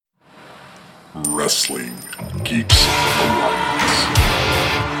Wrestling Geeks Alliance.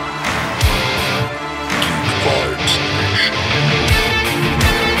 Geek Vibes Nation.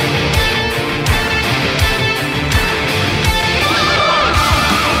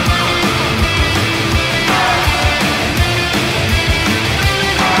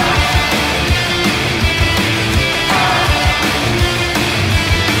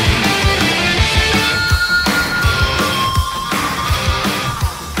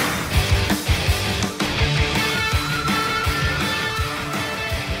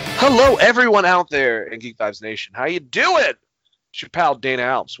 Hello, everyone out there in Geek Vibes Nation. How you doing? It's your pal Dana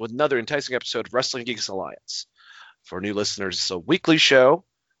Alps with another enticing episode of Wrestling Geeks Alliance. For new listeners, it's a weekly show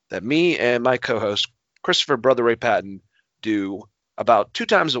that me and my co-host Christopher Brother Ray Patton do about 2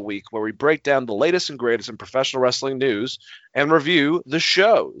 times a week, where we break down the latest and greatest in professional wrestling news and review the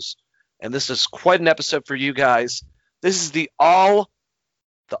shows. And this is quite an episode for you guys. This is the all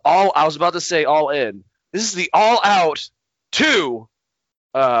in. This is the all out 2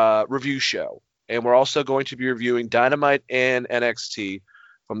 review show, and we're also going to be reviewing Dynamite and NXT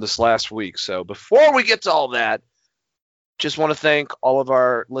from this last week. So before we get to all that, just want to thank all of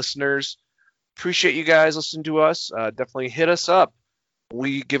our listeners. Appreciate you guys listening to us. Definitely hit us up.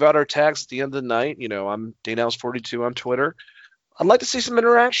 We give out our tags at the end of the night. You know, I'm DaneAllis42 on Twitter. I'd like to see some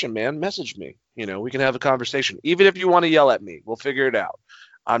interaction, man. Message me. You know, we can have a conversation. Even if you want to yell at me, we'll figure it out.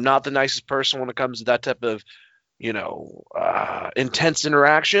 I'm not the nicest person when it comes to that type of intense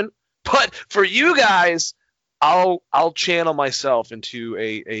interaction. But for you guys, I'll channel myself into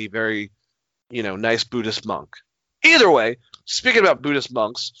a very, nice Buddhist monk. Either way, speaking about Buddhist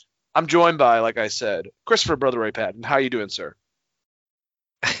monks, I'm joined by, like I said, Christopher Brother Ray Patton. How you doing, sir?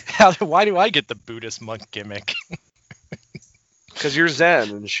 Why do I get the Buddhist monk gimmick? Because you're Zen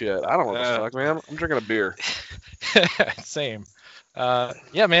and shit. I don't know what the fuck, man. I'm drinking a beer. Same.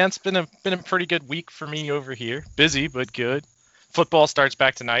 Yeah, man, it's been a pretty good week for me over here. Busy, but good. Football starts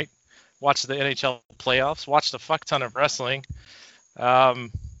back tonight. Watch the NHL playoffs. Watched a fuck ton of wrestling. Yeah,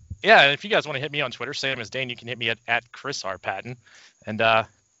 and if you guys want to hit me on Twitter, same as Dane, you can hit me at Chris R. Patton. And, as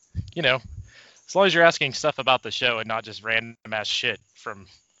long as you're asking stuff about the show and not just random ass shit from,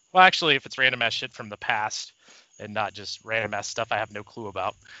 well, actually, if it's random ass shit from the past and not just random ass stuff I have no clue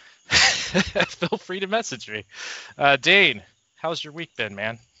about, feel free to message me. Dane, how's your week been,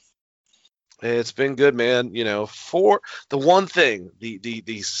 man? It's been good, man. For the one thing,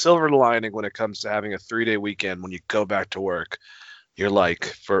 the silver lining when it comes to having a 3-day weekend when you go back to work, you're like,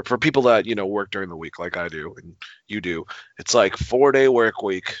 for people that, work during the week like I do and you do, it's like 4-day work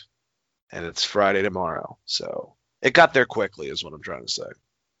week and it's Friday tomorrow. So it got there quickly is what I'm trying to say.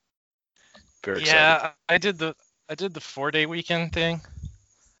 Very excited. Yeah, I did the 4-day weekend thing.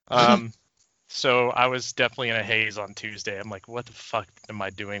 So I was definitely in a haze on Tuesday. I'm like, what the fuck am I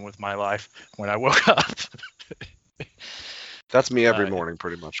doing with my life when I woke up? That's me every morning,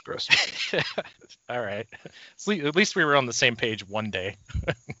 pretty much, Chris. All right. At least we were on the same page one day.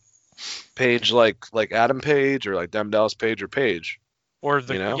 Page like Adam Page or like Dem Dallas Page or Page. Or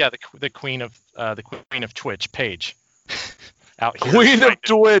the queen of Twitch, Page. Out here. Queen of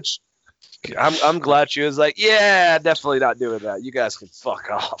Twitch. I'm glad she was like, yeah, definitely not doing that. You guys can fuck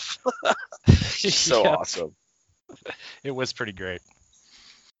off. So awesome. It was pretty great.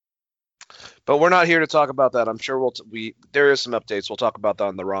 But we're not here to talk about that. I'm sure there is some updates. We'll talk about that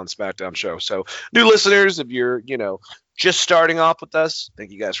on the Raw and SmackDown show. So new listeners, if you're, just starting off with us, thank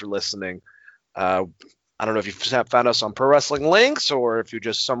you guys for listening. I don't know if you found us on Pro Wrestling Links or if you're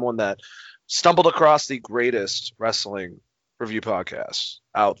just someone that stumbled across the greatest wrestling review podcast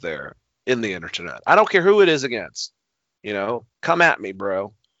out there in the internet. I don't care who it is against. Come at me,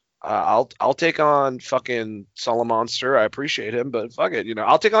 bro. I'll take on fucking Solomonster. I appreciate him, but fuck it.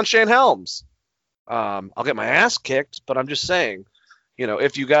 I'll take on Shane Helms. I'll get my ass kicked, but I'm just saying,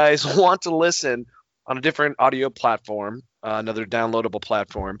 if you guys want to listen on a different audio platform, another downloadable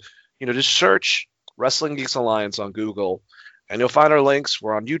platform, just search Wrestling Geeks Alliance on Google, and you'll find our links.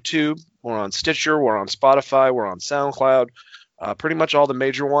 We're on YouTube, we're on Stitcher, we're on Spotify, we're on SoundCloud, pretty much all the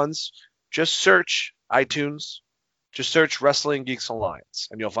major ones. Just search iTunes. Just search Wrestling Geeks Alliance,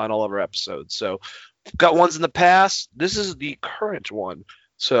 and you'll find all of our episodes. So we've got ones in the past. This is the current one.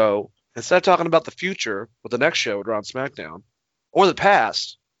 So instead of talking about the future with the next show with Raw and SmackDown, or the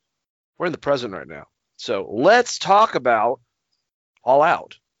past, we're in the present right now. So let's talk about All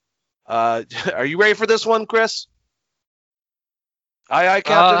Out. Are you ready for this one, Chris? Aye,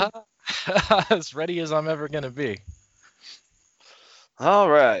 Captain? As ready as I'm ever going to be. All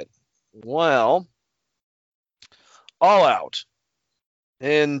right. Well, All Out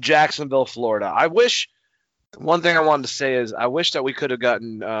in Jacksonville, Florida. One thing I wanted to say is I wish that we could have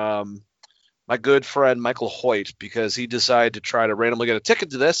gotten my my good friend Michael Hoyt, because he decided to try to randomly get a ticket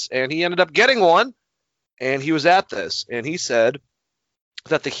to this, and he ended up getting one, and he was at this, and he said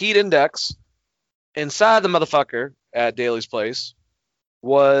that the heat index inside the motherfucker at Daly's Place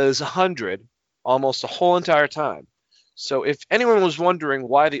was 100 almost the whole entire time. So if anyone was wondering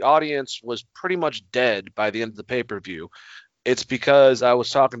why the audience was pretty much dead by the end of the pay-per-view, it's because I was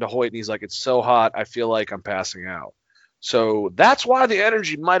talking to Hoyt and he's like, it's so hot, I feel like I'm passing out. So that's why the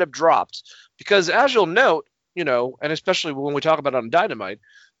energy might have dropped. Because as you'll note, and especially when we talk about it on Dynamite,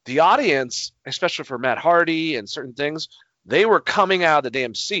 the audience, especially for Matt Hardy and certain things, they were coming out of the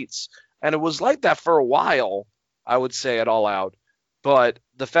damn seats. And it was like that for a while, I would say, at All Out. But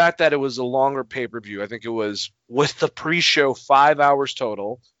the fact that it was a longer pay-per-view, I think it was with the pre-show 5 hours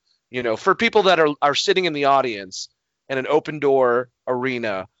total, for people that are sitting in the audience in an open-door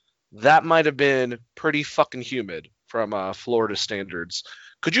arena, that might have been pretty fucking humid from Florida standards.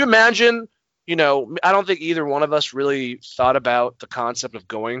 Could you imagine, I don't think either one of us really thought about the concept of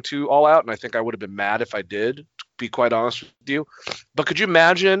going to All Out, and I think I would have been mad if I did, to be quite honest with you. But could you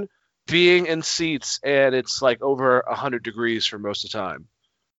imagine being in seats and it's like over 100 degrees for most of the time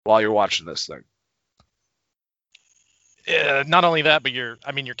while you're watching this thing? Not only that, but you're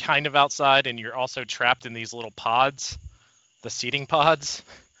kind of outside and you're also trapped in these little pods, the seating pods.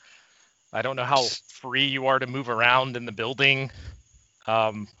 I don't know how free you are to move around in the building.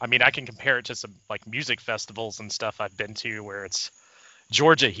 I can compare it to some like music festivals and stuff I've been to where it's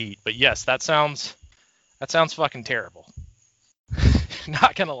Georgia heat. But yes, that sounds fucking terrible.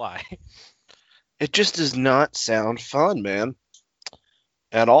 Not gonna lie. It just does not sound fun, man,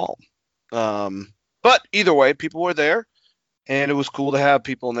 at all. But either way, people were there, and it was cool to have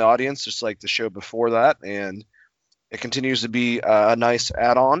people in the audience, just like the show before that, and it continues to be a nice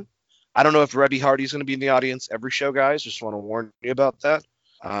add-on. I don't know if Rebby Hardy's going to be in the audience every show, guys. Just want to warn you about that.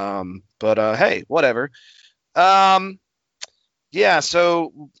 But hey, whatever. Yeah,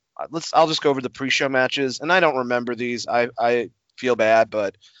 so I'll just go over the pre-show matches, and I don't remember these. I feel bad,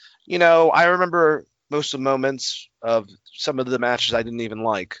 but I remember most of the moments of some of the matches I didn't even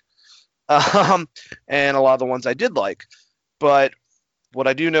like, and a lot of the ones I did like. But what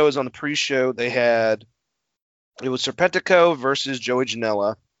I do know is on the pre-show it was Serpentico versus Joey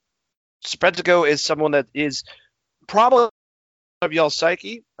Janela. Serpentico is someone that is probably of y'all's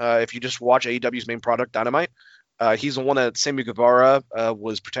psyche if you just watch AEW's main product, Dynamite. He's the one that Sammy Guevara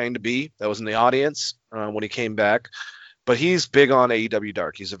was pretending to be, that was in the audience when he came back. But he's big on AEW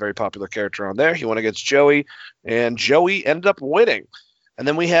Dark. He's a very popular character on there. He went against Joey, and Joey ended up winning. And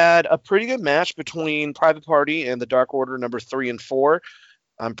then we had a pretty good match between Private Party and the Dark Order number 3 and 4.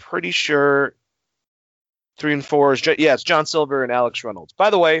 I'm pretty sure 3 and 4 is it's John Silver and Alex Reynolds. By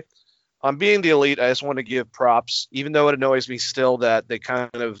the way, on Being the Elite, I just want to give props, even though it annoys me still that they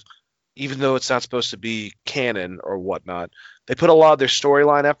kind of, even though it's not supposed to be canon or whatnot, they put a lot of their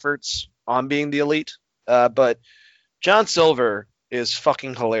storyline efforts on Being the Elite. But John Silver is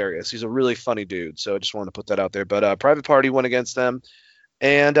fucking hilarious. He's a really funny dude, so I just wanted to put that out there. But Private Party went against them,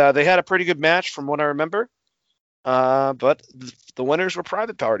 and they had a pretty good match from what I remember. But the winners were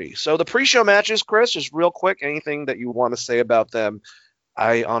Private Party. So the pre-show matches, Chris, just real quick, anything that you want to say about them?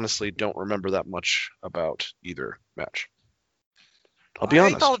 I honestly don't remember that much about either match. I'll be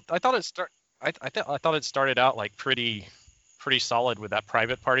honest. I thought it started out like pretty solid with that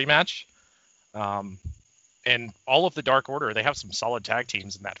Private Party match. And all of the Dark Order, they have some solid tag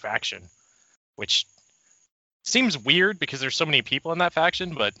teams in that faction, which seems weird because there's so many people in that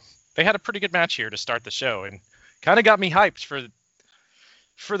faction, but they had a pretty good match here to start the show and kind of got me hyped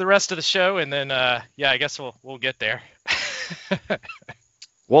for the rest of the show. And then, I guess we'll get there.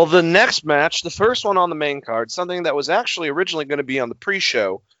 Well, the next match, the first one on the main card, something that was actually originally going to be on the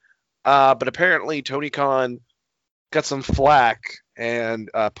pre-show, but apparently Tony Khan got some flack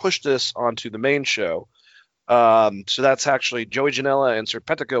and pushed this onto the main show. So that's actually Joey Janela and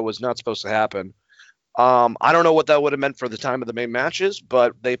Serpentico was not supposed to happen. I don't know what that would have meant for the time of the main matches,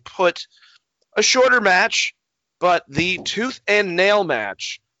 but they put a shorter match, but the tooth and nail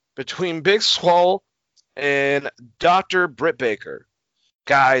match between Big Swole and Dr. Britt Baker.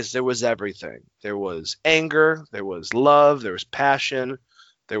 Guys, there was everything. There was anger, there was love, there was passion,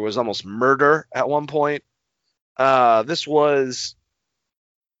 there was almost murder at one point. This was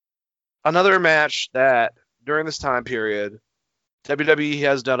another match that during this time period, WWE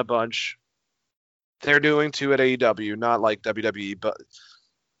has done a bunch. They're doing too at AEW, not like WWE, but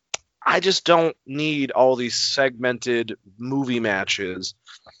I just don't need all these segmented movie matches.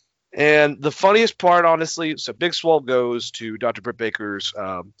 And the funniest part, honestly, so Big Swole goes to Dr. Britt Baker's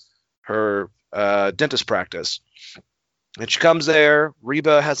her dentist practice, And she comes there.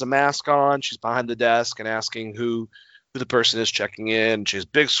 Reba has a mask on. She's behind the desk and asking who the person is checking in. She's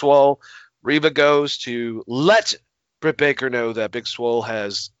Big Swole. Reba goes to let Britt Baker know that Big Swole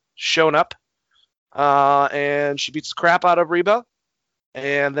has shown up. And she beats the crap out of Reba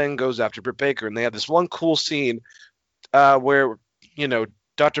and then goes after Britt Baker. And they have this one cool scene where,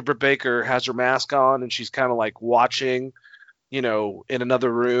 Dr. Britt Baker has her mask on and she's kind of like watching, in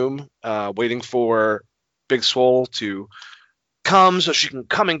another room, waiting for Big Swole to come so she can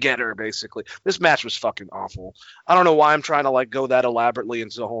come and get her, basically. This match was fucking awful. I don't know why I'm trying to like go that elaborately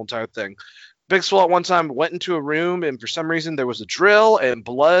into the whole entire thing. Big Swole at one time went into a room and for some reason there was a drill and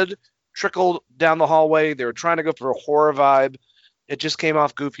blood trickled down the hallway. They were trying to go for a horror vibe. It just came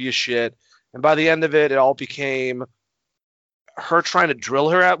off goofy as shit. And by the end of it, it all became her trying to drill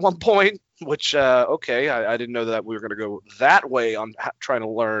her at one point, which, okay, I didn't know that we were going to go that way on trying to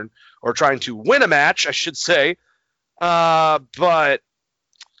learn or trying to win a match, I should say. But,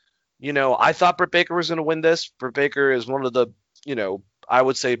 I thought Britt Baker was going to win this. Britt Baker is one of the, I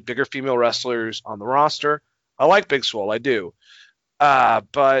would say bigger female wrestlers on the roster. I like Big Swole, I do.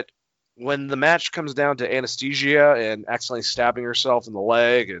 But when the match comes down to anesthesia and accidentally stabbing herself in the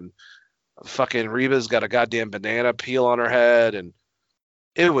leg and fucking Reba's got a goddamn banana peel on her head and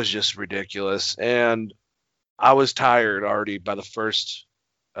it was just ridiculous. And I was tired already by the first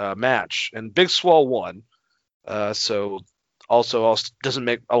match. And Big Swole won. So also doesn't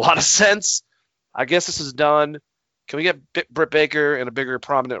make a lot of sense. I guess this is done. Can we get Britt Baker in a bigger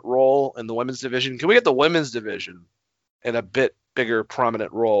prominent role in the women's division? Can we get the women's division in a bit bigger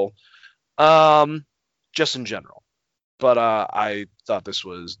prominent role? Just in general. But I thought this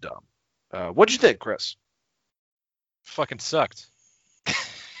was dumb. What'd you think, Chris? Fucking sucked.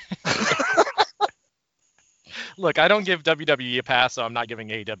 Look, I don't give WWE a pass, so I'm not giving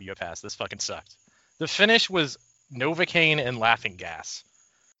AEW a pass. This fucking sucked. The finish was Novocaine and laughing gas.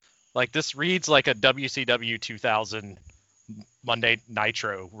 Like, this reads like a WCW 2000 Monday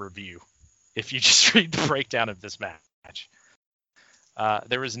Nitro review if you just read the breakdown of this match.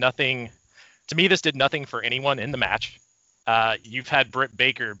 There was nothing... To me, this did nothing for anyone in the match. You've had Britt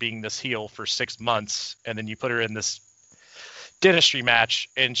Baker being this heel for 6 months, and then you put her in this dentistry match,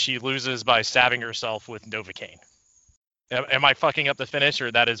 and she loses by stabbing herself with Novocaine. Am I fucking up the finish,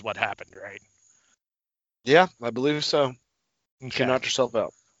 or that is what happened, right? Yeah, I believe so. Okay. You knocked yourself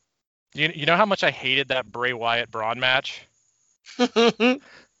out. You know how much I hated that Bray Wyatt Braun match?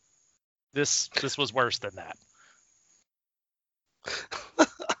 This was worse than that.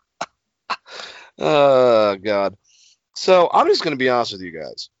 Oh, God. So I'm just going to be honest with you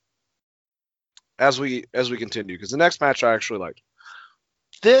guys as we continue, because the next match I actually liked.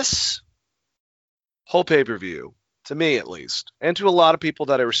 This whole pay-per-view, to me at least, and to a lot of people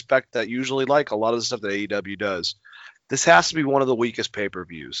that I respect that usually like a lot of the stuff that AEW does, this has to be one of the weakest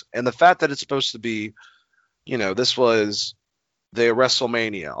pay-per-views. And the fact that it's supposed to be, this was the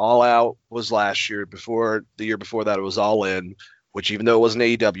WrestleMania. All Out was last year. The year before that, it was All In, which even though it wasn't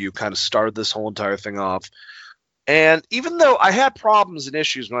AEW, kind of started this whole entire thing off. And even though I had problems and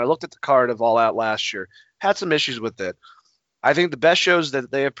issues when I looked at the card of All Out last year, had some issues with it, I think the best shows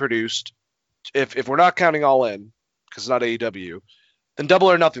that they have produced, if we're not counting All In, because it's not AEW, then Double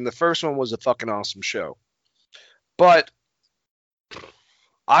or Nothing, the first one was a fucking awesome show. But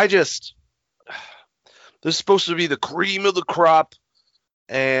this is supposed to be the cream of the crop,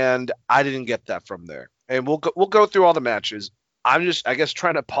 and I didn't get that from there. And we'll go through all the matches. I'm just, I guess,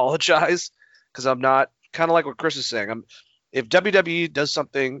 trying to apologize because I'm not, kind of like what Chris is saying. If WWE does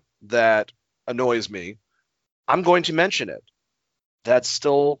something that annoys me, I'm going to mention it. That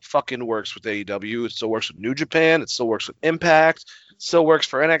still fucking works with AEW. It still works with New Japan. It still works with Impact. It still works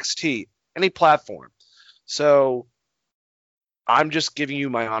for NXT, any platform. So I'm just giving you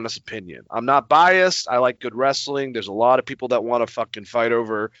my honest opinion. I'm not biased. I like good wrestling. There's a lot of people that want to fucking fight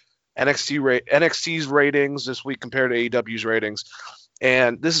over NXT's ratings this week compared to AEW's ratings.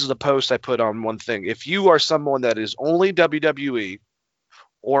 And this is the post I put on one thing. If you are someone that is only WWE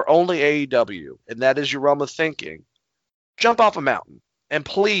or only AEW, and that is your realm of thinking, jump off a mountain. And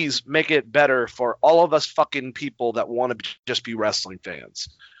please make it better for all of us fucking people that want to just be wrestling fans.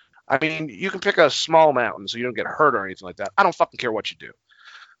 I mean, you can pick a small mountain so you don't get hurt or anything like that. I don't fucking care what you do.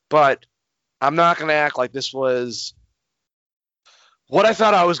 But I'm not going to act like this was what I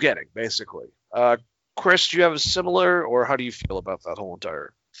thought I was getting, basically. Chris, do you have a similar, or how do you feel about that whole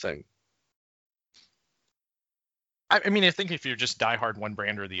entire thing? I mean, I think if you're just diehard one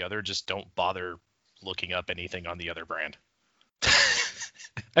brand or the other, just don't bother looking up anything on the other brand.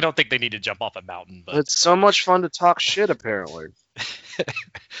 I don't think they need to jump off a mountain. But it's so much fun to talk shit, apparently.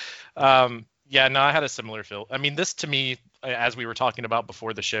 Yeah, no, I had a similar feel. I mean, this to me, as we were talking about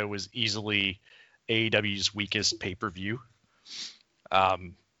before the show, was easily AEW's weakest pay-per-view.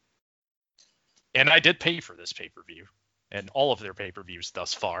 And I did pay for this pay-per-view and all of their pay-per-views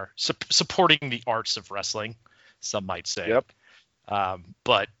thus far, supporting the arts of wrestling, some might say. Yep.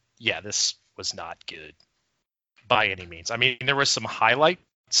 But yeah, this was not good by any means. I mean, there was some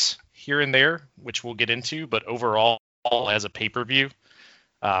highlights here and there, which we'll get into, but overall, as a pay-per-view,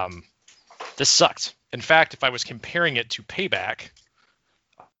 this sucked. In fact, if I was comparing it to Payback,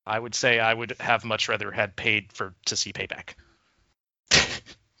 I would say I would have much rather had paid to see Payback.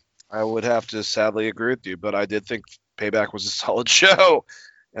 I would have to sadly agree with you, but I did think Payback was a solid show,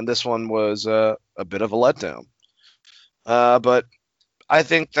 and this one was a bit of a letdown. But I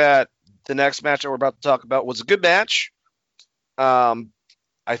think that the next match that we're about to talk about was a good match. I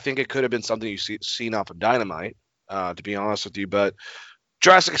think it could have been something you've seen off of Dynamite, to be honest with you. But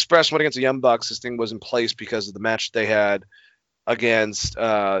Jurassic Express went against the Young Bucks. This thing was in place because of the match they had against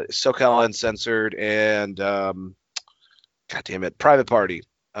SoCal Uncensored and, Private Party,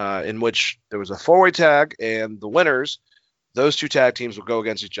 in which there was a four-way tag, and the winners, those two tag teams, would go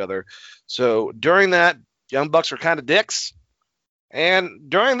against each other. So during that, Young Bucks were kind of dicks. And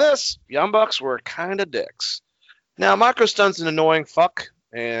during this, Young Bucks were kind of dicks. Now, Marco Stunt's an annoying fuck,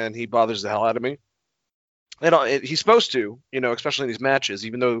 and he bothers the hell out of me. He's supposed to, especially in these matches,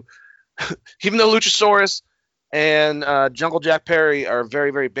 even though Luchasaurus and Jungle Jack Perry are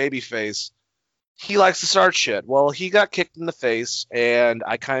very, very babyface, he likes to start shit. Well, he got kicked in the face, and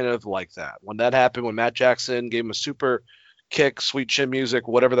I kind of like that. When that happened, when Matt Jackson gave him a super kick, sweet chin music,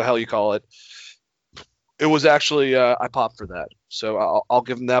 whatever the hell you call it, it was actually, I popped for that. So I'll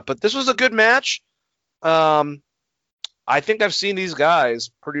give him that. But this was a good match. I think I've seen these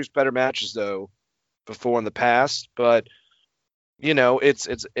guys produce better matches, though, before in the past. But,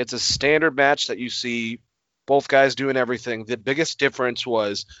 it's a standard match that you see both guys doing everything. The biggest difference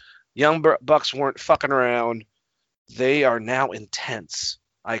was Young Bucks weren't fucking around. They are now intense.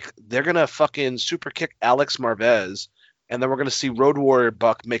 Like, they're going to fucking super kick Alex Marvez, and then we're going to see Road Warrior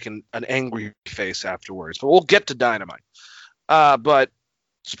Buck making an angry face afterwards. But we'll get to Dynamite. But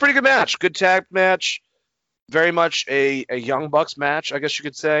it's a pretty good match. Good tag match. Very much a Young Bucks match, I guess you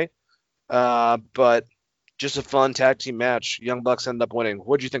could say. But just a fun tag team match. Young Bucks end up winning.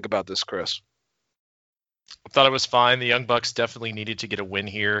 What do you think about this, Chris? I thought it was fine. The Young Bucks definitely needed to get a win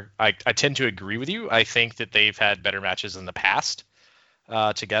here. I tend to agree with you. I think that they've had better matches in the past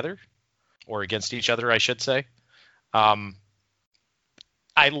together, or against each other, I should say.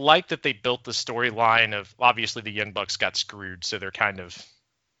 I like that they built the storyline of, obviously the Young Bucks got screwed, so they're kind of,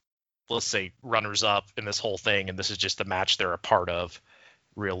 let's say, runners-up in this whole thing, and this is just the match they're a part of,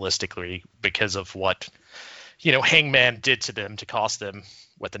 realistically, because of what, Hangman did to them to cost them,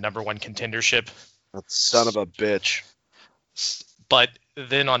 the number one contendership. That son of a bitch. But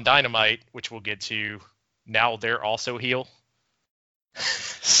then on Dynamite, which we'll get to, now they're also heel.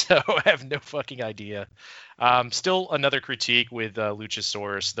 So I have no fucking idea. Still another critique with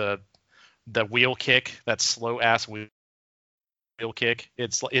Luchasaurus, the wheel kick, that slow ass wheel kick.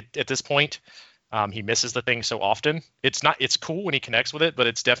 It's at this point, he misses the thing so often. It's cool when he connects with it, but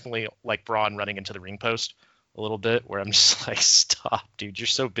it's definitely like Braun running into the ring post a little bit, where I'm just like, stop, dude, you're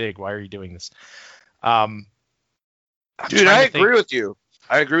so big. Why are you doing this? Dude, I agree with you.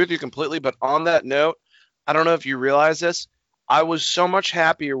 I agree with you completely. But on that note, I don't know if you realize this, I was so much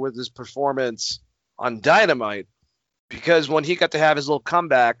happier with his performance on Dynamite, because when he got to have his little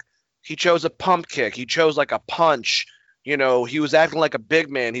comeback, he chose a pump kick. He chose like a punch. He was acting like a big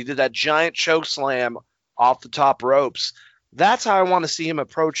man. He did that giant choke slam off the top ropes. That's how I want to see him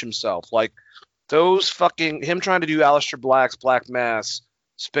approach himself. Like those him trying to do Aleister Black's Black Mass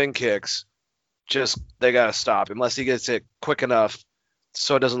spin kicks, they got to stop unless he gets it quick enough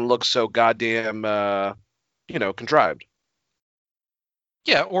so it doesn't look so goddamn, contrived.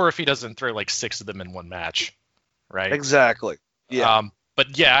 Yeah, or if he doesn't throw like 6 of them in one match, right? Exactly. Yeah.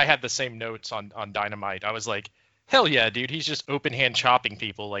 But yeah, I had the same notes on Dynamite. I was like, hell yeah, dude, he's just open hand chopping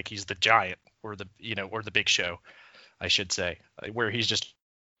people like he's the Giant or the Big Show, I should say, where he's just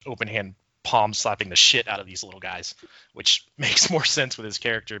open hand palm slapping the shit out of these little guys, which makes more sense with his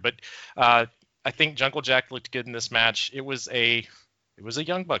character. But I think Jungle Jack looked good in this match. It was a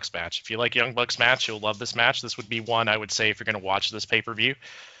Young Bucks match. If you like Young Bucks match, you'll love this match. This would be one I would say if you're going to watch this pay-per-view.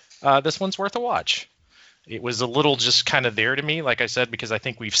 This one's worth a watch. It was a little just kind of there to me, like I said, because I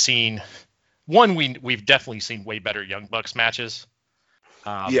think we've seen we've definitely seen way better Young Bucks matches.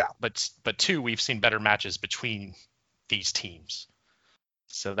 Yeah. But 2, we've seen better matches between these teams.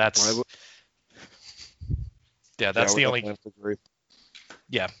 So that's the only.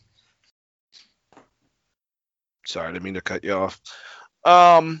 Yeah. Sorry, I didn't mean to cut you off.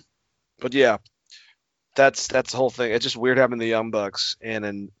 But yeah, that's the whole thing. It's just weird having the Young Bucks and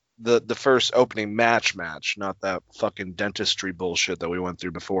in the first opening match, not that fucking dentistry bullshit that we went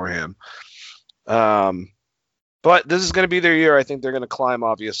through beforehand. But this is going to be their year. I think they're going to climb,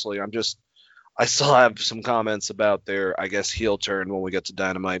 obviously. I still have some comments about their, I guess, heel turn when we get to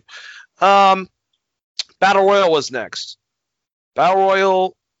Dynamite. Battle Royal was next. Battle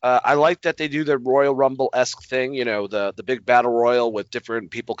Royal, I like that they do the Royal Rumble-esque thing, the big Battle Royal with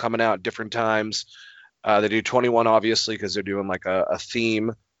different people coming out at different times. They do 21, obviously, because they're doing like a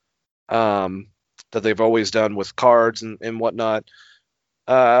theme that they've always done with cards and whatnot.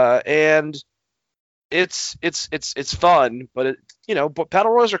 And it's fun, but but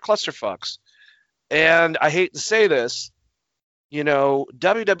Battle Royals are clusterfucks. And I hate to say this,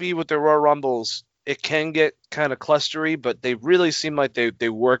 WWE with their Royal Rumbles, it can get kind of clustery, but they really seem like they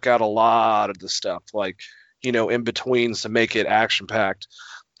work out a lot of the stuff, like, in betweens to make it action packed.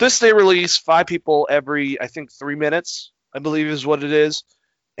 This they release 5 people every, I think, 3 minutes, I believe is what it is.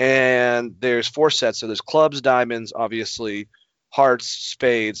 And there's 4 sets. So there's clubs, diamonds, obviously, hearts,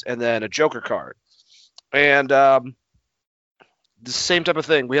 spades, and then a Joker card. And the same type of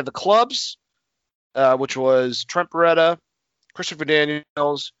thing. We have the clubs, which was Trent Beretta, Christopher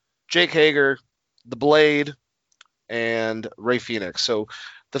Daniels, Jake Hager, The Blade, and Rey Fenix. So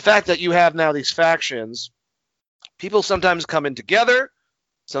the fact that you have now these factions, people sometimes come in together,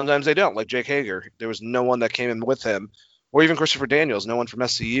 sometimes they don't. Like Jake Hager, there was no one that came in with him, or even Christopher Daniels, no one from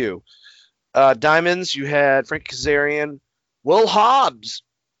SCU. Diamonds, you had Frank Kazarian, Will Hobbs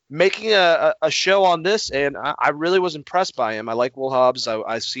making a show on this, and I really was impressed by him. I like Will Hobbs.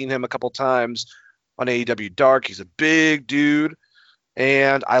 I've seen him a couple times on AEW Dark. He's a big dude,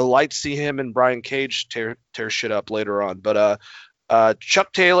 and I like to see him and Brian Cage tear shit up later on. But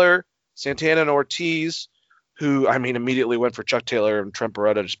Chuck Taylor, Santana, and Ortiz, who, immediately went for Chuck Taylor, and Trent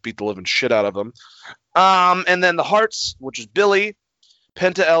Beretta just beat the living shit out of him. And then the Hearts, which is Billy,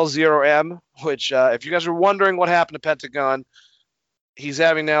 Penta L0M, which, if you guys were wondering what happened to Pentagon, he's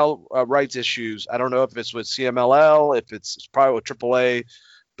having now rights issues. I don't know if it's with CMLL, if it's probably with AAA,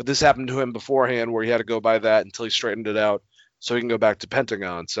 but this happened to him beforehand where he had to go by that until he straightened it out so he can go back to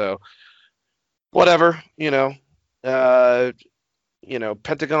Pentagon. So whatever, Pentagon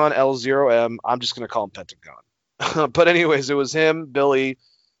L0M. I'm just going to call him Pentagon. But anyways, it was him, Billy.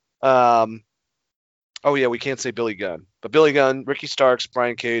 Oh, yeah, we can't say Billy Gunn. But Billy Gunn, Ricky Starks,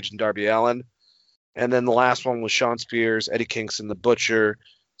 Brian Cage, and Darby Allin. And then the last one was Shawn Spears, Eddie Kingston, The Butcher,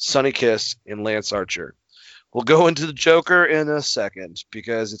 Sonny Kiss, and Lance Archer. We'll go into the Joker in a second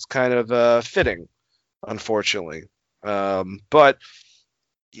because it's kind of fitting, unfortunately. But,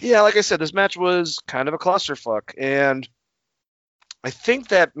 yeah, like I said, this match was kind of a clusterfuck. And I think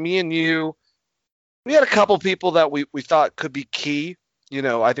that me and you, we had a couple people that we thought could be key.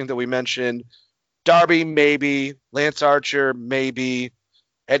 I think that we mentioned Darby, maybe. Lance Archer, maybe.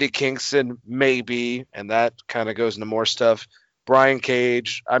 Eddie Kingston, maybe. And that kind of goes into more stuff. Brian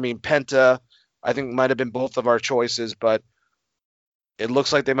Cage, Penta, I think might have been both of our choices, but it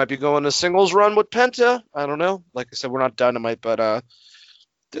looks like they might be going a singles run with Penta. I don't know. Like I said, we're not Dynamite, but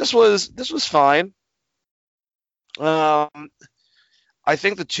this was fine. I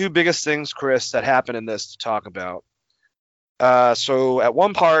think the 2 biggest things, Chris, that happened in this to talk about. So at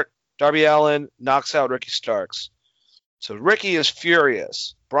one part, Darby Allin knocks out Ricky Starks. So Ricky is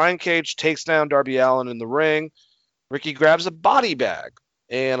furious. Brian Cage takes down Darby Allin in the ring. Ricky grabs a body bag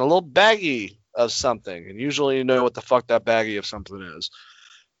and a little baggie of something. And usually you know what the fuck that baggie of something is.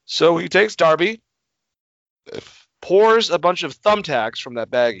 So he takes Darby, pours a bunch of thumbtacks from that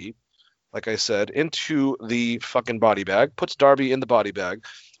baggie, like I said, into the fucking body bag, puts Darby in the body bag,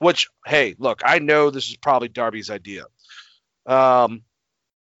 which, hey, look, I know this is probably Darby's idea. And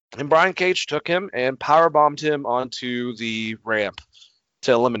Brian Cage took him and powerbombed him onto the ramp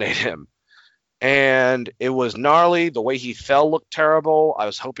to eliminate him. And it was gnarly. The way he fell looked terrible. I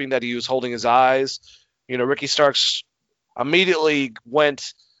was hoping that he was holding his eyes. Ricky Starks immediately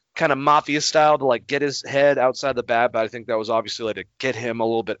went kind of mafia style to like get his head outside the bag, but I think that was obviously like to get him a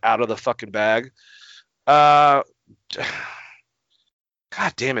little bit out of the fucking bag. God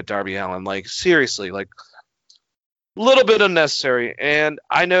damn it, Darby Allin. Like, seriously, like, little bit unnecessary. And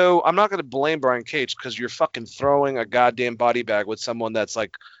I know I'm not going to blame Brian Cage because you're fucking throwing a goddamn body bag with someone that's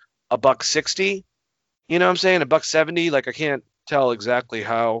like $160. You know what I'm saying? $170. Like, I can't tell exactly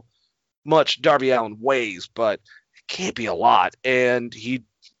how much Darby Allin weighs, but it can't be a lot. And he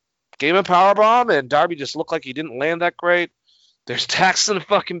gave him a powerbomb, and Darby just looked like he didn't land that great. There's tacks in the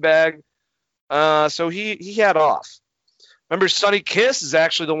fucking bag. So he had off. Remember, Sonny Kiss is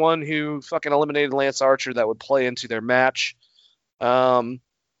actually the one who fucking eliminated Lance Archer. That would play into their match. But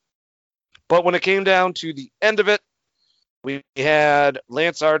when it came down to the end of it, we had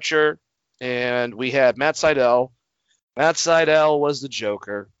Lance Archer and we had Matt Sydal. Matt Sydal was the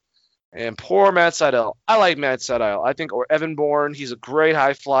Joker. And poor Matt Sydal. I like Matt Sydal. I think, or Evan Bourne, he's a great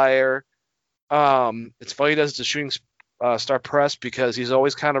high flyer. It's funny he does the shooting star press because he's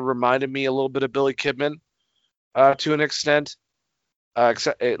always kind of reminded me a little bit of Billy Kidman to an extent.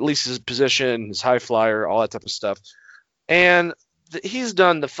 Except, at least his position, his high flyer, all that type of stuff. And he's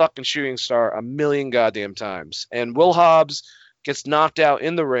done the fucking shooting star a million goddamn times. And Will Hobbs gets knocked out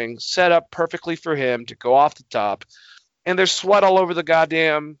in the ring, set up perfectly for him to go off the top. And there's sweat all over the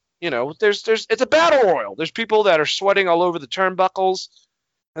goddamn, it's a battle royal. There's people that are sweating all over the turnbuckles.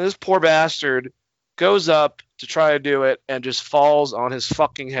 And this poor bastard goes up to try to do it and just falls on his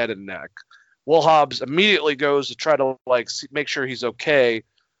fucking head and neck. Will Hobbs immediately goes to try to make sure he's okay,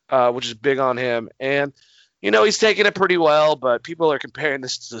 which is big on him. And he's taking it pretty well, but people are comparing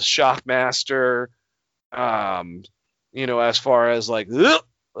this to the Shockmaster. As far as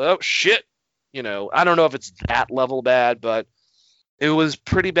oh shit, I don't know if it's that level bad, but it was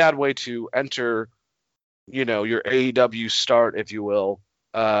pretty bad way to enter, your AEW start, if you will,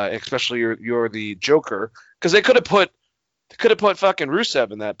 especially you're the Joker, because they could have put fucking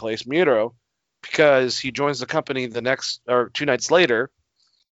Rusev in that place, Miro, because he joins the company the next or 2 nights later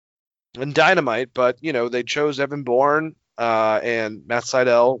in Dynamite, but they chose Evan Bourne and Matt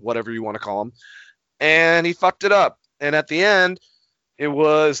Sydal, whatever you want to call him, and he fucked it up. And at the end, it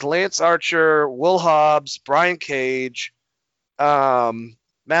was Lance Archer, Will Hobbs, Brian Cage,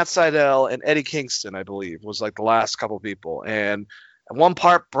 Matt Sydal, and Eddie Kingston, I believe, was the last couple people. And at one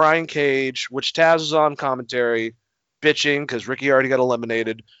part, Brian Cage, which Taz was on commentary, bitching because Ricky already got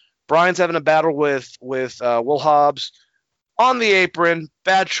eliminated. Brian's having a battle with Will Hobbs on the apron.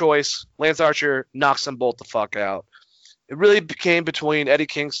 Bad choice. Lance Archer knocks them both the fuck out. It really became between Eddie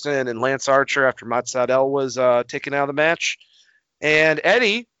Kingston and Lance Archer after Matt Sydal was taken out of the match. And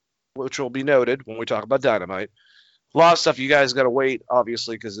Eddie, which will be noted when we talk about Dynamite, a lot of stuff you guys got to wait,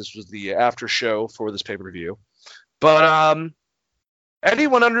 obviously, because this was the after show for this pay-per-view. But Eddie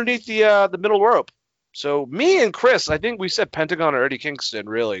went underneath the middle rope. So me and Chris, I think we said Pentagon or Eddie Kingston,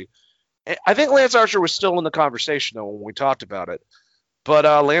 really. I think Lance Archer was still in the conversation, though, when we talked about it. But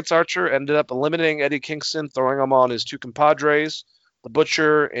Lance Archer ended up eliminating Eddie Kingston, throwing him on his 2 compadres, the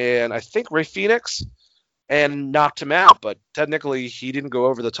Butcher and I think Ray Phoenix, and knocked him out. But technically, he didn't go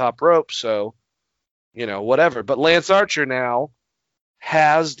over the top rope, so, whatever. But Lance Archer now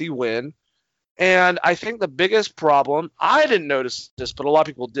has the win. And I think the biggest problem, I didn't notice this, but a lot of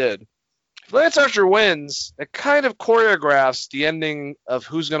people did. If Lance Archer wins, it kind of choreographs the ending of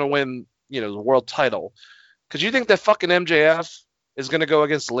who's going to win, the world title. Because you think that fucking MJF is going to go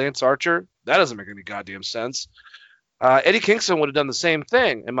against Lance Archer? That doesn't make any goddamn sense. Eddie Kingston would have done the same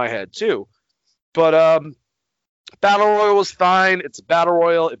thing in my head, too. But Battle Royal was fine. It's a Battle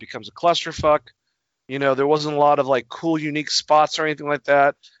Royal. It becomes a clusterfuck. There wasn't a lot of, cool, unique spots or anything like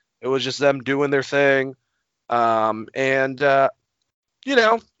that. It was just them doing their thing. It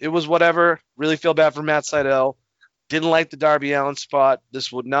was whatever. Really feel bad for Matt Sydal. Didn't like the Darby Allin spot. This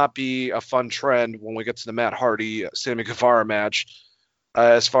would not be a fun trend when we get to the Matt Hardy, Sammy Guevara match.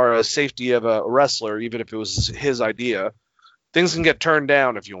 As far as safety of a wrestler, even if it was his idea. Things can get turned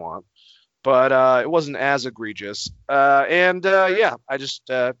down if you want. But it wasn't as egregious. It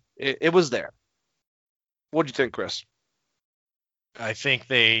was there. What do you think, Chris? I think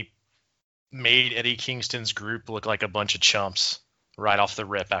they made Eddie Kingston's group look like a bunch of chumps right off the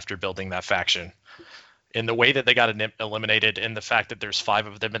rip after building that faction. In the way that they got eliminated, and the fact that there's 5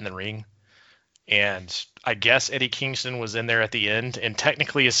 of them in the ring. And I guess Eddie Kingston was in there at the end and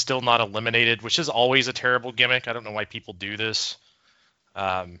technically is still not eliminated, which is always a terrible gimmick. I don't know why people do this.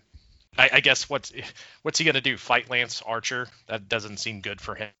 I guess what's he going to do? Fight Lance Archer? That doesn't seem good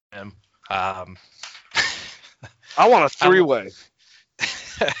for him. I want a 3-way.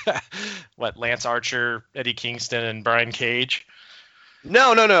 What, Lance Archer, Eddie Kingston, and Brian Cage?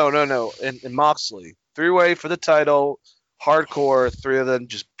 No. And Moxley. 3-way for the title. Hardcore. 3 of them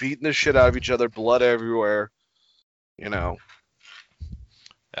just beating the shit out of each other. Blood everywhere.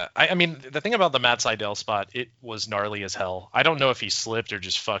 I mean, the thing about the Matt Sydal spot, it was gnarly as hell. I don't know if he slipped or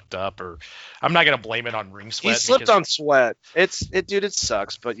just fucked up, or I'm not going to blame it on ring sweat. He slipped on sweat. It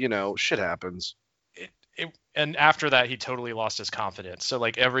sucks, but shit happens. And after that, he totally lost his confidence. So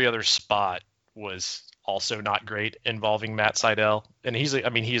every other spot was also not great involving Matt Sydal. And he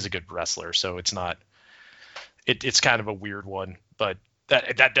is a good wrestler, so it's not, it's kind of a weird one, but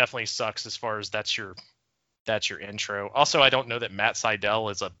that definitely sucks as far as that's your that's your intro. Also, I don't know that Matt Seidel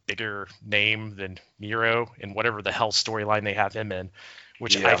is a bigger name than Miro in whatever the hell storyline they have him in,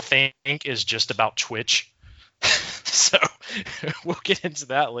 which I Yeah. think is just about Twitch. So we'll get into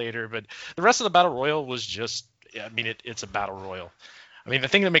that later. But the rest of the Battle Royal was just, I mean, it's a Battle Royal. I mean, the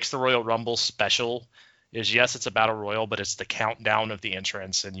thing that makes the Royal Rumble special is, yes, it's a Battle Royal, but it's the countdown of the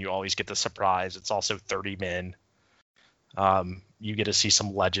entrance, and you always get the surprise. It's also 30 men. You get to see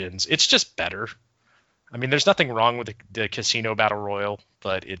some legends. It's just better. I mean, there's nothing wrong with the Casino Battle Royal,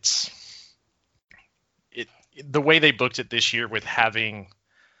 but the way they booked it this year with having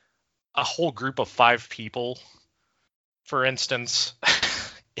a whole group of 5 people, for instance,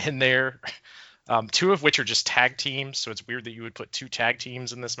 in there, 2 of which are just tag teams. So it's weird that you would put 2 tag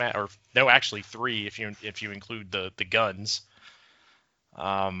teams in this match, or no, actually 3 if you include the guns.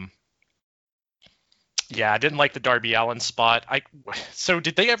 Yeah, I didn't like the Darby Allin spot. So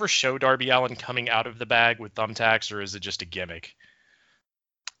did they ever show Darby Allin coming out of the bag with thumbtacks, or is it just a gimmick?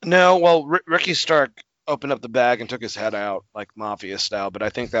 No, well, Ricky Stark opened up the bag and took his head out, like Mafia style, but I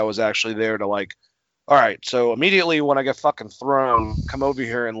think that was actually there to, like, all right, so immediately when I get fucking thrown, come over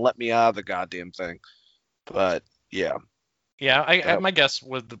here and let me out of the goddamn thing. But, yeah. Yeah, my guess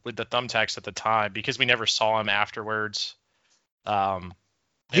with the thumbtacks at the time, because we never saw him afterwards.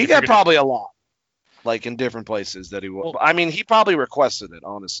 He got probably a lot, like, in different places that he was. Well, I mean, he probably requested it,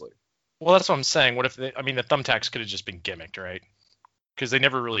 honestly. Well, that's what I'm saying. What if the thumbtacks could have just been gimmicked, right? Because they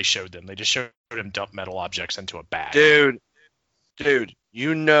never really showed them. They just showed him dump metal objects into a bag. Dude,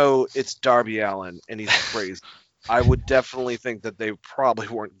 you know it's Darby Allin, and he's crazy. I would definitely think that they probably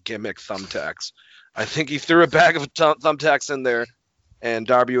weren't gimmick thumbtacks. I think he threw a bag of thumbtacks in there, and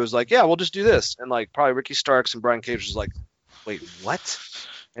Darby was like, yeah, we'll just do this. And, like, probably Ricky Starks and Brian Cage was like, wait, what?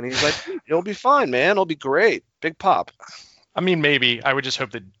 And he's like, it'll be fine, man. It'll be great. Big pop. I mean, maybe. I would just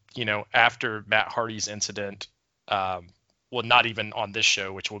hope that, after Matt Hardy's incident, well, not even on this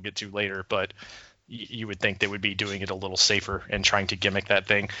show, which we'll get to later, but you would think they would be doing it a little safer and trying to gimmick that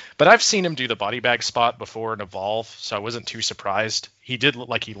thing. But I've seen him do the body bag spot before in Evolve, so I wasn't too surprised. He did look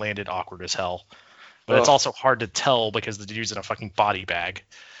like he landed awkward as hell. But it's also hard to tell because the dude's in a fucking body bag.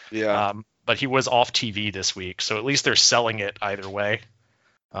 Yeah. But he was off TV this week, so at least they're selling it either way,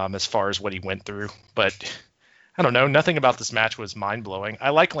 as far as what he went through. But I don't know. Nothing about this match was mind-blowing.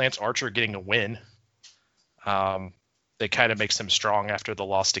 I like Lance Archer getting a win. That kind of makes him strong after the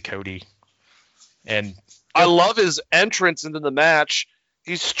loss to Cody. And I love his entrance into the match.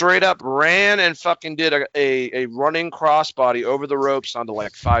 He straight up ran and fucking did a running crossbody over the ropes onto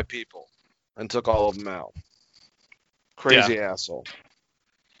like 5 people and took all of them out. Crazy asshole.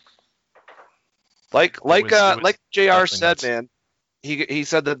 Like JR said, nuts. man, he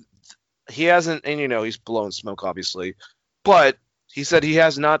said that he hasn't, and he's blowing smoke obviously, but he said he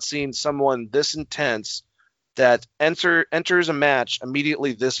has not seen someone this intense that enters a match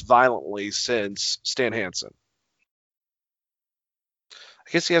immediately this violently since Stan Hansen.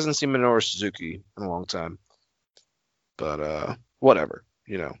 I guess he hasn't seen Minoru Suzuki in a long time. But whatever.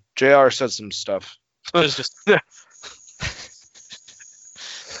 JR said some stuff. It's just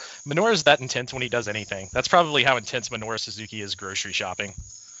Minoru's that intense when he does anything. That's probably how intense Minoru Suzuki is grocery shopping.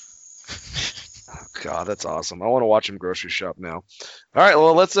 Oh, God, that's awesome. I want to watch him grocery shop now. All right,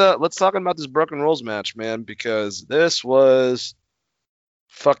 well, let's talk about this Broken Rules match, man, because this was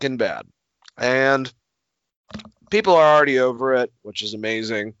fucking bad. And people are already over it, which is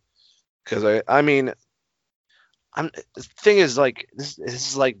amazing. Because the thing is, like, this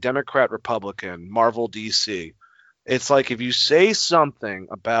is like Democrat, Republican, Marvel, DC. It's like if you say something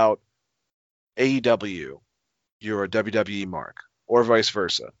about AEW, you're a WWE mark, or vice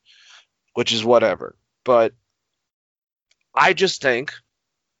versa, which is whatever. But I just think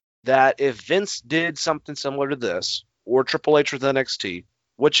that if Vince did something similar to this, or Triple H with NXT,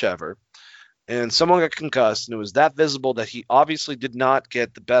 whichever, and someone got concussed, and it was that visible that he obviously did not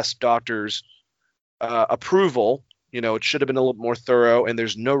get the best doctor's approval, it should have been a little more thorough, and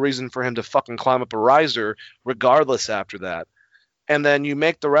there's no reason for him to fucking climb up a riser regardless after that. And then you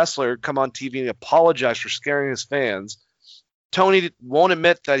make the wrestler come on TV and apologize for scaring his fans. Tony won't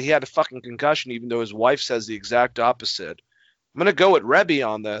admit that he had a fucking concussion, even though his wife says the exact opposite. I'm going to go with Rebby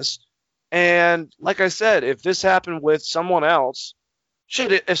on this. And like I said, if this happened with someone else,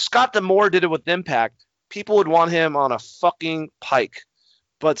 if Scott D'Amore did it with Impact, people would want him on a fucking pike.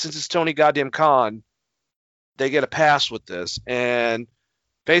 But since it's Tony goddamn Khan, they get a pass with this. And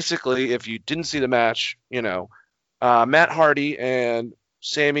basically, if you didn't see the match, Matt Hardy and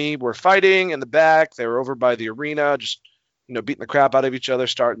Sammy were fighting in the back. They were over by the arena, just beating the crap out of each other,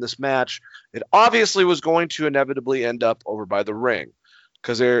 starting this match. It obviously was going to inevitably end up over by the ring.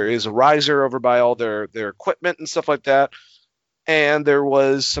 because there is a riser over by all their equipment and stuff like that. And there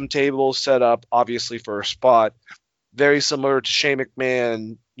was some tables set up, obviously, for a spot, very similar to Shane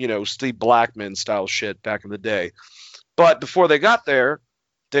McMahon, Steve Blackman style shit back in the day. But before they got there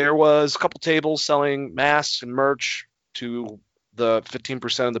was a couple tables selling masks and merch to the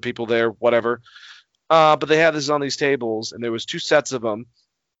 15% of the people there, whatever. But they had this on these tables, and there was 2 sets of them.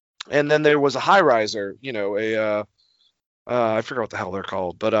 And then there was a high riser, I forget what the hell they're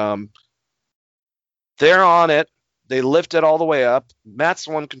called, but they're on it. They lift it all the way up. Matt's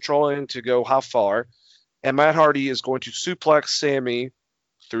the one controlling to go how far, and Matt Hardy is going to suplex Sammy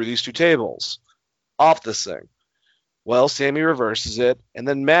through these 2 tables off this thing. Well, Sammy reverses it, and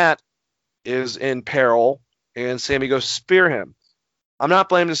then Matt is in peril, and Sammy goes to spear him. I'm not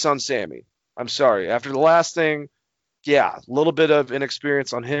blaming this on Sammy. I'm sorry. After the last thing, yeah, a little bit of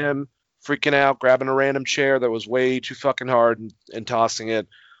inexperience on him, freaking out, grabbing a random chair that was way too fucking hard and tossing it,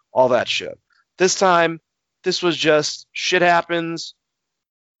 all that shit. This time, this was just shit happens,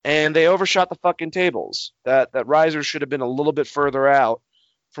 and they overshot the fucking tables. That riser should have been a little bit further out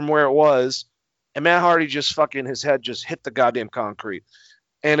from where it was, and Matt Hardy just fucking, his head just hit the goddamn concrete.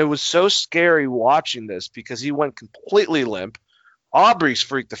 And it was so scary watching this because he went completely limp. Aubrey's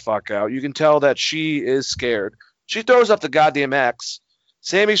freaked the fuck out. You can tell that she is scared. She throws up the goddamn X.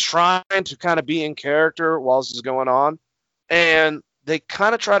 Sammy's trying to kind of be in character while this is going on. And they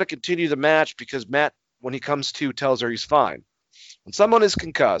kind of try to continue the match because Matt, when he comes to, tells her he's fine. When someone is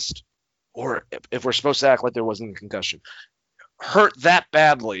concussed, or if we're supposed to act like there wasn't a concussion, hurt that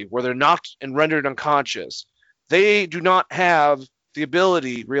badly where they're knocked and rendered unconscious, they do not have the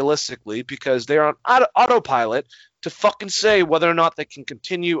ability, realistically, because they're on autopilot, to fucking say whether or not they can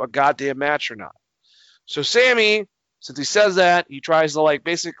continue a goddamn match or not. So Sammy, since he says that, he tries to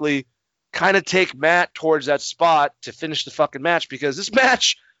basically kind of take Matt towards that spot to finish the fucking match, because this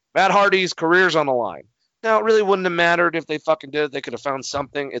match, Matt Hardy's career's on the line. Now, it really wouldn't have mattered if they fucking did it. They could have found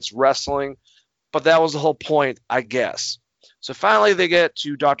something. It's wrestling. But that was the whole point, I guess. So finally they get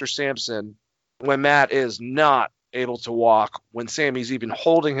to Dr. Sampson when Matt is not able to walk. When Sammy's even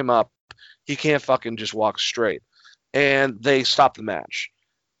holding him up, he can't fucking just walk straight. And they stop the match.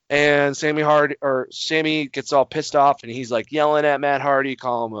 And Sammy gets all pissed off, and he's yelling at Matt Hardy,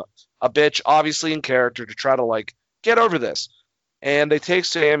 calling him a bitch, obviously in character, to try to get over this. And they take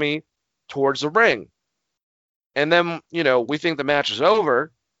Sammy towards the ring. And then, we think the match is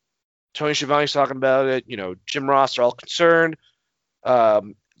over. Tony Schiavone's talking about it. Jim Ross are all concerned.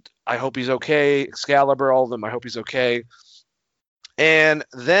 I hope he's okay. Excalibur, all of them, I hope he's okay. And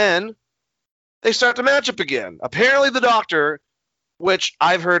then they start the matchup again. Apparently the Doctor, which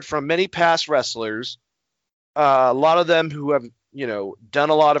I've heard from many past wrestlers, a lot of them who have, done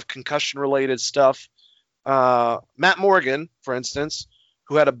a lot of concussion-related stuff. Matt Morgan, for instance,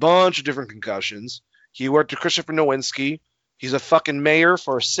 who had a bunch of different concussions. He worked with Christopher Nowinski. He's a fucking mayor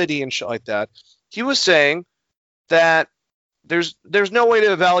for a city and shit like that. He was saying that there's no way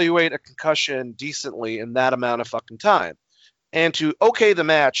to evaluate a concussion decently in that amount of fucking time. And to okay the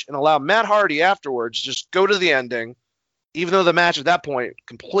match and allow Matt Hardy afterwards just go to the ending, even though the match at that point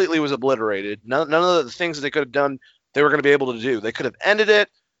completely was obliterated. None of the things that they could have done, they were going to be able to do. They could have ended it,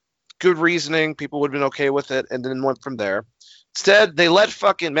 good reasoning, people would have been okay with it, and then went from there. Instead, they let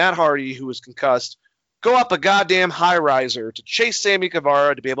fucking Matt Hardy, who was concussed, go up a goddamn high riser to chase Sammy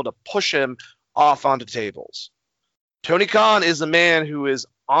Guevara to be able to push him off onto tables. Tony Khan is the man who is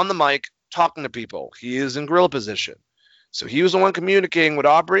on the mic talking to people. He is in gorilla position. So he was the one communicating with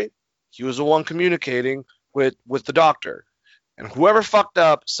Aubrey. He was the one communicating with the Doctor. And whoever fucked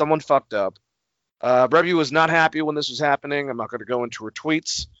up, someone fucked up. Rebby was not happy when this was happening. I'm not going to go into her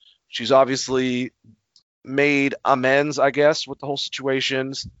tweets. She's obviously made amends, I guess, with the whole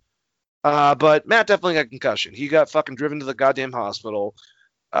situations. But Matt definitely got concussion. He got fucking driven to the goddamn hospital.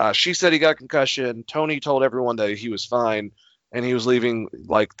 She said he got concussion. Tony told everyone that he was fine, and he was leaving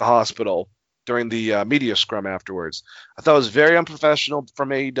the hospital during the media scrum afterwards. I thought it was very unprofessional from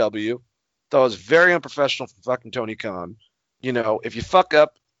AEW. Thought it was very unprofessional from fucking Tony Khan. If you fuck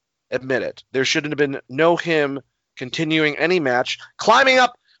up, admit it. There shouldn't have been no him continuing any match, climbing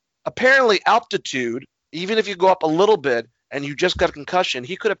up apparently altitude. Even if you go up a little bit and you just got a concussion,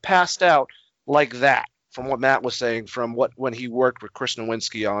 he could have passed out like that, from what Matt was saying, from when he worked with Chris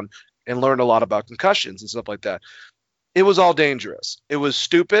Nowinski on and learned a lot about concussions and stuff like that. It was all dangerous. It was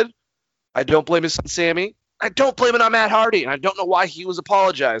stupid. I don't blame his son Sammy. I don't blame it on Matt Hardy, and I don't know why he was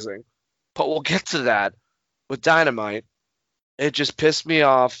apologizing, but we'll get to that with Dynamite. It just pissed me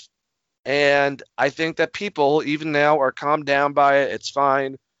off, and I think that people, even now, are calmed down by it. It's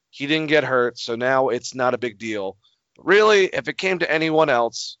fine. He didn't get hurt, so now it's not a big deal. Really, if it came to anyone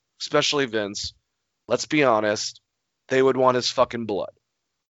else, especially Vince, let's be honest, they would want his fucking blood.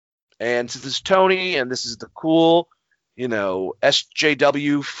 And since it's Tony and this is the cool,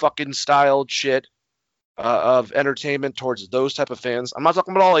 SJW fucking styled shit of entertainment towards those type of fans. I'm not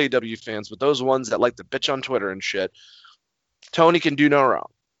talking about all AEW fans, but those ones that like to bitch on Twitter and shit. Tony can do no wrong.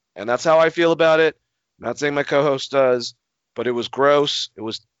 And that's how I feel about it. I'm not saying my co-host does, but it was gross.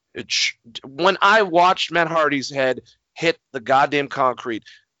 When I watched Matt Hardy's head hit the goddamn concrete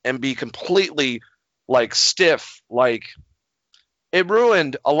and be completely like stiff, like it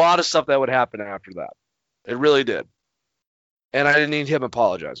ruined a lot of stuff that would happen after that. It really did. And I didn't need him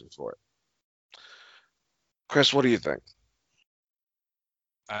apologizing for it. Chris, what do you think?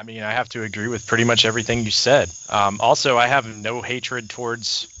 I mean, I have to agree with pretty much everything you said. Also, I have no hatred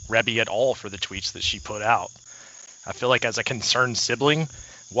towards Rebby at all for the tweets that she put out. I feel like as a concerned sibling,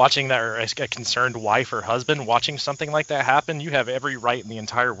 watching that, or as a concerned wife or husband, watching something like that happen, you have every right in the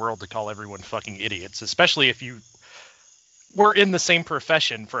entire world to call everyone fucking idiots, especially if you were in the same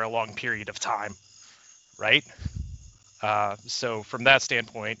profession for a long period of time, right? So from that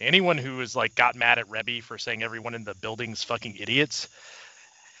standpoint, anyone who is like got mad at Rebby for saying everyone in the building's fucking idiots,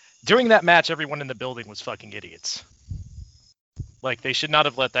 during that match, everyone in the building was fucking idiots. Like, they should not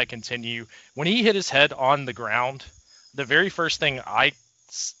have let that continue. When he hit his head on the ground, the very first thing I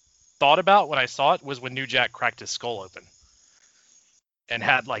thought about when I saw it was when New Jack cracked his skull open and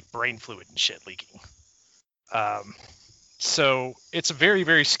had like brain fluid and shit leaking. So it's a very,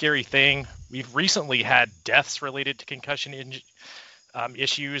 very scary thing. We've recently had deaths related to concussion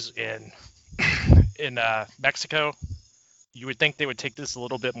issues in Mexico. You would think they would take this a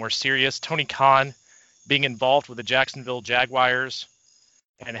little bit more serious. Tony Khan being involved with the Jacksonville Jaguars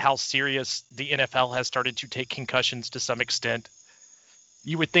and how serious the NFL has started to take concussions to some extent.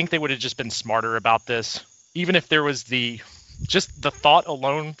 You would think they would have just been smarter about this. Even if there was just the thought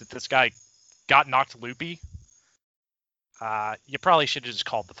alone that this guy got knocked loopy, you probably should have just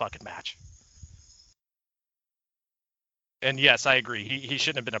called the fucking match. And yes, I agree. He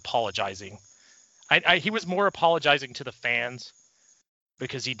shouldn't have been apologizing. He was more apologizing to the fans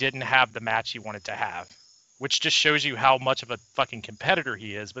because he didn't have the match he wanted to have, which just shows you how much of a fucking competitor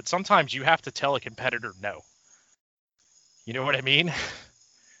he is. But sometimes you have to tell a competitor no. You know what I mean?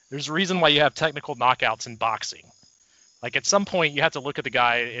 There's a reason why you have technical knockouts in boxing. Like, at some point, you have to look at the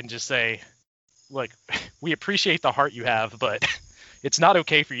guy and just say, look, we appreciate the heart you have, but it's not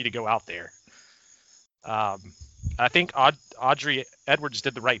okay for you to go out there. I think Audrey Edwards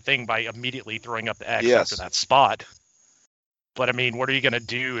did the right thing by immediately throwing up the X after that spot. But, I mean, what are you going to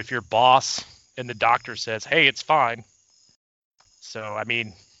do if your boss and the doctor says, hey, it's fine? So, I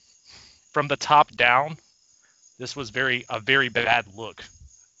mean, from the top down, this was a very bad look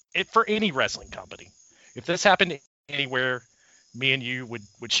for any wrestling company. If this happened anywhere, me and you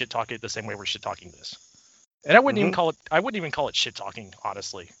would shit talk it the same way we're shit talking this. And I wouldn't even call it shit talking,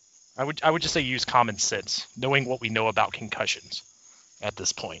 honestly. I would just say use common sense, knowing what we know about concussions at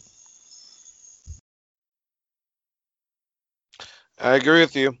this point. I agree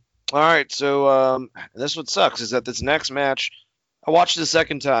with you. All right, so this what sucks is that this next match, I watched the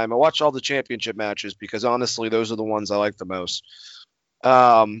second time. I watched all the championship matches because honestly, those are the ones I like the most.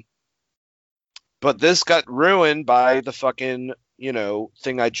 But this got ruined by the fucking,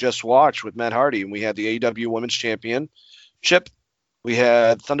 thing I just watched with Matt Hardy. And we had the AEW Women's Championship. We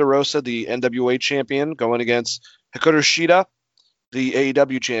had Thunder Rosa, the NWA champion, going against Hikaru Shida, the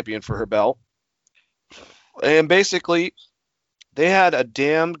AEW champion for her belt. And basically, they had a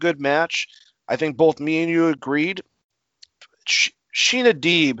damn good match. I think both me and you agreed. Sheena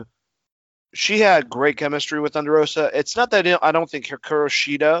Deeb, she had great chemistry with Thunder Rosa. It's not that I don't think Hikaru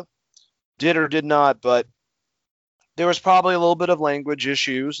Shida did or did not, but there was probably a little bit of language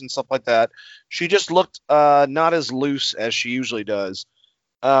issues and stuff like that. She just looked not as loose as she usually does.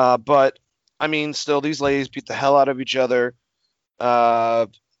 But, I mean, still, these ladies beat the hell out of each other. Thunder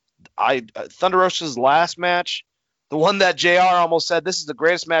Rosa's last match, the one that JR almost said, this is the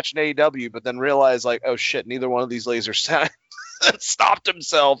greatest match in AEW, but then realized, like, oh, shit, neither one of these ladies are sound. Stopped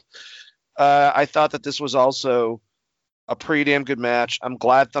himself. I thought that this was also a pretty damn good match. I'm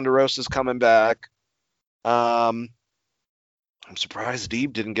glad Thunder Rosa's coming back. I'm surprised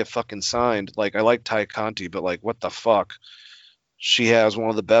Deeb didn't get fucking signed. Like, I like Ty Conti, but like, what the fuck? She has one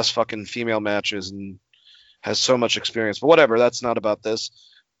of the best fucking female matches and has so much experience. But whatever, that's not about this.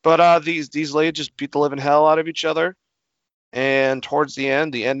 But these ladies just beat the living hell out of each other. And towards the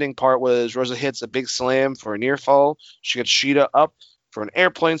end, the ending part was Rosa hits a big slam for a near fall. She gets Shida up for an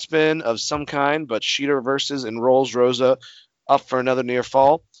airplane spin of some kind, but Shida reverses and rolls Rosa up for another near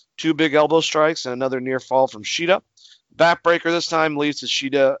fall. 2 big elbow strikes and another near fall from Shida. Backbreaker this time leads to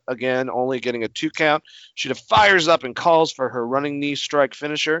Shida again, only getting a 2 count. Shida fires up and calls for her running knee strike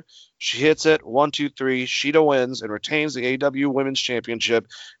finisher. She hits it, 1, 2, 3. Shida wins and retains the AEW Women's Championship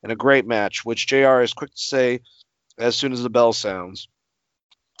in a great match, which JR is quick to say as soon as the bell sounds.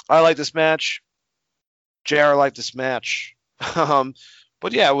 I like this match. JR liked this match.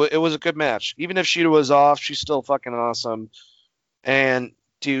 But yeah, it was a good match. Even if Shida was off, she's still fucking awesome. And,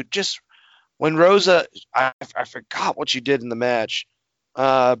 dude, just when Rosa, I forgot what she did in the match,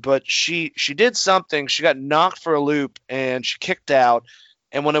 but she did something. She got knocked for a loop, and she kicked out.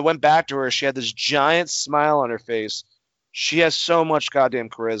 And when it went back to her, she had this giant smile on her face. She has so much goddamn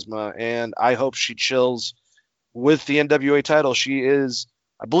charisma, and I hope she chills with the NWA title. She is,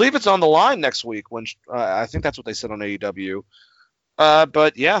 I believe it's on the line next week. When I think that's what they said on AEW.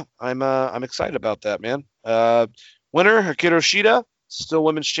 But yeah, I'm excited about that, man. Winner Hikaru Shida, still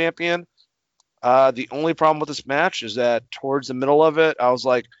women's champion. The only problem with this match is that towards the middle of it, I was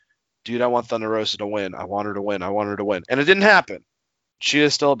like, dude, I want Thunder Rosa to win. I want her to win. I want her to win. And it didn't happen. She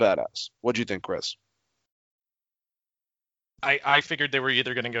is still a badass. What do you think, Chris? I figured they were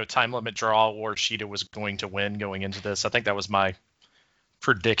either going to go time limit draw or Shida was going to win going into this. I think that was my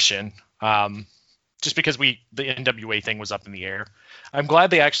prediction. Just because the NWA thing was up in the air. I'm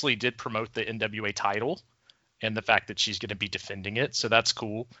glad they actually did promote the NWA title and the fact that she's going to be defending it. So that's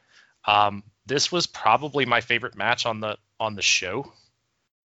cool. This was probably my favorite match on the show.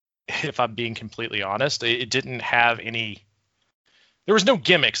 If I'm being completely honest, it didn't have any, there was no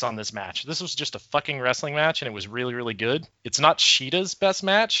gimmicks on this match. This was just a fucking wrestling match and it was really, really good. It's not Shida's best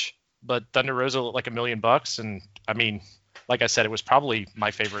match, but Thunder Rosa looked like $1 million. And I mean, like I said, it was probably my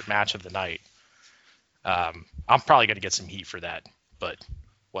favorite match of the night. I'm probably going to get some heat for that, but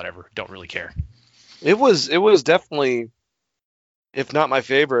whatever. Don't really care. It was definitely, if not my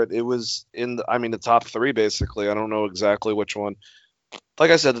favorite, it was in the top 3 basically. I don't know exactly which one.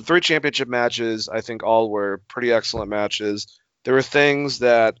 Like I said, the 3 championship matches, I think all were pretty excellent matches. There were things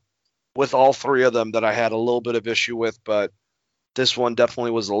that with all 3 of them that I had a little bit of issue with, but this one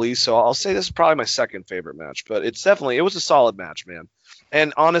definitely was the least. So I'll say this is probably my second favorite match, but it was a solid match, man.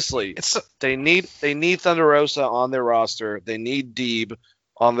 And honestly, they need Thunder Rosa on their roster. They need Deeb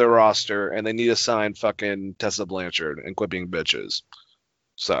on their roster, and they need to sign fucking Tessa Blanchard and quit being bitches.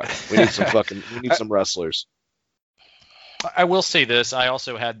 So we need some wrestlers. I will say this. I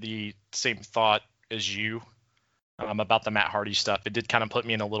also had the same thought as you about the Matt Hardy stuff. It did kind of put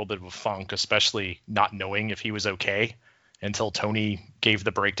me in a little bit of a funk, especially not knowing if he was okay until Tony gave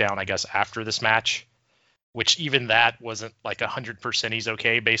the breakdown, I guess, after this match, which even that wasn't like 100% he's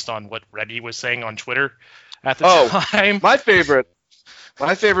okay based on what Reddy was saying on Twitter at the time. My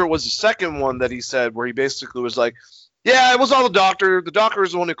favorite was the second one that he said, where he basically was like, yeah, it was all the doctor. The doctor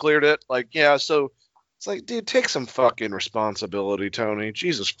is the one who cleared it. Like, yeah, so it's like, dude, take some fucking responsibility, Tony.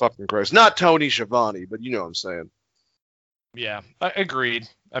 Jesus fucking Christ. Not Tony Schiavone, but you know what I'm saying. Yeah, I agreed.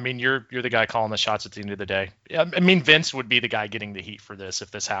 I mean, you're the guy calling the shots at the end of the day. Yeah, I mean, Vince would be the guy getting the heat for this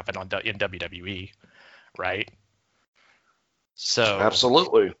if this happened in WWE, right? So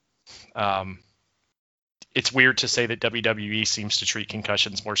absolutely. It's weird to say that WWE seems to treat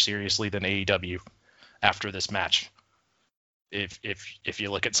concussions more seriously than AEW after this match. If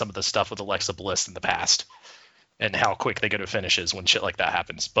you look at some of the stuff with Alexa Bliss in the past and how quick they go to finishes when shit like that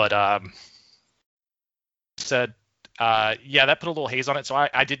happens. But yeah, that put a little haze on it. So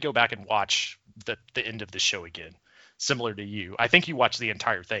I did go back and watch the end of the show again, similar to you. I think you watched the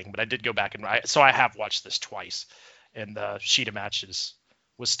entire thing, but I did go back so I have watched this twice, and the Shida matches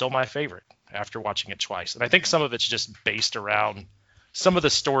was still my favorite after watching it twice. And I think some of it's just based around some of the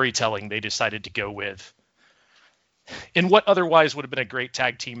storytelling they decided to go with in what otherwise would have been a great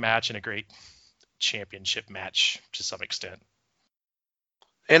tag team match and a great championship match to some extent.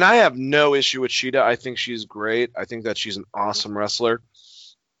 And I have no issue with Shida. I think she's great. I think that she's an awesome wrestler.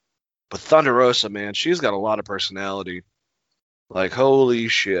 But Thunder Rosa, man, she's got a lot of personality. Like, holy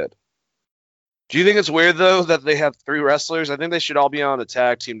shit. Do you think it's weird, though, that they have 3 wrestlers? I think they should all be on a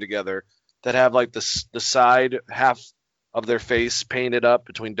tag team together that have, like, the side half of their face painted up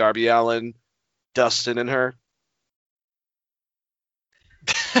between Darby Allin, Dustin, and her.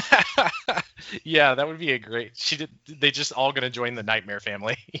 Yeah, that would be a great. They just all gonna join the Nightmare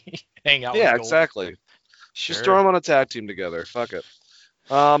family, hang out. Yeah, with exactly. Sure. Just throw them on a tag team together. Fuck it.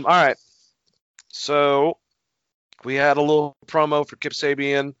 All right. So we had a little promo for Kip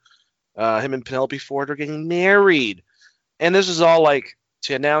Sabian. Him and Penelope Ford are getting married, and this is all like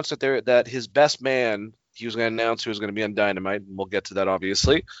to announce that his best man. He was going to announce who was going to be on Dynamite, and we'll get to that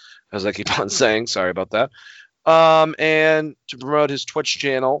obviously, as I keep on saying. Sorry about that. And to promote his Twitch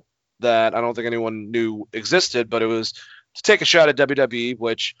channel, that I don't think anyone knew existed, but it was to take a shot at WWE,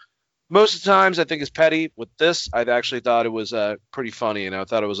 which most of the times I think is petty. With this, I actually thought it was pretty funny, and I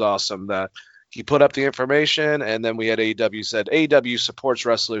thought it was awesome that he put up the information, and then we had AEW said AEW supports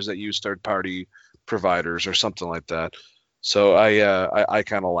wrestlers that use third-party providers or something like that. So I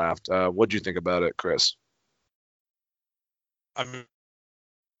kind of laughed. What do you think about it, Chris? I mean,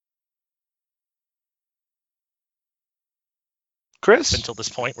 Chris, until this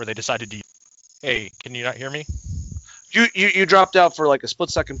point where they decided to. Hey, can you not hear me? You dropped out for like a split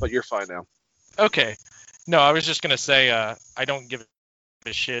second, but you're fine now. Okay. No, I was just gonna say I don't give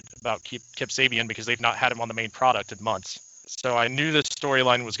a shit about Kip Sabian because they've not had him on the main product in months. So I knew the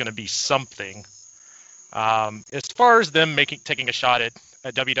storyline was gonna be something. As far as them taking a shot at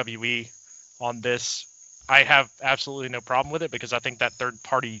WWE on this, I have absolutely no problem with it because I think that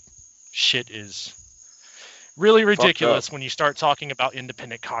third-party shit is really ridiculous when you start talking about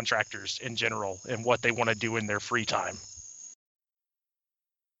independent contractors in general and what they want to do in their free time.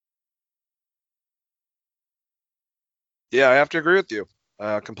 Yeah, I have to agree with you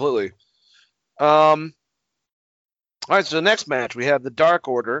completely. All right, so the next match, we have the Dark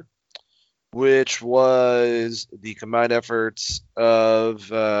Order, which was the combined efforts of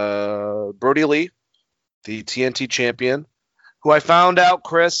Brody Lee, the TNT champion, who I found out,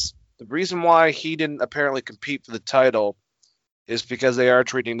 Chris, the reason why he didn't apparently compete for the title is because they are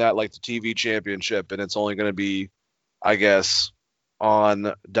treating that like the TV championship, and it's only going to be, I guess,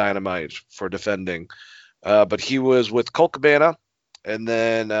 on Dynamite for defending. But he was with Colt Cabana, and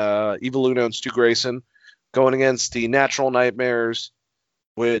then Evil Uno and Stu Grayson going against the Natural Nightmares,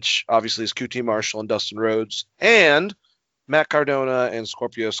 which obviously is QT Marshall and Dustin Rhodes, and Matt Cardona and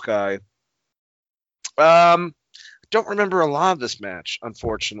Scorpio Sky. Don't remember a lot of this match,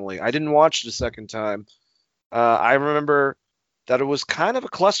 unfortunately. I didn't watch it a second time. I remember that it was kind of a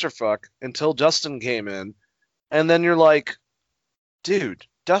clusterfuck until Dustin came in, and then you're like, dude,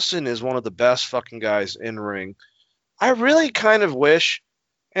 Dustin is one of the best fucking guys in ring. I really kind of wish,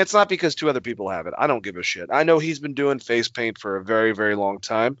 and it's not because two other people have it. I don't give a shit. I know he's been doing face paint for a very, very long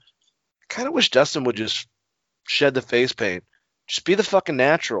time. I kind of wish Dustin would just shed the face paint. Just be the fucking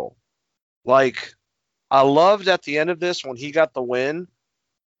natural. Like, I loved at the end of this when he got the win.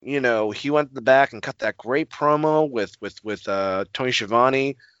 You know, he went to the back and cut that great promo with Tony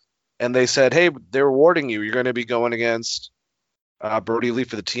Schiavone, and they said, "Hey, they're rewarding you. You're going to be going against Brody Lee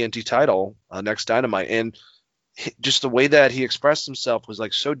for the TNT title next Dynamite." And just the way that he expressed himself was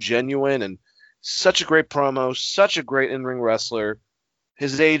like so genuine and such a great promo, such a great in-ring wrestler.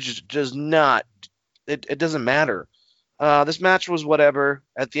 His age does not. It doesn't matter. This match was whatever.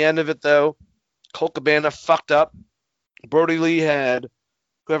 At the end of it, though, Colt Cabana fucked up. Brody Lee had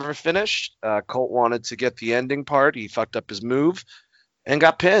whoever finished. Colt wanted to get the ending part. He fucked up his move and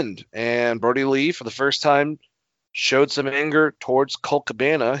got pinned. And Brody Lee, for the first time, showed some anger towards Colt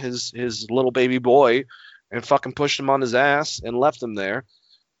Cabana, his little baby boy, and fucking pushed him on his ass and left him there.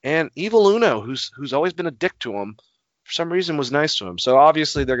 And Evil Uno, who's always been a dick to him, for some reason was nice to him. So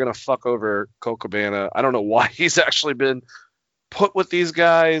obviously they're going to fuck over Colt Cabana. I don't know why he's actually been put with these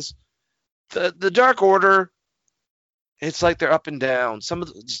guys. The Dark Order, it's like they're up and down. Some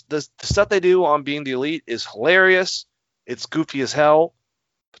of the stuff they do on Being the Elite is hilarious. It's goofy as hell.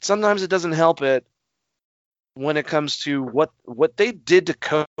 But sometimes it doesn't help it when it comes to what they did to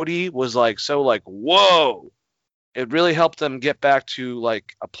Cody was like, so like, whoa. It really helped them get back to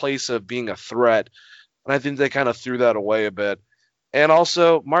like a place of being a threat. And I think they kind of threw that away a bit. And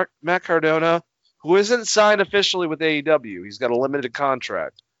also Matt Cardona, who isn't signed officially with AEW. He's got a limited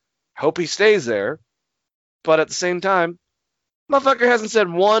contract. Hope he stays there. But at the same time, motherfucker hasn't said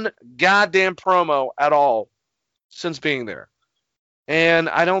one goddamn promo at all since being there. And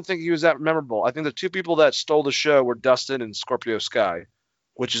I don't think he was that memorable. I think the two people that stole the show were Dustin and Scorpio Sky,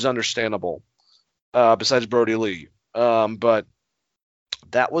 which is understandable, besides Brody Lee. But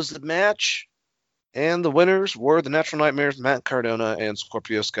that was the match. And the winners were the Natural Nightmares, Matt Cardona, and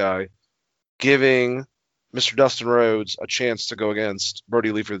Scorpio Sky, giving Mr. Dustin Rhodes a chance to go against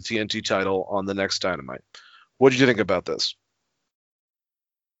Brody Lee for the TNT title on the next Dynamite. What did you think about this?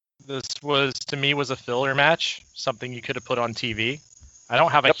 This was, to me, was a filler match, something you could have put on TV. I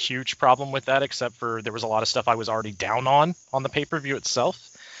don't have a huge problem with that, except for there was a lot of stuff I was already down on the pay-per-view itself.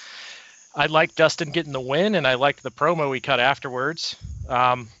 I liked Dustin getting the win, and I liked the promo he cut afterwards.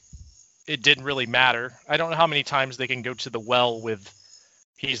 It didn't really matter. I don't know how many times they can go to the well with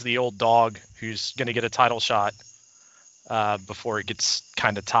he's the old dog who's going to get a title shot before it gets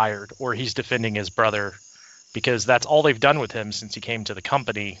kind of tired, or he's defending his brother, because that's all they've done with him since he came to the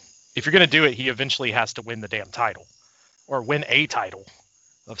company. If you're going to do it, he eventually has to win the damn title or win a title.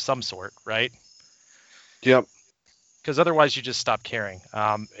 of some sort, right? Yep. Because otherwise you just stop caring.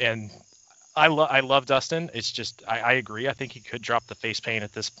 And I love Dustin. It's just I agree. I think he could drop the face paint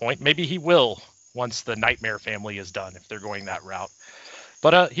at this point. Maybe he will once the Nightmare family is done if they're going that route.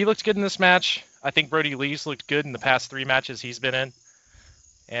 But he looked good in this match. I think Brody Lee's looked good in the past 3 matches he's been in.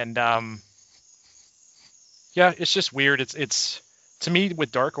 And yeah, it's just weird. It's to me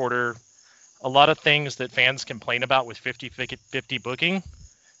with Dark Order, a lot of things that fans complain about with 50-50 booking,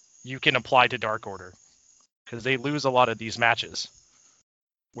 you can apply to Dark Order because they lose a lot of these matches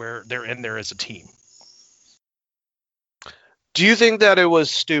where they're in there as a team. Do you think that it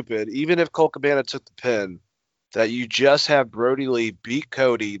was stupid, even if Colt Cabana took the pin, that you just have Brody Lee beat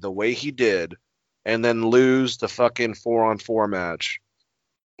Cody the way he did and then lose the fucking 4-on-4 match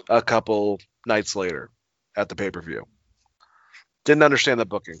a couple nights later at the pay-per-view? Didn't understand the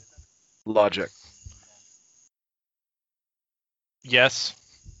booking logic. Yes,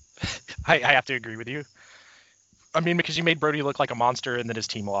 I have to agree with you. I mean, because you made Brody look like a monster and then his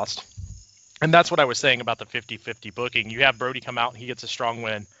team lost. And that's what I was saying about the 50-50 booking. You have Brody come out and he gets a strong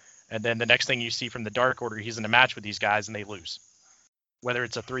win. And then the next thing you see from the Dark Order, he's in a match with these guys and they lose. Whether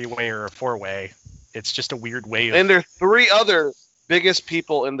it's a 3-way or a 4-way, it's just a weird way of... And there are 3 other biggest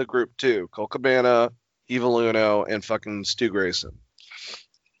people in the group, too. Colt Cabana, Evil Uno, and fucking Stu Grayson.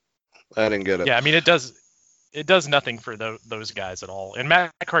 I didn't get it. Yeah, I mean, it does nothing for those guys at all. And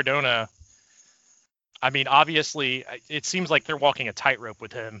Matt Cardona, I mean, obviously, it seems like they're walking a tightrope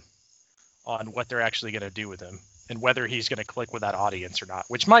with him on what they're actually going to do with him and whether he's going to click with that audience or not,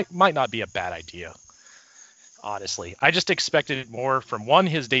 which might not be a bad idea, honestly. I just expected more from 1,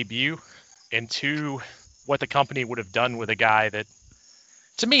 his debut, and 2, what the company would have done with a guy that,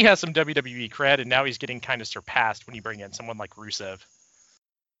 to me, has some WWE cred, and now he's getting kind of surpassed when you bring in someone like Rusev.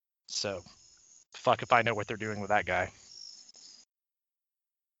 So, fuck if I know what they're doing with that guy.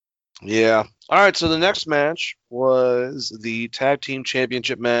 Yeah. All right, so the next match was the Tag Team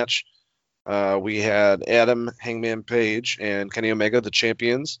Championship match. We had Adam Hangman Page and Kenny Omega, the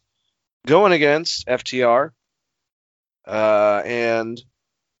champions, going against FTR. And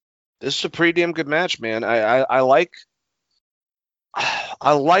this is a pretty damn good match, man. I like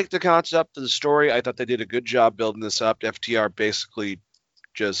the concept of the story. I thought they did a good job building this up. FTR basically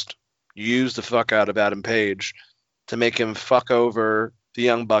just used the fuck out of Adam Page to make him fuck over the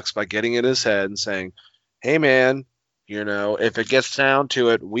Young Bucks by getting in his head and saying, hey, man, you know, if it gets down to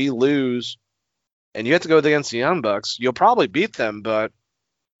it, we lose, and you have to go against the Young Bucks. You'll probably beat them, but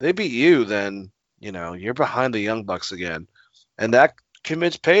they beat you, then, you know, you're behind the Young Bucks again. And that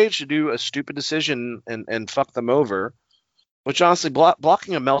convinced Page to do a stupid decision and fuck them over, which honestly,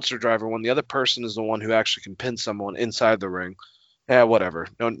 blocking a Meltzer driver when the other person is the one who actually can pin someone inside the ring, whatever.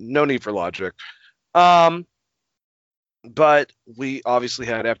 No need for logic. But we obviously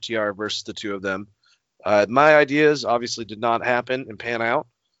had FTR versus the 2 of them. My ideas obviously did not happen and pan out.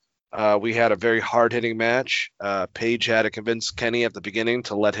 We had a very hard-hitting match. Page had to convince Kenny at the beginning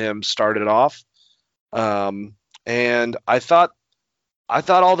to let him start it off. And I thought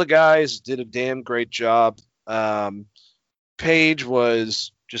all the guys did a damn great job. Page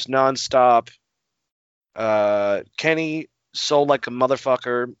was just nonstop. Kenny sold like a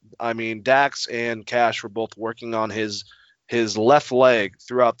motherfucker. I mean, Dax and Cash were both working on his left leg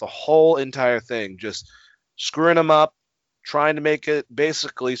throughout the whole entire thing, just screwing him up, trying to make it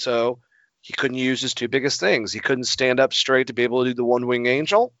basically so he couldn't use his 2 biggest things. He couldn't stand up straight to be able to do the one-wing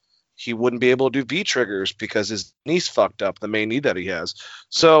angel. He wouldn't be able to do V-triggers because his knee's fucked up, the main knee that he has.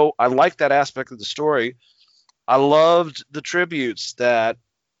 So I like that aspect of the story. I loved the tributes that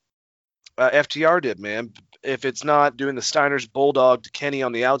FTR did, man. If it's not doing the Steiner's Bulldog to Kenny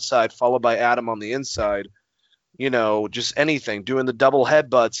on the outside, followed by Adam on the inside, you know, just anything, doing the double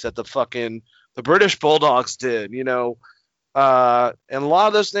headbutts that the British Bulldogs did, you know, and a lot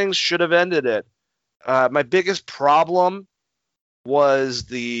of those things should have ended it. My biggest problem was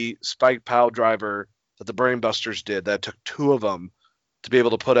the Spike Pile driver that the Brainbusters did. That took 2 of them to be able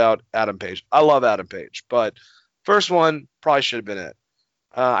to put out Adam Page. I love Adam Page, but first one probably should have been it.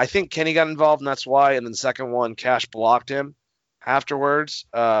 I think Kenny got involved, and that's why. And then the second one, Cash blocked him afterwards.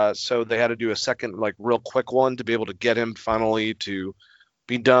 So they had to do a second, like, real quick one to be able to get him finally to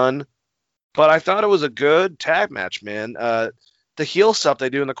be done. But I thought it was a good tag match, man. The heel stuff they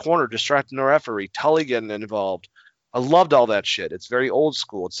do in the corner, distracting the referee, Tully getting involved. I loved all that shit. It's very old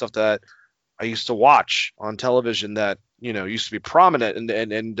school. It's stuff that I used to watch on television that, you know, used to be prominent,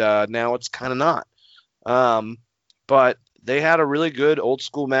 and now it's kind of not. But they had a really good old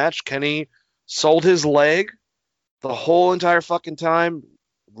school match. Kenny sold his leg the whole entire fucking time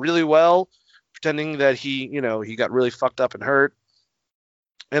really well, pretending that he got really fucked up and hurt.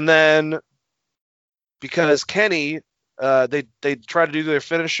 And then because Kenny, they try to do their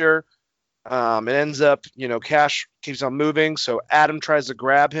finisher. It ends up, Cash keeps on moving, so Adam tries to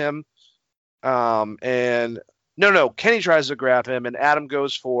grab him. And no, Kenny tries to grab him, and Adam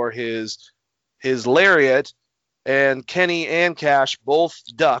goes for his lariat, and Kenny and Cash both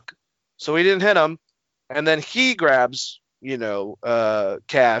duck, so he didn't hit him. And then he grabs,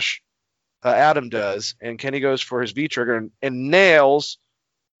 Cash, Adam does, and Kenny goes for his V trigger and nails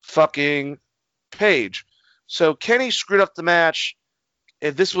fucking Page. So Kenny screwed up the match.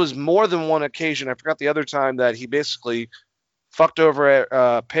 If this was more than one occasion, I forgot the other time that he basically fucked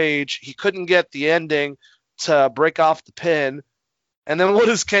over Page. He couldn't get the ending to break off the pin. And then what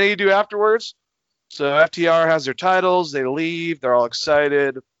does Kenny do afterwards? So FTR has their titles. They leave. They're all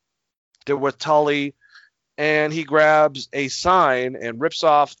excited. They're with Tully. And he grabs a sign and rips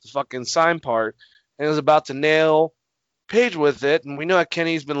off the fucking sign part and is about to nail Page with it. And we know that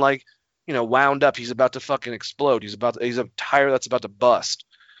Kenny's been wound up. He's about to fucking explode. He's a tire that's about to bust.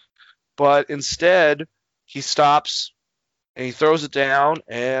 But instead, he stops and he throws it down.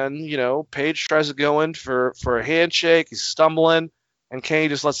 And, Page tries to go in for a handshake. He's stumbling. And Kenny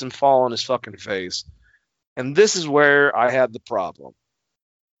just lets him fall on his fucking face. And this is where I had the problem.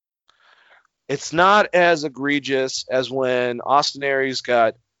 It's not as egregious as when Austin Aries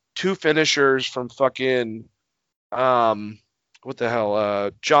got two finishers from fucking John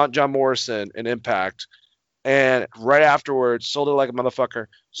Morrison in Impact, and right afterwards sold it like a motherfucker. As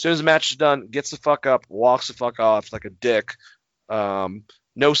soon as the match is done, gets the fuck up, walks the fuck off like a dick.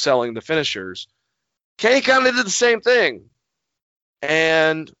 No selling the finishers. Kenny kind of did the same thing.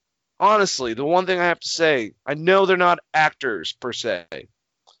 And honestly, the one thing I have to say, I know they're not actors per se.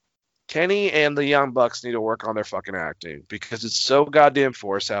 Kenny and the Young Bucks need to work on their fucking acting because it's so goddamn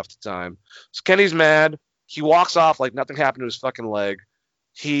forced half the time. So Kenny's mad. He walks off like nothing happened to his fucking leg.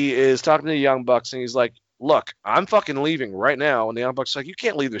 He is talking to the Young Bucks and he's like, look, I'm fucking leaving right now. And the Young Bucks are like, you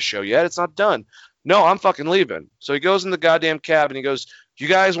can't leave the show yet. It's not done. No, I'm fucking leaving. So he goes in the goddamn cab and he goes, you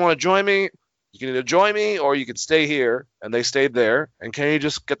guys want to join me? You can either join me or you can stay here. And they stayed there. And Kenny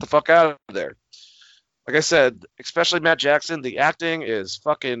just get the fuck out of there. Like I said, especially Matt Jackson, the acting is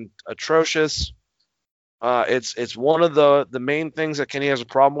fucking atrocious. It's one of the main things that Kenny has a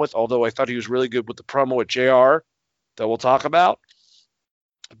problem with, although I thought he was really good with the promo with JR that we'll talk about.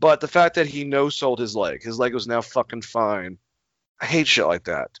 But the fact that he no-sold his leg was now fucking fine. I hate shit like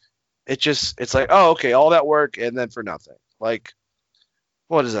that. It's like, oh, okay, all that work and then for nothing. Like,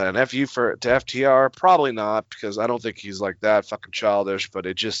 what is that, an FU to FTR? Probably not, because I don't think he's like that fucking childish, but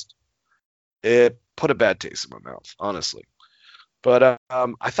it put a bad taste in my mouth, honestly. But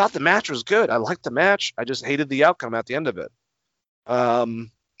I thought the match was good. I liked the match. I just hated the outcome at the end of it. I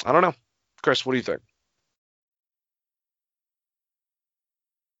don't know. Chris, what do you think?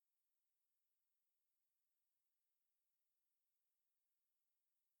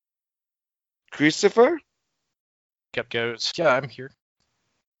 Christopher? Kept goes. Yeah, I'm here.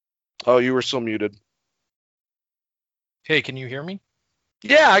 Oh, you were still muted. Hey, can you hear me?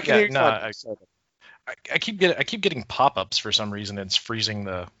 Yeah, I can hear you. No, I keep getting pop-ups for some reason. It's freezing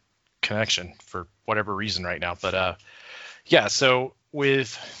the connection for whatever reason right now. But yeah. So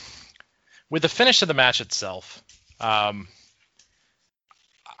with the finish of the match itself, I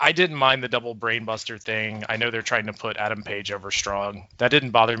didn't mind the double brainbuster thing. I know they're trying to put Adam Page over strong. That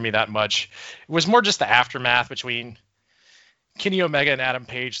didn't bother me that much. It was more just the aftermath between Kenny Omega and Adam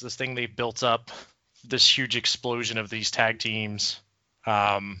Page. This thing they built up, this huge explosion of these tag teams.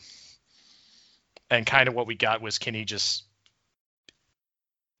 And kind of what we got was Kenny just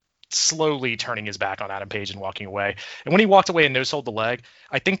slowly turning his back on Adam Page and walking away. And when he walked away and no-sold the leg,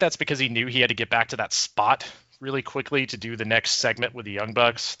 I think that's because he knew he had to get back to that spot really quickly to do the next segment with the Young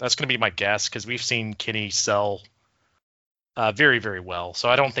Bucks. That's going to be my guess, because we've seen Kenny sell very, very well. So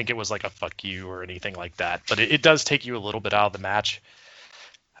I don't think it was like a fuck you or anything like that. But it does take you a little bit out of the match.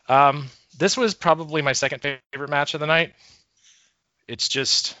 This was probably my second favorite match of the night. It's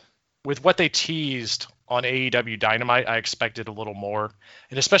just, with what they teased on AEW Dynamite, I expected a little more.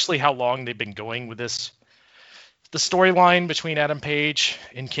 And especially how long they've been going with this. The storyline between Adam Page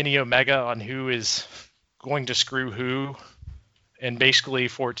and Kenny Omega on who is going to screw who. And basically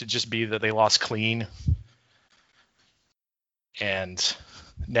for it to just be that they lost clean. And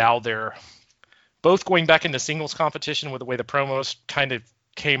now they're both going back into singles competition with the way the promos kind of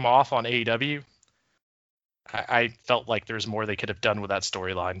came off on AEW. I felt like there's more they could have done with that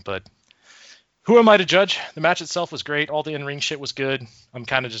storyline, but who am I to judge? The match itself was great. All the in-ring shit was good. I'm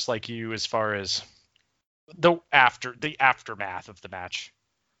kind of just like you as far as the aftermath of the match,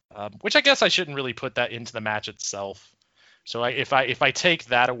 which I guess I shouldn't really put that into the match itself. So if I take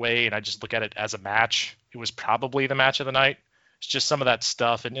that away and I just look at it as a match, it was probably the match of the night. It's just some of that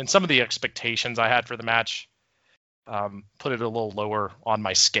stuff and some of the expectations I had for the match put it a little lower on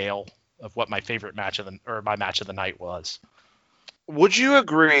my scale of what my favorite match of my match of the night was. Would you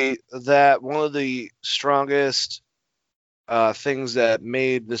agree that one of the strongest things that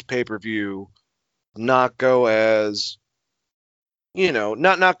made this pay-per-view not go as,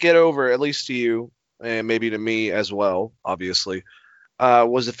 not get over, at least to you, and maybe to me as well, obviously,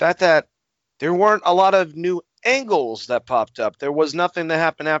 was the fact that there weren't a lot of new angles that popped up. There was nothing that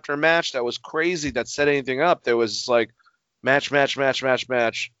happened after a match that was crazy that set anything up. There was like match.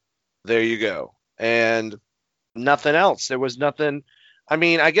 There you go. And nothing else. There was nothing. I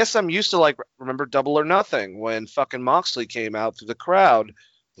mean, I guess I'm used to remember Double or Nothing when fucking Moxley came out through the crowd,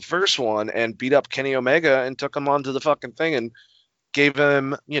 the first one, and beat up Kenny Omega and took him onto the fucking thing and gave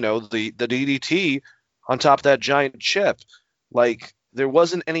him, the DDT on top of that giant chip. Like, there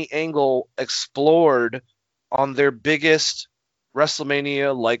wasn't any angle explored on their biggest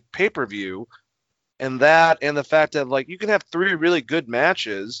WrestleMania pay-per-view, and the fact that you can have 3 really good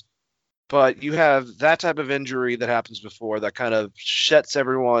matches, but you have that type of injury that happens before that kind of sets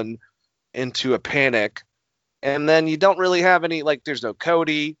everyone into a panic, and then you don't really have any there's no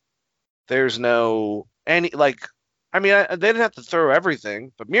Cody, there's no any I mean, they didn't have to throw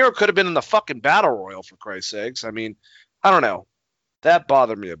everything, but Miro could have been in the fucking Battle Royal, for Christ's sakes. I mean, I don't know. That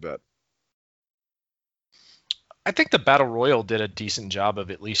bothered me a bit. I think the Battle Royal did a decent job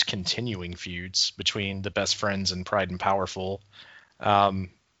of at least continuing feuds between the Best Friends and Pride and Powerful.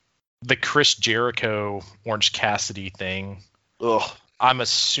 The Chris Jericho, Orange Cassidy thing, I'm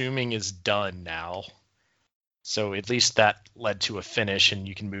assuming is done now. So at least that led to a finish, and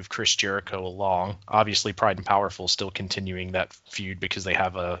you can move Chris Jericho along. Obviously, Pride and Powerful still continuing that feud because they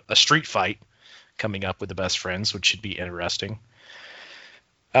have a street fight coming up with the Best Friends, which should be interesting.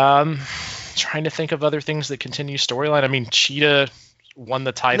 Trying to think of other things that continue storyline. I mean, Cheetah won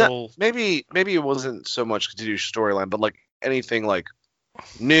the title. Maybe it wasn't so much continue storyline, but anything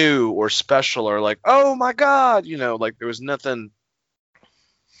new or special or oh my god, there was nothing.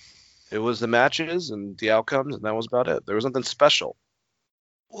 It was the matches and the outcomes, and that was about it. There was nothing special.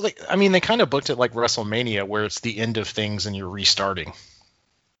 Well, they kind of booked it like WrestleMania, where it's the end of things and you're restarting.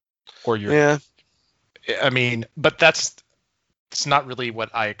 Or you're. Yeah. I mean, but it's not really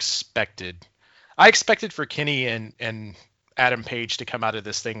what I expected. I expected for Kenny and Adam Page to come out of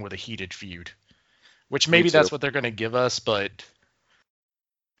this thing with a heated feud, which maybe that's what they're going to give us, but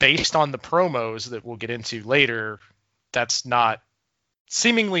based on the promos that we'll get into later, that's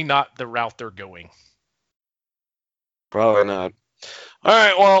seemingly not the route they're going. Probably not. All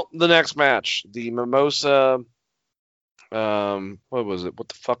right, well, the next match, the Mimosa, what was it? What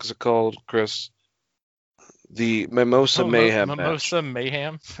the fuck is it called, Chris? The Mimosa Mayhem match. Mimosa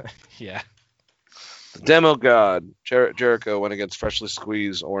Mayhem? Yeah. The Demo God, Jericho went against freshly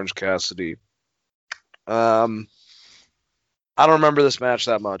squeezed Orange Cassidy. I don't remember this match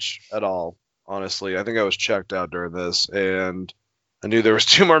that much at all, honestly. I think I was checked out during this, and I knew there was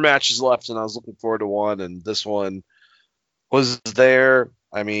 2 more matches left, and I was looking forward to one, and this one was there.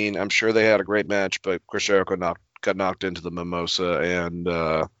 I mean, I'm sure they had a great match, but Chris Jericho got knocked into the Mimosa,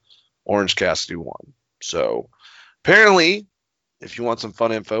 and Orange Cassidy won. So apparently, if you want some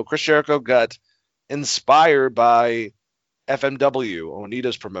fun info, Chris Jericho got inspired by FMW,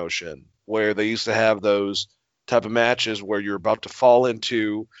 Onita's promotion, where they used to have those type of matches where you're about to fall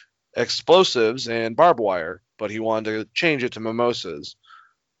into explosives and barbed wire, but he wanted to change it to mimosas.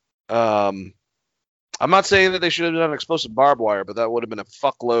 I'm not saying that they should have done explosive barbed wire, but that would have been a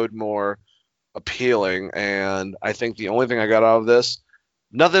fuckload more appealing. And I think the only thing I got out of this,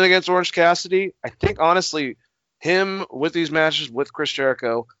 nothing against Orange Cassidy. I think, honestly, him with these matches with Chris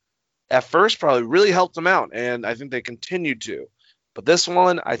Jericho at first probably really helped him out, and I think they continued to. But this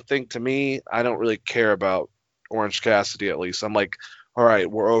one, I think, to me, I don't really care about Orange Cassidy, at least. I'm like, all right,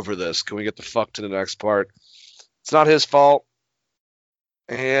 we're over this. Can we get the fuck to the next part? It's not his fault.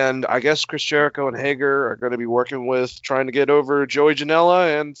 And I guess Chris Jericho and Hager are going to be working with trying to get over Joey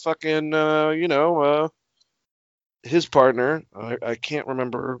Janela and fucking, his partner. I can't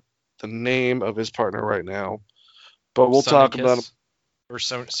remember the name of his partner right now, but we'll talk about him. Or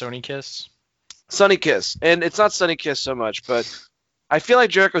Sony Kiss? Sonny Kiss. And it's not Sonny Kiss so much, but I feel like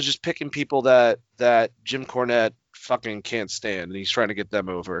Jericho's just picking people that Jim Cornette fucking can't stand, and he's trying to get them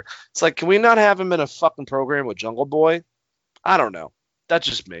over. It's like, can we not have him in a fucking program with Jungle Boy? I don't know. That's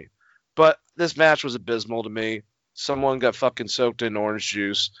just me. But this match was abysmal to me. Someone got fucking soaked in orange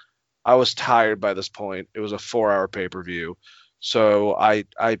juice. I was tired by this point. It was a 4-hour pay-per-view. So I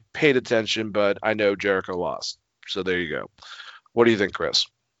paid attention, but I know Jericho lost. So there you go. What do you think, Chris?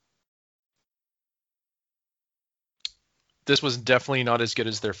 This was definitely not as good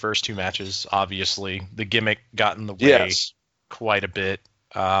as their first two matches. Obviously, the gimmick got in the way Yes. quite a bit.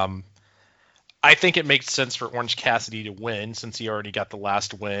 I think it makes sense for Orange Cassidy to win since he already got the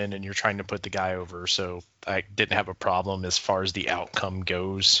last win and you're trying to put the guy over. So I didn't have a problem as far as the outcome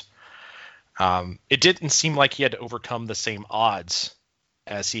goes. It didn't seem like he had to overcome the same odds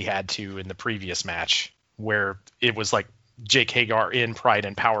as he had to in the previous match, where it was like Jake Hagar in Pride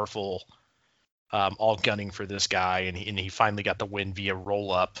and Powerful, all gunning for this guy, and he finally got the win via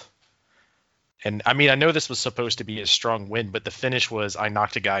roll up. And I mean, I know this was supposed to be a strong win, but the finish was I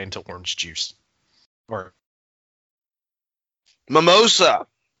knocked a guy into orange juice. Or Mimosa.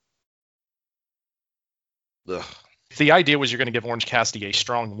 Ugh. if the idea was you're going to give Orange Cassidy a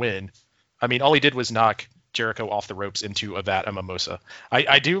strong win, I mean, all he did was knock Jericho off the ropes into a vat of mimosa.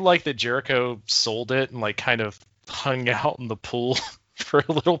 I do like that Jericho sold it and like kind of hung out in the pool for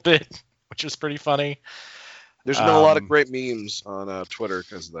a little bit, which was pretty funny. There's been a lot of great memes on Twitter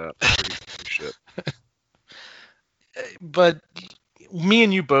because of that. Pretty shit. But me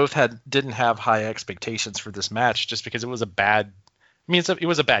and you both didn't have high expectations for this match just because it was a bad. I mean, it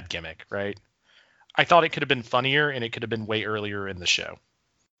was a bad gimmick, right? I thought it could have been funnier and it could have been way earlier in the show.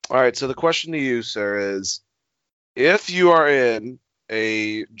 All right, so the question to you, sir, is if you are in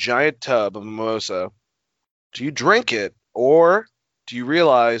a giant tub of mimosa, do you drink it or do you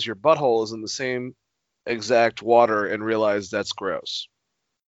realize your butthole is in the same exact water and realize that's gross?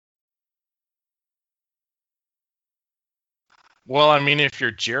 Well, I mean, if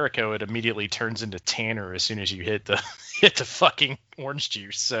you're Jericho, it immediately turns into Tanner as soon as you hit the fucking orange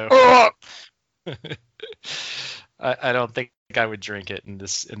juice. So I don't think I would drink it in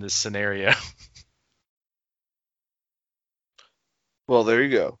this scenario. Well, there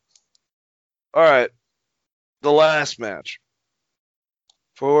you go. All right, the last match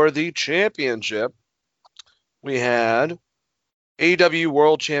for the championship, we had AEW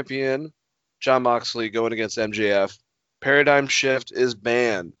World Champion Jon Moxley going against MJF. Paradigm Shift is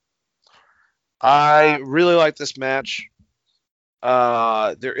banned. I really like this match.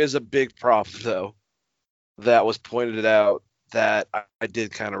 There is a big problem, though, that was pointed out that I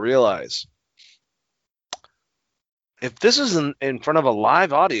did kind of realize. If this is in front of a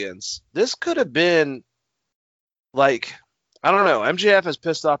live audience, this could have been like, I don't know, MJF has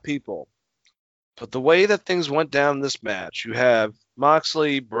pissed off people. But the way that things went down in this match, you have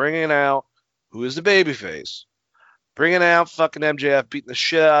Moxley bringing out, who is the babyface, bringing out fucking MJF, beating the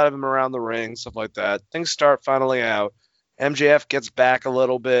shit out of him around the ring, stuff like that. Things start finally out. MJF gets back a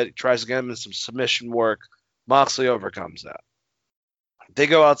little bit. He tries to get him in some submission work. Moxley overcomes that. They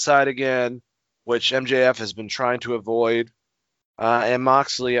go outside again, which MJF has been trying to avoid. And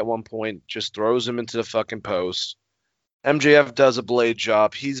Moxley at one point just throws him into the fucking post. MJF does a blade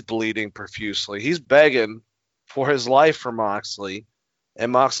job. He's bleeding profusely. He's begging for his life for Moxley.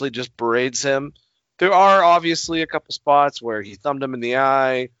 And Moxley just berates him. There are obviously a couple spots where he thumbed him in the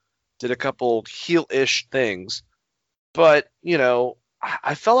eye, did a couple heel-ish things. But, you know,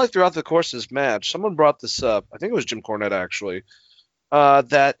 I felt like throughout the course of this match, someone brought this up, I think it was Jim Cornette actually,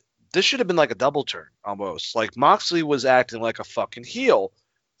 that this should have been like a double turn almost. Like Moxley was acting like a fucking heel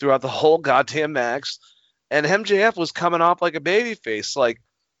throughout the whole goddamn match, and MJF was coming off like a babyface. Like,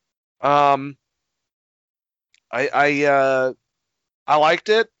 I liked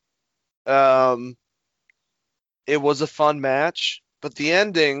it. It was a fun match, but the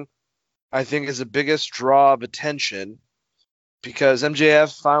ending, I think, is the biggest draw of attention because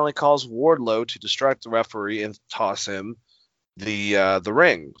MJF finally calls Wardlow to distract the referee and toss him the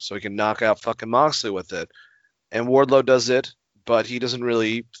ring so he can knock out fucking Moxley with it. And Wardlow does it, but he doesn't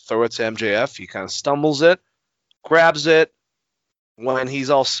really throw it to MJF. He kind of stumbles it, grabs it. When he's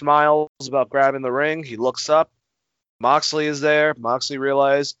all smiles about grabbing the ring, he looks up. Moxley is there. Moxley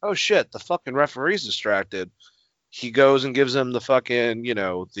realizes, oh shit, the fucking referee's distracted. He goes and gives him the fucking, you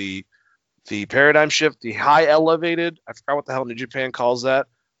know, the paradigm shift, the high elevated, I forgot what the hell New Japan calls that,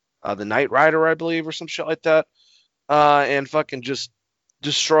 the Knight Rider, I believe, or some shit like that, and fucking just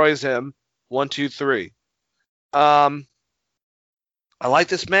destroys him. 1, 2, 3. I like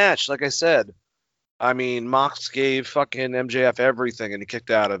this match, like I said. I mean, Mox gave fucking MJF everything, and he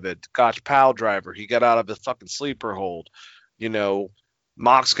kicked out of it. Gotch pile driver, he got out of the fucking sleeper hold. You know,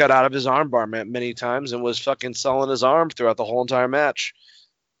 Mox got out of his armbar many times and was fucking selling his arm throughout the whole entire match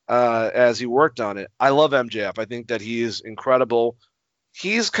as he worked on it. I love MJF. I think that he is incredible.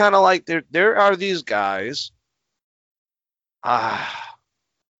 He's kind of like, there are these guys. You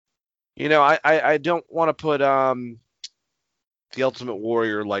know, I don't want to put the Ultimate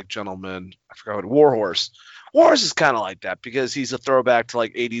Warrior like gentleman. I forgot what Warhorse. Wars is kind of like that because he's a throwback to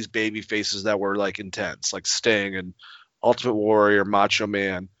like 80s baby faces that were like intense, like Sting and Ultimate Warrior, Macho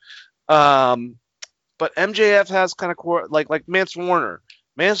Man. Um, but MJF has kind of like Mance Warner.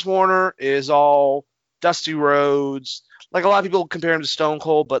 Mance Warner is all Dusty Rhodes. Like a lot of people compare him to Stone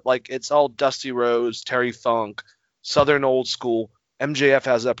Cold, but like it's all Dusty Rhodes, Terry Funk, Southern old school. MJF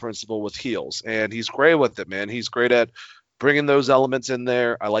has that principle with heels, and he's great with it, man. He's great at bringing those elements in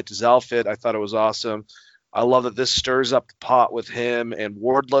there. I liked his outfit. I thought it was awesome. I love that this stirs up the pot with him and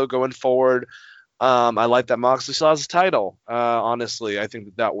Wardlow going forward. I like that Moxley still has his title. Honestly, I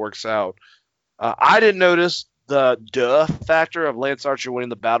think that works out. I didn't notice the duh factor of Lance Archer winning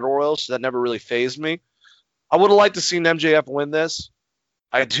the Battle Royal, so that never really phased me. I would have liked to see MJF win this.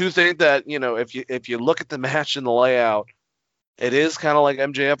 I do think that, if you look at the match and the layout, it is kind of like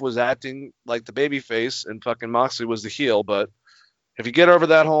MJF was acting like the babyface and fucking Moxley was the heel. But if you get over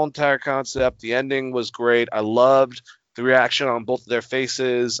that whole entire concept, the ending was great. I loved the reaction on both of their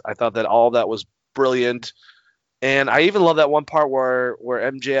faces. I thought that all that was brilliant. And I even love that one part where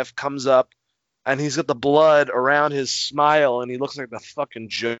MJF comes up and he's got the blood around his smile and he looks like the fucking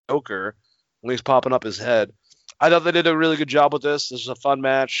Joker when he's popping up his head. I thought they did a really good job with this. This was a fun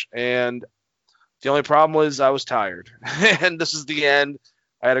match, and the only problem was I was tired. And this is the end.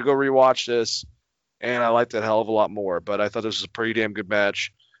 I had to go rewatch this, and I liked it a hell of a lot more. But I thought this was a pretty damn good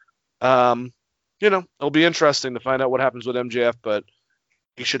match. It'll be interesting to find out what happens with MJF, but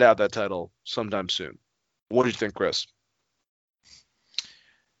he should have that title sometime soon. What do you think, Chris?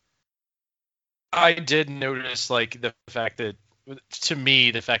 I did notice like the fact that, to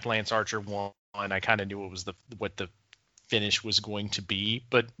me, the fact Lance Archer won, I kind of knew what the finish was going to be.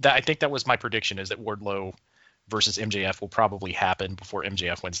 But I think that was my prediction, is that Wardlow versus MJF will probably happen before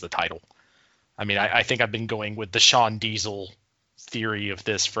MJF wins the title. I mean, I think I've been going with the Shawn Diesel theory of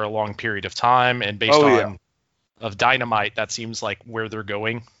this for a long period of time, and based on of Dynamite, that seems like where they're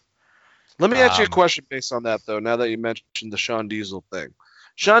going. Let me ask you a question based on that, though, now that you mentioned the Shawn Diesel thing.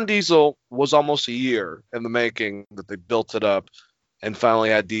 Shawn Diesel was almost a year in the making that they built it up and finally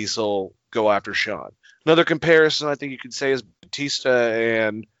had Diesel go after Shawn. Another comparison I think you could say is Batista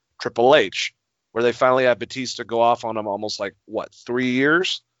and Triple H, where they finally had Batista go off on him almost 3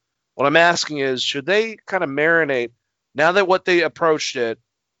 years? What I'm asking is, should they kind of marinate, now that what they approached it,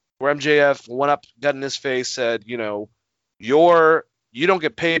 where MJF went up, got in his face, said, you don't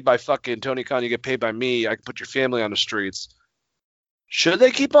get paid by fucking Tony Khan, you get paid by me, I can put your family on the streets. Should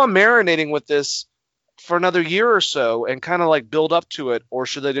they keep on marinating with this for another year or so and kind of build up to it, or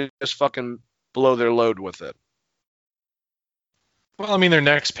should they just fucking blow their load with it? Well, I mean, their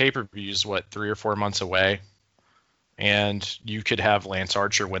next pay-per-view is 3 or 4 months away, and you could have Lance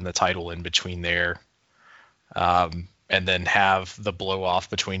Archer win the title in between there, and then have the blow-off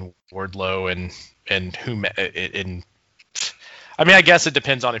between Wardlow and whom. I mean, I guess it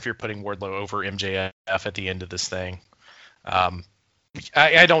depends on if you're putting Wardlow over MJF at the end of this thing.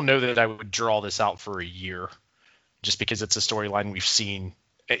 I don't know that I would draw this out for a year, just because it's a storyline we've seen.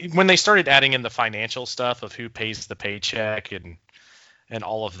 When they started adding in the financial stuff of who pays the paycheck and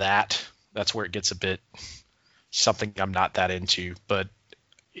all of that, that's where it gets a bit something I'm not that into. But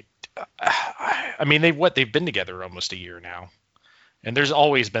I mean, they've been together almost a year now, and there's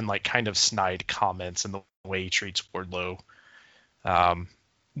always been kind of snide comments in the way he treats Wardlow.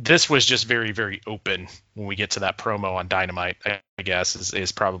 This was just very, very open when we get to that promo on Dynamite, I guess,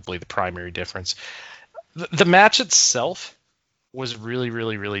 is probably the primary difference. The match itself was really,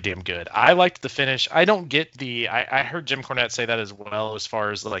 really, really damn good. I liked the finish. I don't get I heard Jim Cornette say that as well, as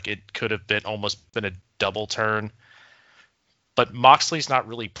far as it could have been almost been a double turn. But Moxley's not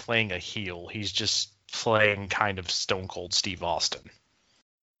really playing a heel. He's just playing kind of Stone Cold Steve Austin.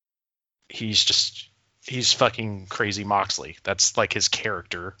 He's fucking crazy Moxley. That's his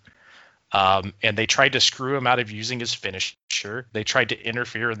character. And they tried to screw him out of using his finisher. They tried to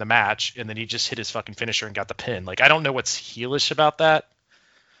interfere in the match, and then he just hit his fucking finisher and got the pin. I don't know what's heelish about that,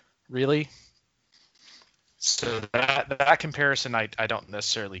 really. So that comparison I don't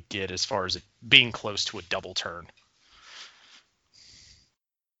necessarily get as far as it being close to a double turn.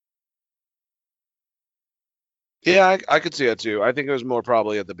 Yeah, I could see that too. I think it was more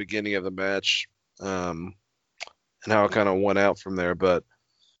probably at the beginning of the match. And how it kind of went out from there. But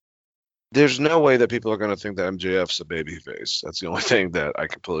there's no way that people are going to think that MJF's a babyface. That's the only thing that I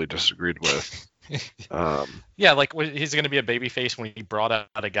completely disagreed with. Yeah, he's going to be a babyface when he brought out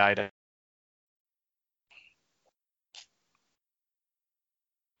a guy to.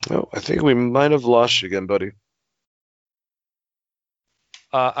 Oh, I think we might have lost you again, buddy.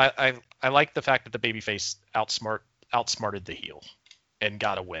 I like the fact that the babyface outsmarted the heel and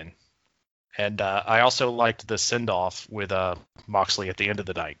got a win. And I also liked the send off with Moxley at the end of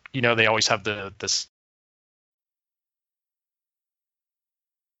the night. You know, they always have this.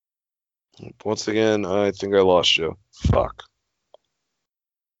 Once again, I think I lost you. Fuck.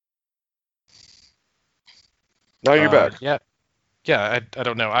 Now you're back. Yeah. I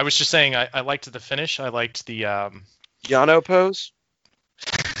don't know. I was just saying I liked the finish. I liked the Yano pose.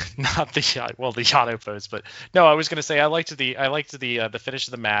 not the Yano pose, but no, I was gonna say I liked the finish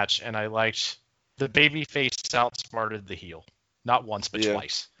of the match, and I liked the babyface outsmarted the heel, not once but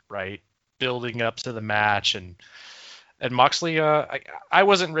twice, right? Building up to the match, and Moxley, I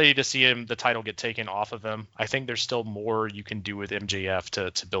wasn't ready to see the title get taken off of him. I think there's still more you can do with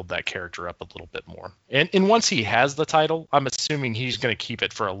MJF to build that character up a little bit more. And once he has the title, I'm assuming he's going to keep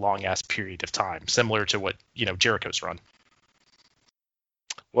it for a long ass period of time, similar to what Jericho's run.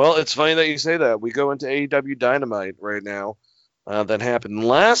 Well, it's funny that you say that. We go into AEW Dynamite right now. That happened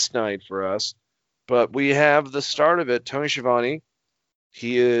last night for us, but we have the start of it. Tony Schiavone,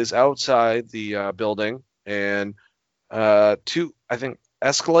 he is outside the building, and two, I think,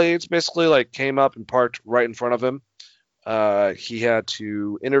 Escalades basically like came up and parked right in front of him. He had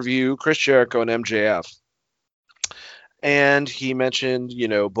to interview Chris Jericho and MJF. And he mentioned,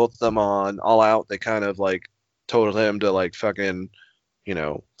 both of them on All Out. They kind of like told him to like fucking,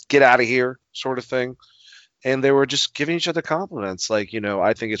 get out of here sort of thing. And they were just giving each other compliments. Like,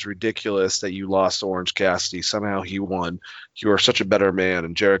 I think it's ridiculous that you lost to Orange Cassidy. Somehow he won. You are such a better man.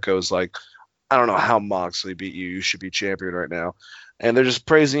 And Jericho's like, I don't know how Moxley beat you. You should be champion right now. And they're just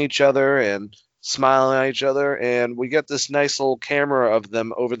praising each other and smiling at each other. And we get this nice little camera of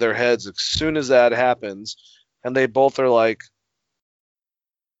them over their heads as soon as that happens. And they both are like,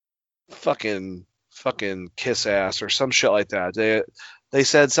 fucking kiss ass or some shit like that. They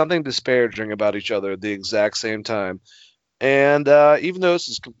said something disparaging about each other at the exact same time. And even though this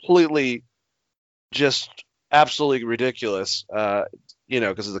is completely just absolutely ridiculous,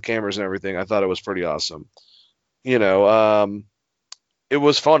 because of the cameras and everything, I thought it was pretty awesome. It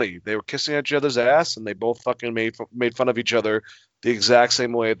was funny. They were kissing each other's ass, and they both fucking made fun of each other the exact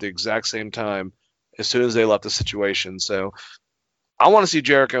same way at the exact same time as soon as they left the situation. So I want to see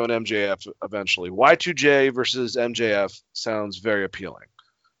Jericho and MJF eventually. Y2J versus MJF sounds very appealing.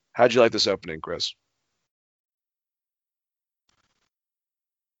 How'd you like this opening, Chris?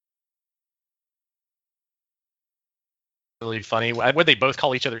 Really funny. Would they both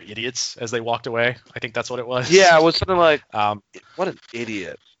call each other idiots as they walked away? I think that's what it was. Yeah, it was something like, what an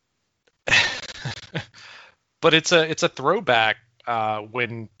idiot. But it's a throwback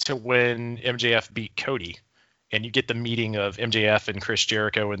when MJF beat Cody, and you get the meeting of MJF and Chris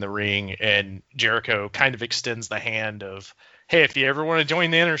Jericho in the ring, and Jericho kind of extends the hand of, hey, if you ever want to join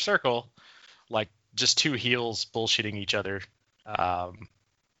the inner circle, like just two heels bullshitting each other.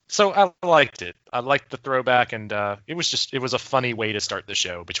 So I liked it. I liked the throwback, and it was a funny way to start the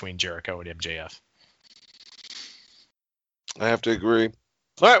show between Jericho and MJF. I have to agree.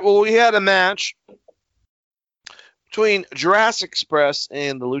 All right, well, we had a match between Jurassic Express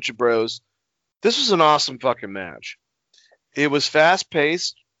and the Lucha Bros. This was an awesome fucking match. It was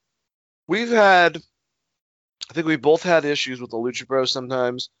fast-paced. I think we both had issues with the Lucha Bros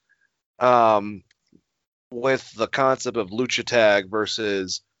sometimes, with the concept of Lucha Tag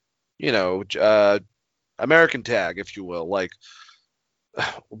versus American Tag, if you will. Like,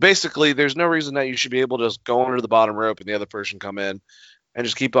 basically, there's no reason that you should be able to just go under the bottom rope and the other person come in and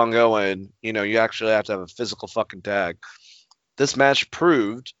just keep on going. You actually have to have a physical fucking tag. This match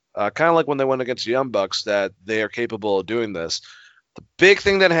proved, kind of like when they went against the Young Bucks, that they are capable of doing this. The big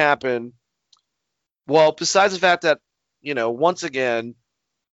thing that happened, well, besides the fact that, once again,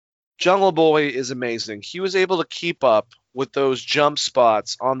 Jungle Boy is amazing. He was able to keep up with those jump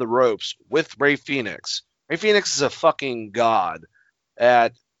spots on the ropes with Rey Fenix. Rey Fenix is a fucking god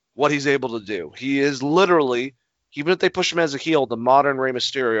at what he's able to do. He is literally, even if they push him as a heel, the modern Rey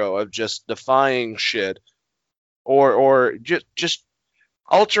Mysterio of just defying shit or just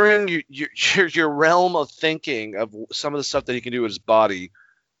altering your realm of thinking of some of the stuff that he can do with his body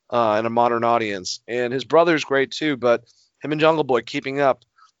in a modern audience. And his brother's great too, but him and Jungle Boy keeping up.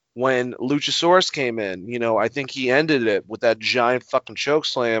 When Luchasaurus came in, I think he ended it with that giant fucking choke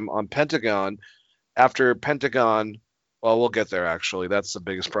slam on Pentagon after Pentagon. Well, we'll get there, actually. That's the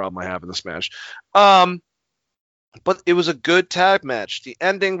biggest problem I have in this match. But it was a good tag match. The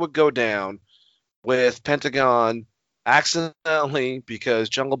ending would go down with Pentagon accidentally, because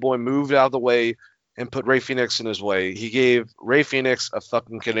Jungle Boy moved out of the way and put Rey Fenix in his way. He gave Rey Fenix a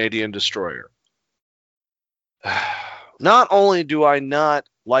fucking Canadian destroyer. Not only do I not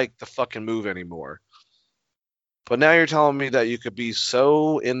like the fucking move anymore, But now you're telling me that you could be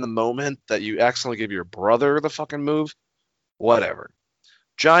so in the moment that you accidentally give your brother the fucking move? Whatever.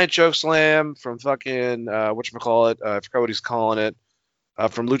 Giant choke slam from fucking, whatchamacallit, I forgot what he's calling it,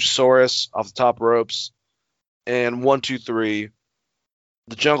 from Luchasaurus off the top ropes. And 1, 2, 3.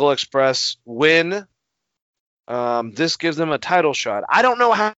 The Jungle Express win. This gives them a title shot. I don't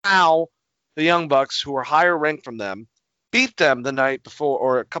know how the Young Bucks, who are higher ranked from them, beat them the night before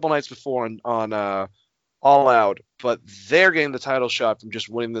or a couple nights before on All Out, but they're getting the title shot from just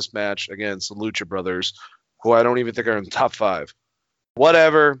winning this match against the Lucha Brothers, who I don't even think are in the top 5.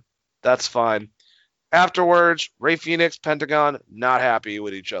 Whatever, that's fine. Afterwards, Rey Fenix, Pentagon, not happy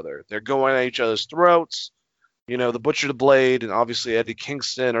with each other. They're going at each other's throats. You know, the Butcher, the Blade, and obviously Eddie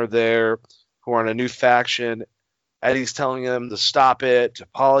Kingston are there, who are on a new faction. Eddie's telling them to stop it, to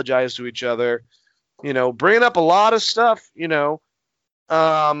apologize to each other. You know, bringing up a lot of stuff, you know.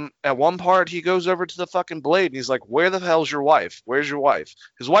 At one part, he goes over to the fucking Blade, and he's like, where the hell's your wife? Where's your wife?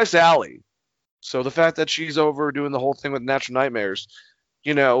 His wife's Allie. So the fact that she's over doing the whole thing with Natural Nightmares,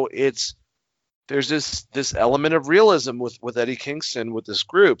 you know, there's this element of realism with Eddie Kingston with this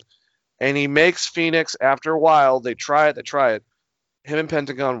group. And he makes Fenix, after a while, they try it. Him and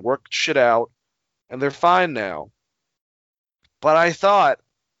Pentagon work shit out, and they're fine now. But I thought,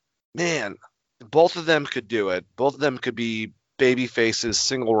 man, both of them could do it. Both of them could be baby faces,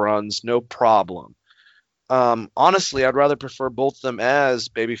 single runs, no problem. Honestly, I'd rather prefer both of them as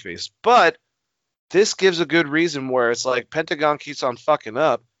babyface. But this gives a good reason where it's like Pentagon keeps on fucking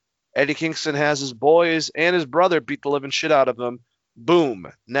up. Eddie Kingston has his boys and his brother beat the living shit out of him. Boom.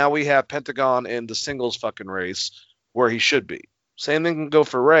 Now we have Pentagon in the singles fucking race where he should be. Same thing can go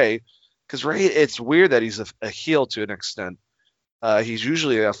for Rey, because Rey, it's weird that he's a heel to an extent. He's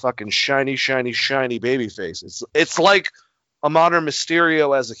usually a fucking shiny babyface. It's like a modern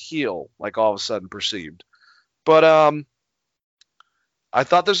Mysterio as a heel, like all of a sudden perceived. But I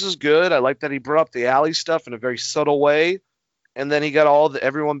thought this was good. I like that he brought up the Alley stuff in a very subtle way, and then he got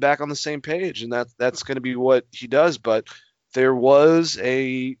everyone back on the same page, and that's going to be what he does. But there was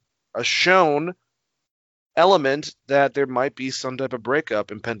a shown element that there might be some type of breakup,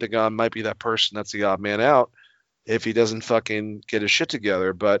 and Pentagon might be that person that's the odd man out if he doesn't fucking get his shit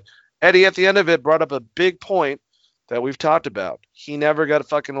together. But Eddie, at the end of it, brought up a big point that we've talked about. He never got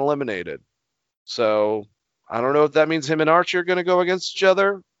fucking eliminated. So I don't know if that means him and Archie are going to go against each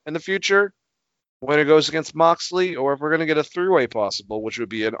other in the future when it goes against Moxley, or if we're going to get a 3-way possible, which would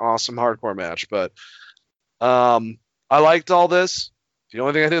be an awesome hardcore match. But I liked all this. The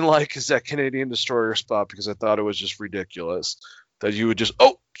only thing I didn't like is that Canadian Destroyer spot, because I thought it was just ridiculous that you would just,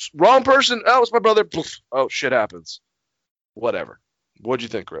 oh, wrong person. Oh, it's my brother. Oh, shit happens. Whatever. What'd you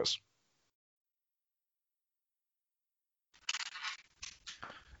think, Chris?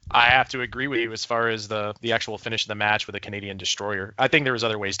 I have to agree with you as far as the actual finish of the match with a Canadian Destroyer. I think there was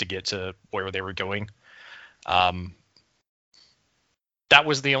other ways to get to where they were going. That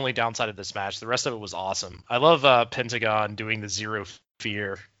was the only downside of this match. The rest of it was awesome. I love Pentagon doing the zero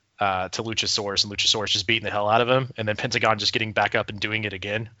fear to Luchasaurus, and Luchasaurus just beating the hell out of him, and then Pentagon just getting back up and doing it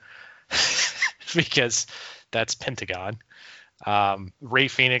again because that's Pentagon. Rey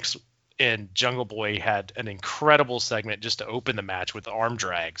Fenix and Jungle Boy had an incredible segment just to open the match with the arm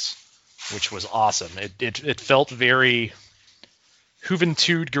drags, which was awesome. It felt very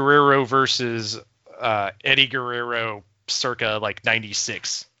Juventud Guerrero versus Eddie Guerrero circa like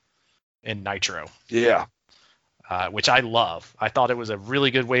 96 in Nitro. Yeah. Which I love. I thought it was a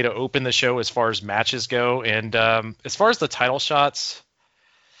really good way to open the show as far as matches go. And as far as the title shots,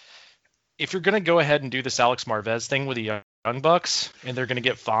 if you're going to go ahead and do this Alex Marvez thing with the Young Bucks and they're going to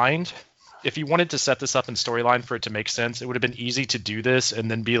get fined, if you wanted to set this up in storyline for it to make sense, it would have been easy to do this and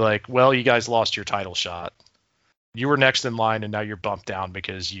then be like, well, you guys lost your title shot. You were next in line and now you're bumped down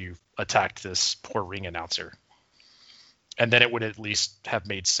because you attacked this poor ring announcer. And then it would at least have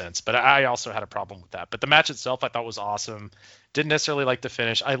made sense. But I also had a problem with that. But the match itself I thought was awesome. Didn't necessarily like the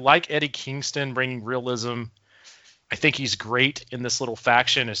finish. I like Eddie Kingston bringing realism. I think he's great in this little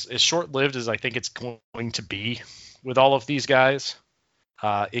faction. As short-lived as I think it's going to be with all of these guys,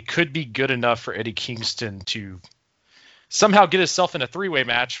 it could be good enough for Eddie Kingston to somehow get himself in a 3-way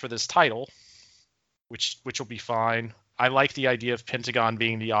match for this title, which will be fine. I like the idea of Pentagon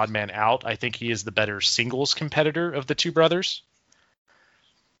being the odd man out. I think he is the better singles competitor of the two brothers.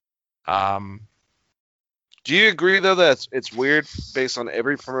 Do you agree, though, that it's weird based on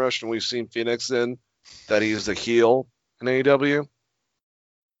every promotion we've seen Phoenix in that he's the heel in AEW?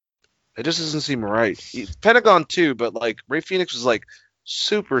 It just doesn't seem right. Pentagon, too, but like Rey Fenix was like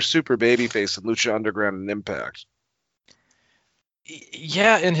super babyface in Lucha Underground and Impact.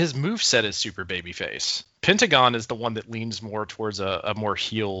 Yeah, and his moveset is super babyface. Pentagon is the one that leans more towards a more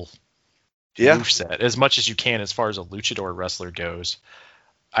heel Yeah. moveset, as much as you can as far as a luchador wrestler goes.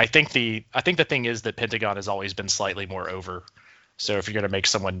 I think the thing is that Pentagon has always been slightly more over. So if you're going to make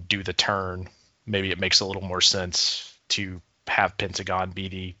someone do the turn, maybe it makes a little more sense to have Pentagon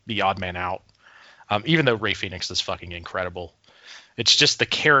be the odd man out. Even though Rey Fenix is fucking incredible, it's just the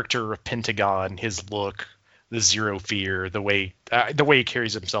character of Pentagon, his look, the zero fear, the way he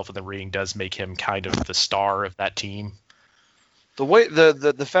carries himself in the ring does make him kind of the star of that team. The way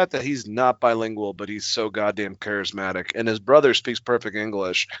the fact that he's not bilingual, but he's so goddamn charismatic, and his brother speaks perfect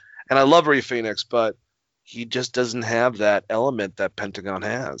English, and I love Rey Fenix, but he just doesn't have that element that Pentagon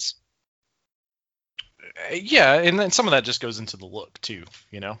has. Yeah, and then some of that just goes into the look too,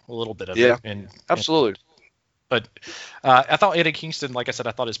 a little bit of Yeah, it. And absolutely. But I thought Eddie Kingston, like I said,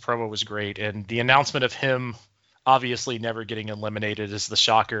 I thought his promo was great, and the announcement of him obviously never getting eliminated is the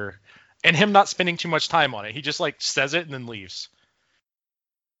shocker, and him not spending too much time on it. He just like says it and then leaves.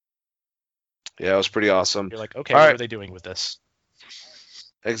 Yeah, it was pretty awesome. You're like, okay, All what right. are they doing with this?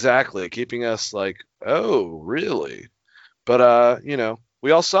 Exactly, keeping us like, oh, really? But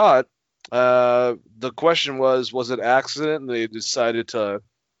we all saw it. The question was it accident and they decided to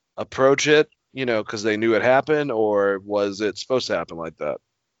approach it, because they knew it happened, or was it supposed to happen like that?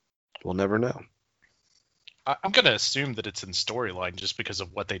 We'll never know. I'm gonna assume that it's in storyline just because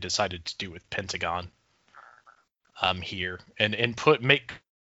of what they decided to do with Pentagon here and make.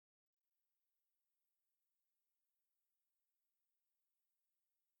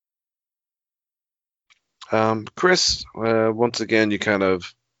 Chris, once again, you kind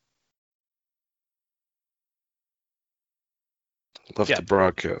of left Yeah, the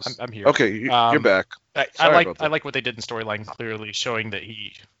broadcast. I'm here. Okay, you're back. I Sorry like about that. what they did in storyline, clearly showing that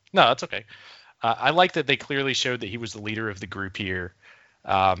he. No, that's okay. I like that they clearly showed that he was the leader of the group here,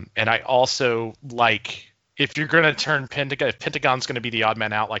 and I also like if you're going to turn Pentagon, if Pentagon's going to be the odd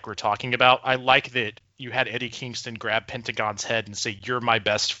man out, like we're talking about. I like that you had Eddie Kingston grab Pentagon's head and say, "You're my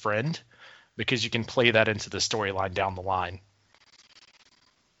best friend," because you can play that into the storyline down the line.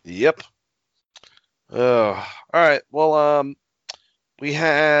 Yep. All right. Well, we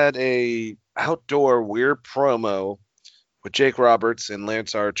had a outdoor weird promo with Jake Roberts and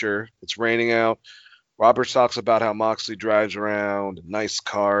Lance Archer. It's raining out. Roberts talks about how Moxley drives around in nice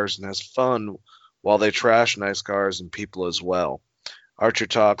cars and has fun while they trash nice cars and people as well. Archer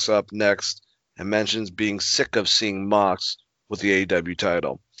talks up next and mentions being sick of seeing Mox with the AEW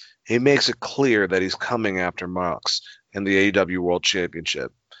title. He makes it clear that he's coming after Mox in the AEW World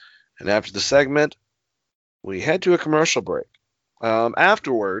Championship. And after the segment, we head to a commercial break.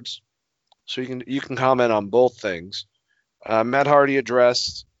 Afterwards, so you can comment on both things. Matt Hardy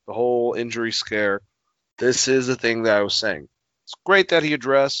addressed the whole injury scare. This is the thing that I was saying. It's great that he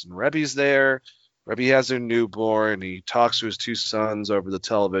addressed, and Rebby's there. Rebby has their newborn. He talks to his two sons over the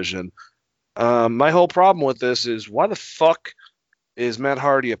television. My whole problem with this is why the fuck is Matt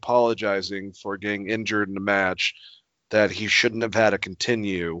Hardy apologizing for getting injured in a match that he shouldn't have had to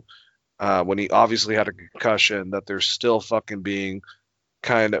continue when he obviously had a concussion, that they're still fucking being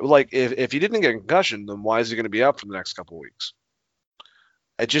kind of like, if he didn't get a concussion, then why is he going to be out for the next couple weeks?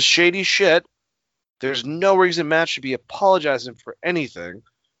 It's just shady shit. There's no reason Matt should be apologizing for anything.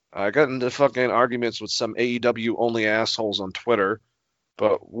 I got into fucking arguments with some AEW only assholes on Twitter,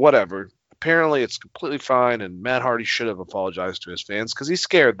 but whatever. Apparently it's completely fine, and Matt Hardy should have apologized to his fans because he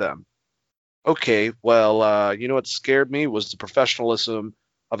scared them. Okay, well, you know what scared me was the professionalism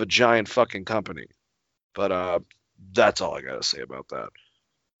of a giant fucking company. But that's all I gotta say about that.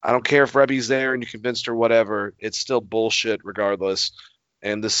 I don't care if Rebby's there and you convinced her, whatever. It's still bullshit regardless.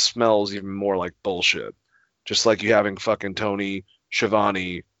 And this smells even more like bullshit. Just like you having fucking Tony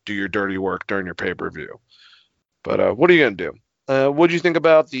Schiavone do your dirty work during your pay-per-view. But what are you going to do? What do you think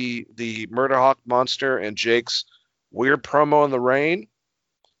about the Murder Hawk Monster and Jake's weird promo in the rain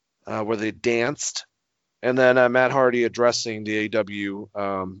where they danced? And then Matt Hardy addressing the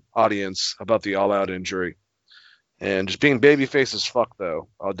AEW audience about the all-out injury. And just being babyface as fuck, though.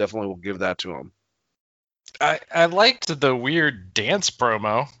 I'll definitely will give that to him. I liked the weird dance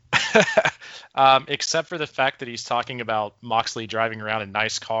promo, except for the fact that he's talking about Moxley driving around in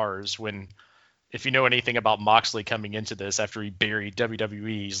nice cars when, if you know anything about Moxley coming into this after he buried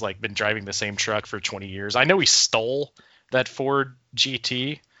WWE, he's like been driving the same truck for 20 years. I know he stole that Ford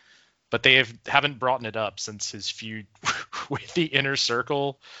GT, but they haven't brought it up since his feud with the Inner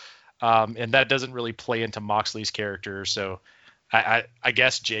Circle. And that doesn't really play into Moxley's character. So I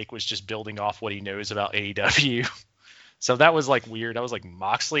guess Jake was just building off what he knows about AEW. So that was like weird. I was like,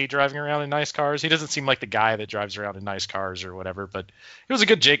 Moxley driving around in nice cars. He doesn't seem like the guy that drives around in nice cars or whatever, but it was a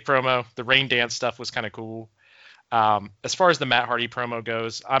good Jake promo. The rain dance stuff was kind of cool. As far as the Matt Hardy promo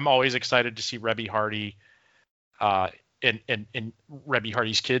goes, I'm always excited to see Rebby Hardy and Rebby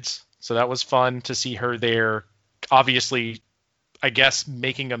Hardy's kids. So that was fun to see her there. Obviously, I guess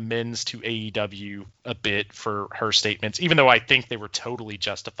making amends to AEW a bit for her statements, even though I think they were totally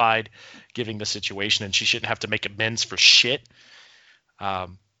justified given the situation and she shouldn't have to make amends for shit.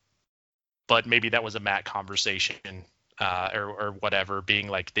 But maybe that was a Matt conversation or whatever, being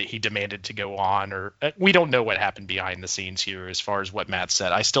like that he demanded to go on, or we don't know what happened behind the scenes here as far as what Matt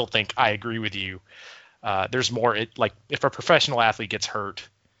said. I still think I agree with you. There's more, like if a professional athlete gets hurt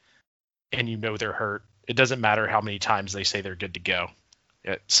and you know they're hurt, it doesn't matter how many times they say they're good to go.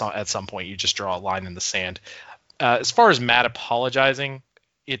 At some point, you just draw a line in the sand. As far as Matt apologizing,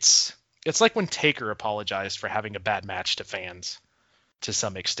 it's like when Taker apologized for having a bad match to fans to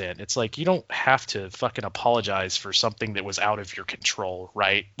some extent. It's like, you don't have to fucking apologize for something that was out of your control,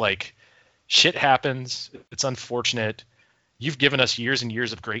 right? Like, shit happens. It's unfortunate. You've given us years and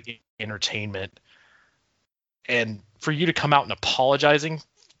years of great entertainment. And for you to come out and apologizing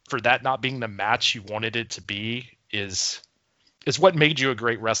for that not being the match you wanted it to be is what made you a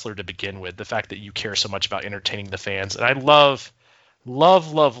great wrestler to begin with. The fact that you care so much about entertaining the fans. And I love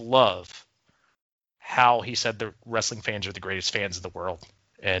how he said the wrestling fans are the greatest fans in the world.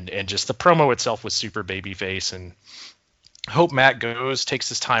 And just the promo itself was super babyface. And I hope Matt goes, takes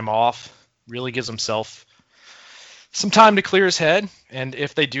his time off, really gives himself some time to clear his head. And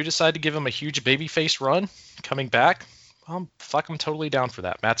if they do decide to give him a huge babyface run coming back, I'm totally down for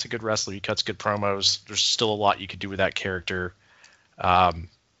that. Matt's a good wrestler. He cuts good promos. There's still a lot you could do with that character. I'm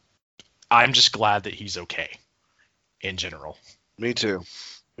just glad that he's okay in general. Me too.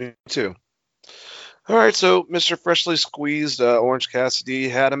 All right, so Mr. Freshly Squeezed Orange Cassidy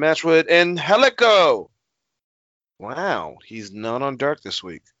had a match with Angelico. Wow, he's not on Dark this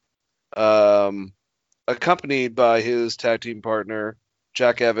week. Accompanied by his tag team partner,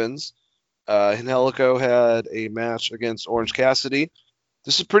 Jack Evans. Angelico had a match against Orange Cassidy.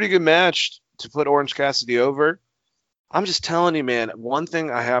 This is a pretty good match to put Orange Cassidy over. I'm just telling you, man, one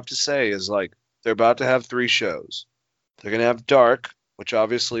thing I have to say is, like, they're about to have 3 shows. They're going to have Dark, which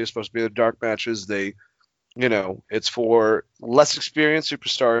obviously is supposed to be the Dark matches. It's for less experienced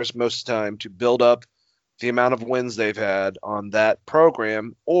superstars most of the time to build up the amount of wins they've had on that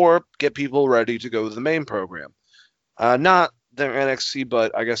program or get people ready to go to the main program. Not their NXT,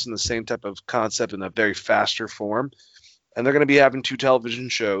 but I guess in the same type of concept in a very faster form. And they're going to be having 2 television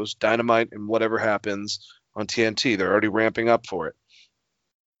shows, Dynamite and whatever happens on TNT. They're already ramping up for it.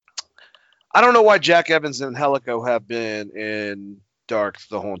 I don't know why Jack Evans and Angelico have been in Dark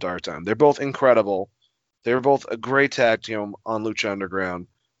the whole entire time. They're both incredible. They're both a great tag team on Lucha Underground.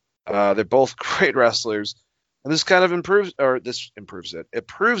 They're both great wrestlers. And this kind of improves it. It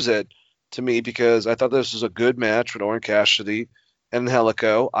proves it to me because I thought this was a good match with Orange Cassidy and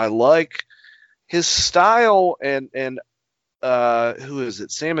Angelico. I like his style and who is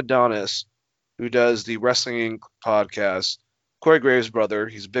it? Sam Adonis, who does the Wrestling Inc. podcast. Corey Graves' brother.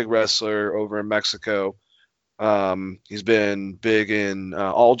 He's a big wrestler over in Mexico. He's been big in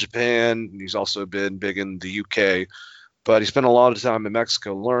All Japan. And he's also been big in the UK. But he spent a lot of time in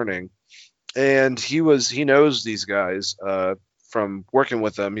Mexico learning. And he knows these guys from working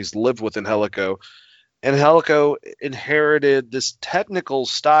with them. He's lived with Angelico. And Angelico inherited this technical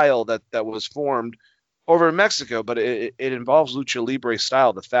style that was formed over in Mexico, but it involves Lucha Libre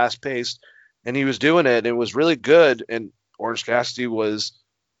style, the fast-paced. And he was doing it, and it was really good. And Orange Cassidy was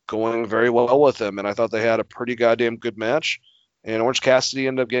going very well with him, and I thought they had a pretty goddamn good match. And Orange Cassidy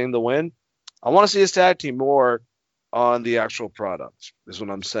ended up getting the win. I want to see his tag team more on the actual product, is what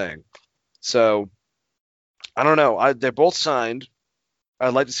I'm saying. So, I don't know. They're both signed.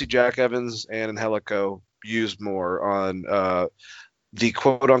 I'd like to see Jack Evans and Angelico used more on the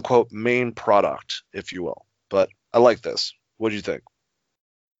quote-unquote main product, if you will. But I like this. What do you think?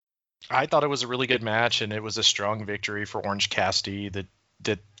 I thought it was a really good match, and it was a strong victory for Orange Cassidy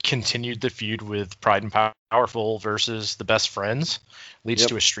that continued the feud with Pride and Powerful versus the Best Friends, leads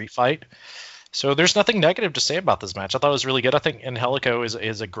to a street fight. So there's nothing negative to say about this match. I thought it was really good. I think Angelico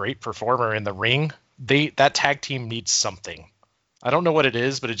is a great performer in the ring. That tag team needs something. I don't know what it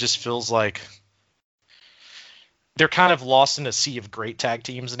is, but it just feels like they're kind of lost in a sea of great tag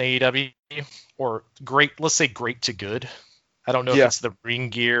teams in AEW, or let's say great to good. I don't know if it's the ring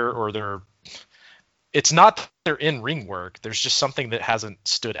gear or it's not that they're in ring work. There's just something that hasn't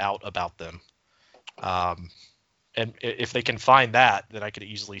stood out about them. And if they can find that, then I could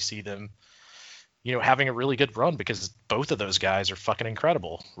easily see them having a really good run because both of those guys are fucking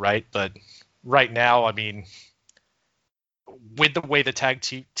incredible, right? But right now, I mean, with the way the tag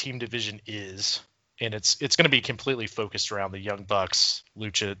team division is, and it's going to be completely focused around the Young Bucks, the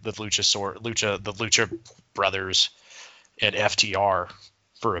Lucha Brothers, and FTR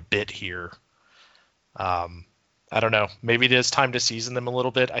for a bit here. I don't know. Maybe it is time to season them a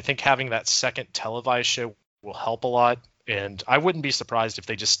little bit. I think having that second televised show will help a lot. And I wouldn't be surprised if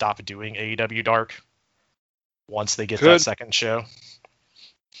they just stop doing AEW Dark once they get that second show.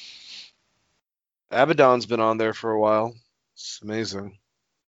 Abaddon's been on there for a while. It's amazing.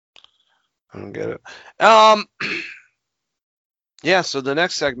 I don't get it. Yeah, so the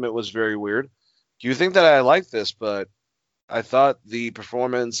next segment was very weird. You think that I like this, but I thought the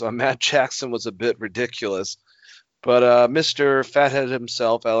performance on Matt Jackson was a bit ridiculous. But Mr. Fathead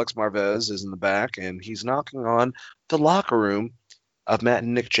himself, Alex Marvez, is in the back, and he's knocking on the locker room of Matt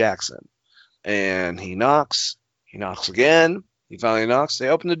and Nick Jackson. And he knocks again. He finally knocks. They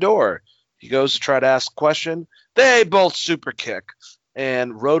open the door. He goes to try to ask a question. They both super kick.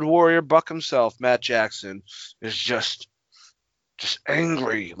 And Road Warrior Buck himself, Matt Jackson, is just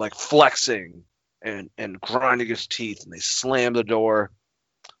angry, like flexing and grinding his teeth. And they slam the door.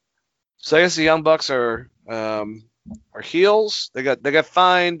 So I guess the Young Bucks are heels. They got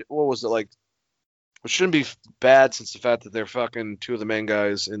fined. What was it like? Which shouldn't be bad since the fact that they're fucking two of the main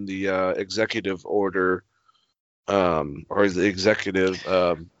guys in the executive order, or the executive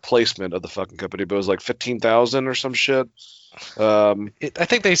placement of the fucking company. But it was like 15,000 or some shit. I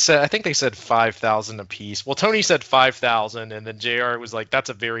think they said 5,000 a piece. Well, Tony said 5,000, and then JR was like, "That's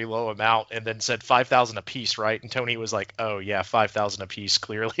a very low amount," and then said 5,000 a piece, right? And Tony was like, "Oh yeah, 5,000 a piece,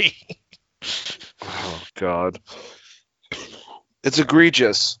 clearly." Oh God, it's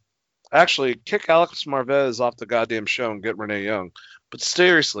egregious. Actually, kick Alex Marvez off the goddamn show and get Renee Young. But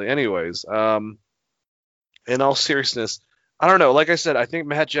seriously, anyways, in all seriousness, I don't know. Like I said, I think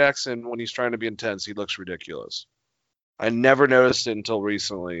Matt Jackson, when he's trying to be intense, he looks ridiculous. I never noticed it until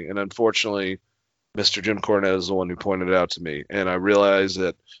recently, and unfortunately, Mr. Jim Cornette is the one who pointed it out to me, and I realized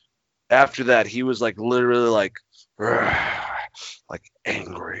that after that, he was like literally like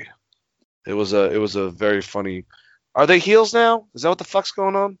angry. It was a very funny. Are they heels now? Is that what the fuck's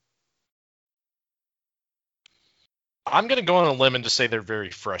going on? I'm gonna go on a limb and just say they're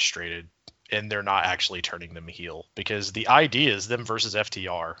very frustrated, and they're not actually turning them heel because the idea is them versus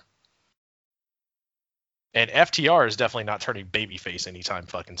FTR. And FTR is definitely not turning babyface anytime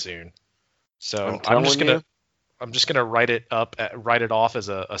fucking soon. So I'm just gonna write it off as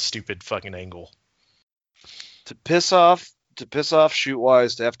a stupid fucking angle. To piss off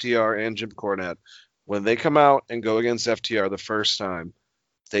Shootwise to FTR and Jim Cornette, when they come out and go against FTR the first time,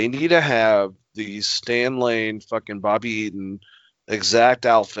 they need to have these Stan Lane, fucking Bobby Eaton exact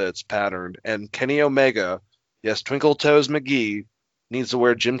outfits patterned, and Kenny Omega, yes, Twinkle Toes McGee, needs to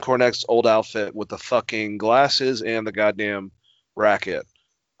wear Jim Cornette's old outfit with the fucking glasses and the goddamn racket.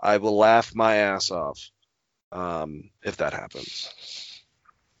 I will laugh my ass off if that happens.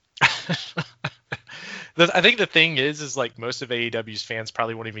 I think the thing is like most of AEW's fans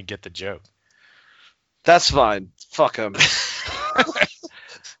probably won't even get the joke. That's fine. Fuck them.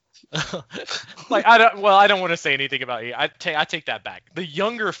 Like I don't want to say anything about it. I take that back. The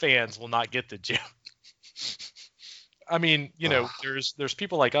younger fans will not get the joke. I mean, there's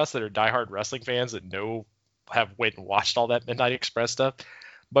people like us that are diehard wrestling fans that have went and watched all that Midnight Express stuff.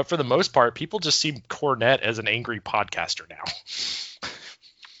 But for the most part, people just see Cornette as an angry podcaster now.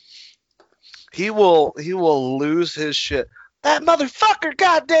 He will lose his shit. That motherfucker,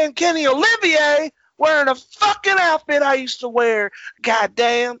 goddamn Kenny Olivier, wearing a fucking outfit I used to wear.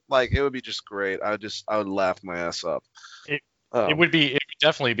 Goddamn, like it would be just great. I would laugh my ass up. It would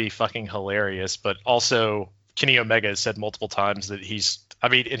definitely be fucking hilarious. But also, Kenny Omega has said multiple times that he's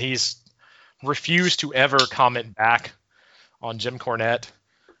refused to ever comment back on Jim Cornette.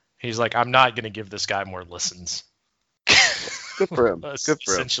 He's like, I'm not going to give this guy more listens. Good for him. Good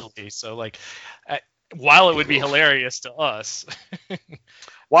for him. Essentially. So, like, while it would be hilarious to us.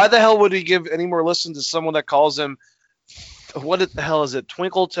 Why the hell would he give any more listens to someone that calls him, what the hell is it,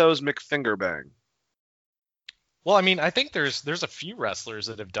 Twinkle Toes McFingerbang? Well, I mean, I think there's a few wrestlers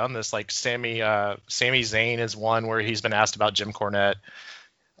that have done this. Like Sami Zayn is one where he's been asked about Jim Cornette.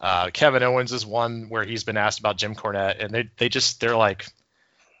 Kevin Owens is one where he's been asked about Jim Cornette, and they're like,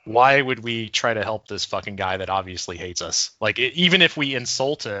 why would we try to help this fucking guy that obviously hates us? Like, even if we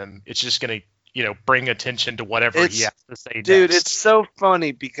insult him, it's just gonna bring attention to whatever he has to say. Dude, next. It's so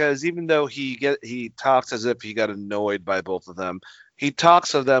funny because even though he talks as if he got annoyed by both of them, he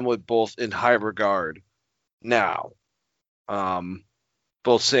talks of them with both in high regard. Now,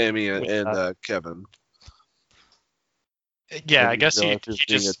 Both Sammy and, with, Kevin. yeah, And I guess he just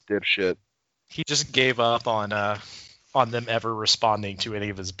being a dipshit. he just gave up on them ever responding to any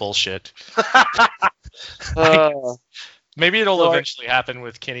of his bullshit. Maybe it'll eventually happen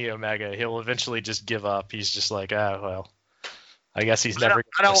with Kenny Omega. He'll eventually just give up. He's just like, well, I guess he's never.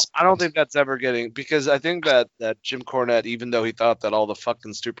 I don't think that's ever getting, because I think that Jim Cornette, even though he thought that all the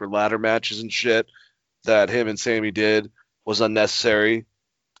fucking stupid ladder matches and shit that him and Sammy did was unnecessary,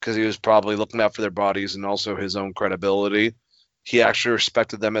 because he was probably looking out for their bodies and also his own credibility, he actually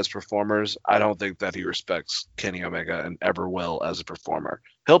respected them as performers. I don't think that he respects Kenny Omega and ever will as a performer.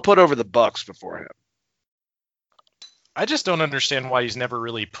 He'll put over the Bucks before him. I just don't understand why he's never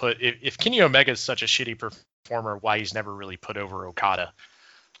really put. If Kenny Omega is such a shitty performer, why he's never really put over Okada.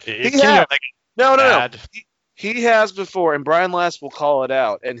 No. He has before, and Brian Last will call it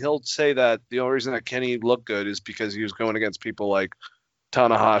out, and he'll say that the only reason that Kenny looked good is because he was going against people like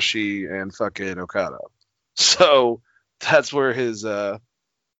Tanahashi and fucking Okada. So that's where his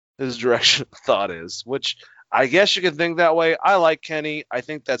direction of thought is, which I guess you can think that way. I like Kenny. I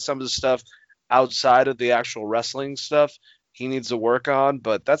think that some of the stuff outside of the actual wrestling stuff he needs to work on,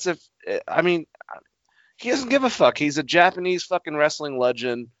 but he doesn't give a fuck. He's a Japanese fucking wrestling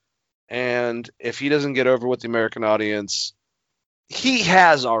legend, and if he doesn't get over with the American audience, he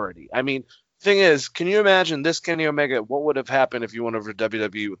has already. Thing is, can you imagine this Kenny Omega? What would have happened if you went over to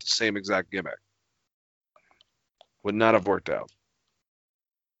WWE with the same exact gimmick? Would not have worked out.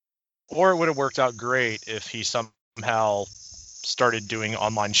 Or it would have worked out great if he somehow started doing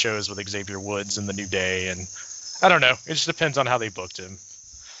online shows with Xavier Woods and the New Day, and I don't know. It just depends on how they booked him.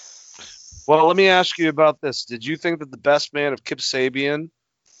 Well, let me ask you about this. Did you think that the best man of Kip Sabian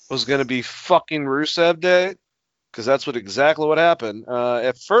was going to be fucking Rusev Day? Because that's exactly what happened.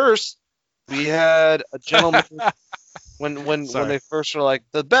 At first, we had a gentleman when they first were like,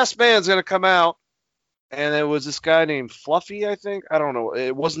 the best man's going to come out, and it was this guy named Fluffy, I think. I don't know.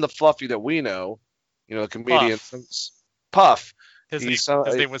 It wasn't the Fluffy that we know, the comedian. Puff. His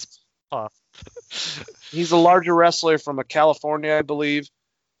name was Puff. He's a larger wrestler from California, I believe.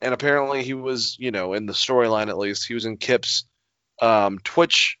 And apparently he was, in the storyline at least, he was in Kip's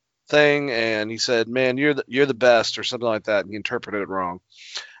Twitch thing, and he said, "Man, you're the best," or something like that, and he interpreted it wrong.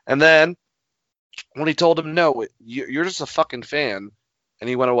 And then when he told him, "No, you're just a fucking fan," and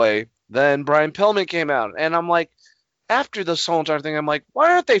he went away, then Brian Pillman came out, and I'm like, after this whole entire thing, I'm like,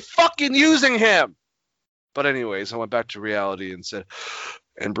 why aren't they fucking using him? But anyways, I went back to reality and said,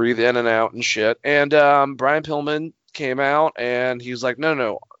 and breathe in and out and shit. And Brian Pillman came out, and he was like,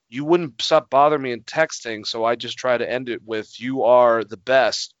 no, you wouldn't stop bothering me in texting, so I just try to end it with, "You are the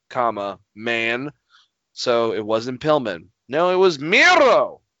best, man." So it wasn't Pillman. No, it was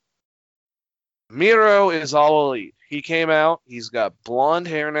Miro. Miro is all elite. He came out. He's got blonde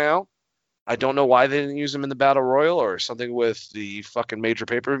hair now. I don't know why they didn't use him in the Battle Royal or something with the fucking major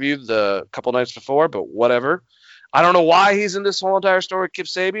pay-per-view the couple nights before, but whatever. I don't know why he's in this whole entire story with Kip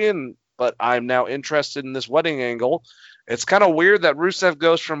Sabian, but I'm now interested in this wedding angle. It's kind of weird that Rusev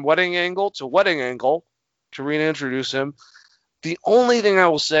goes from wedding angle to reintroduce him. The only thing I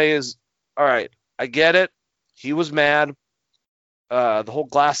will say is, all right, I get it. He was mad. The whole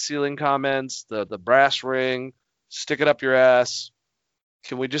glass ceiling comments, the brass ring, stick it up your ass.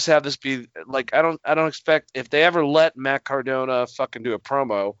 Can we just have this be like, I don't expect, if they ever let Matt Cardona fucking do a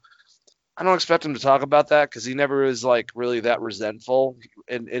promo, I don't expect him to talk about that, because he never is like really that resentful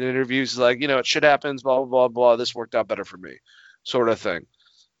in interviews. He's like, it shit happens, blah, blah, blah, blah. This worked out better for me, sort of thing.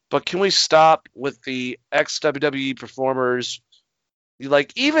 But can we stop with the ex-WWE performers?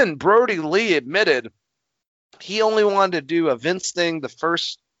 Like, even Brody Lee admitted he only wanted to do a Vince thing the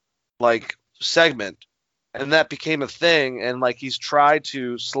first, segment. And that became a thing, and he's tried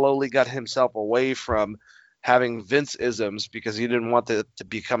to slowly get himself away from having Vince-isms because he didn't want it to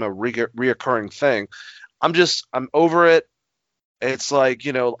become a reoccurring thing. I'm over it. It's like,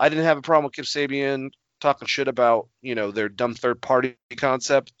 I didn't have a problem with Kip Sabian talking shit about, their dumb third-party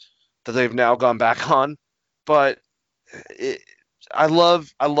concept that they've now gone back on. But I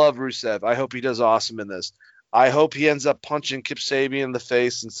love Rusev. I hope he does awesome in this. I hope he ends up punching Kip Sabian in the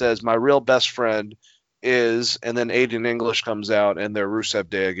face and says, "My real best friend is," and then Aiden English comes out and they're Rusev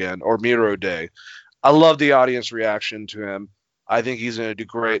Day again, or Miro Day. I love the audience reaction to him. I think he's going to do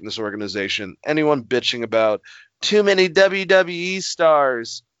great in this organization. Anyone bitching about too many WWE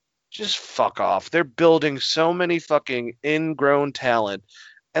stars, just fuck off. They're building so many fucking ingrown talent,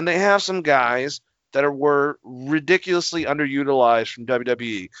 and they have some guys that were ridiculously underutilized from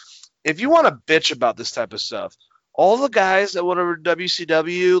WWE. If you want to bitch about this type of stuff, all the guys that went over to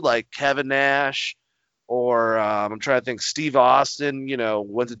WCW, like Kevin Nash, or I'm trying to think. Steve Austin,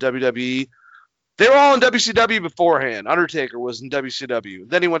 went to WWE. They were all in WCW beforehand. Undertaker was in WCW.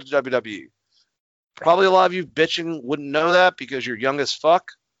 Then he went to WWE. Probably a lot of you bitching wouldn't know that because you're young as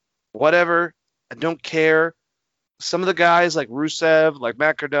fuck. Whatever. I don't care. Some of the guys like Rusev, like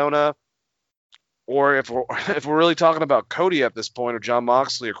Matt Cardona, or if we're really talking about Cody at this point, or John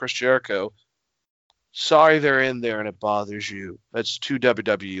Moxley or Chris Jericho, sorry they're in there and it bothers you. That's too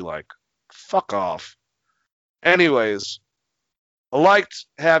WWE like. Fuck off. Anyways, I liked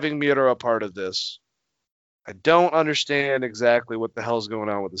having Miro a part of this. I don't understand exactly what the hell's going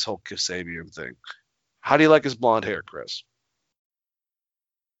on with this whole Kasabian thing. How do you like his blonde hair, Chris?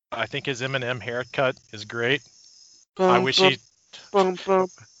 I think his Eminem haircut is great. Bum, I wish bum, he. bum, bum,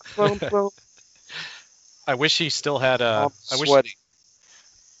 bum, bum. I wish he still had I'm I wish. sweaty.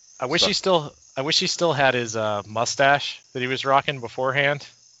 I wish he still. I wish he still had his mustache that he was rocking beforehand.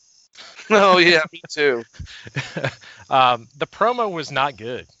 Oh yeah, me too. The promo was not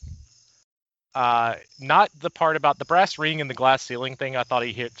good. Not the part about the brass ring and the glass ceiling thing. I thought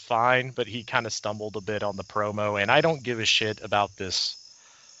he hit fine, but he kind of stumbled a bit on the promo. And I don't give a shit about this.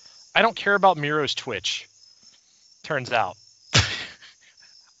 I don't care about Miro's Twitch. Turns out,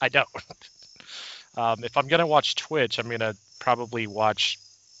 I don't. If I'm gonna watch Twitch, I'm gonna probably watch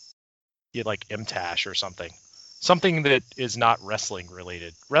like MTash or something that is not wrestling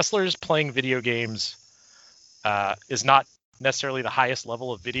related. Wrestlers playing video games is not necessarily the highest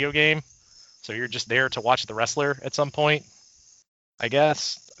level of video game. So you're just there to watch the wrestler at some point, I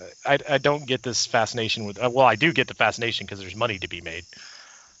guess. I don't get this fascination with. Well, I do get the fascination because there's money to be made,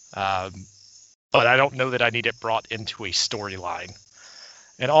 but I don't know that I need it brought into a storyline.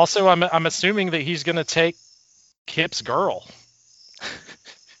 And also, I'm assuming that he's gonna take Kip's girl,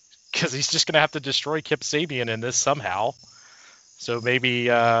 because he's just gonna have to destroy Kip Sabian in this somehow. So maybe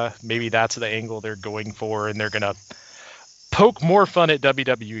that's the angle they're going for, and they're gonna poke more fun at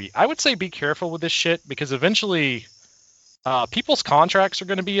WWE. I would say be careful with this shit because eventually people's contracts are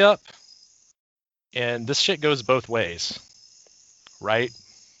going to be up and this shit goes both ways, right?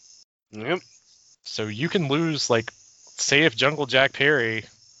 Yep. So you can lose, like, say if Jungle Jack Perry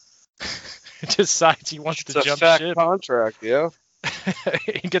decides he wants to jump fat ship. Contract, yeah.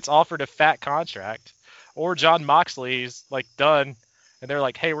 He gets offered a fat contract, or John Moxley's like done and they're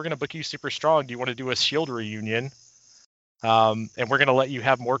like, hey, we're going to book you super strong. Do you want to do a Shield reunion? And we're going to let you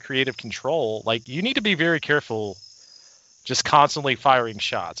have more creative control. Like, you need to be very careful just constantly firing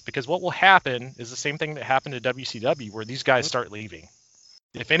shots, because what will happen is the same thing that happened to WCW, where these guys start leaving.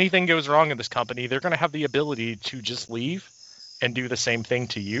 If anything goes wrong in this company, they're going to have the ability to just leave and do the same thing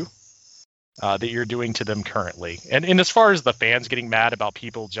to you that you're doing to them currently. And as far as the fans getting mad about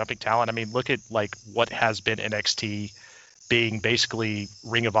people jumping talent, I mean, look at like what has been NXT being basically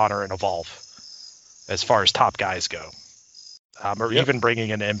Ring of Honor and Evolve as far as top guys go. Or even bringing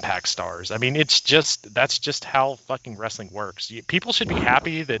in Impact stars. I mean, that's just how fucking wrestling works. People should be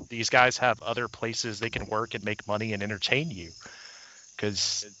happy that these guys have other places they can work and make money and entertain you.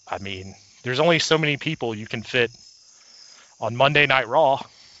 Because, I mean, there's only so many people you can fit on Monday Night Raw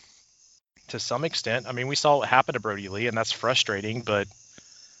to some extent. I mean, we saw what happened to Brody Lee, and that's frustrating. But,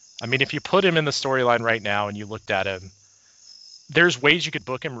 I mean, if you put him in the storyline right now and you looked at him, there's ways you could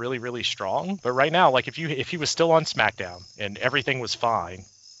book him really, really strong. But right now, like if he was still on SmackDown and everything was fine,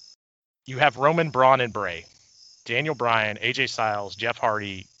 you have Roman, Braun, and Bray, Daniel Bryan, AJ Styles, Jeff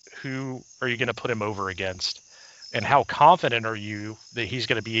Hardy. Who are you going to put him over against? And how confident are you that he's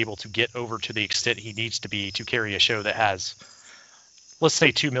going to be able to get over to the extent he needs to be to carry a show that has, let's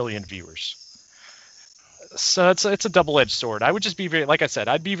say, 2 million viewers? So it's a double-edged sword. I would just be like I said,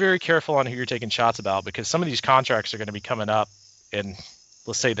 I'd be very careful on who you're taking shots about, because some of these contracts are going to be coming up in,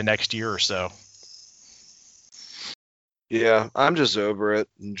 let's say, the next year or so. Yeah, I'm just over it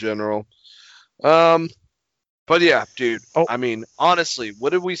in general. But yeah, dude, I mean, honestly,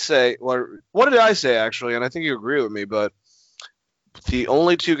 what did we say? What did I say, actually? And I think you agree with me, but the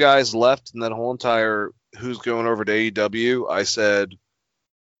only two guys left in that whole entire who's going over to AEW, I said,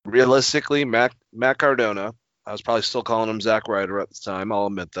 realistically, Matt Cardona. I was probably still calling him Zack Ryder at the time, I'll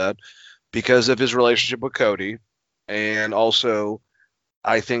admit that, because of his relationship with Cody. And also,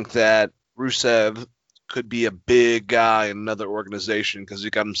 I think that Rusev could be a big guy in another organization because he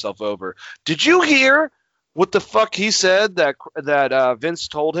got himself over. Did you hear what the fuck he said that Vince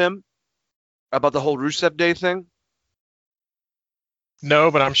told him about the whole Rusev Day thing?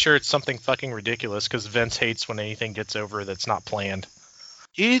 No, but I'm sure it's something fucking ridiculous because Vince hates when anything gets over that's not planned.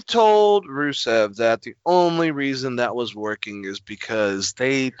 He told Rusev that the only reason that was working is because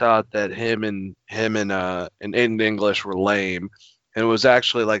they thought that him and Aiden English were lame, and it was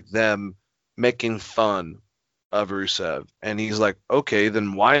actually like them making fun of Rusev. And he's like, okay,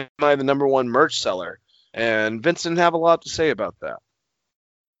 then why am I the number one merch seller? And Vince didn't have a lot to say about that.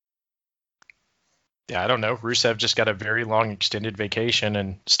 Yeah, I don't know. Rusev just got a very long extended vacation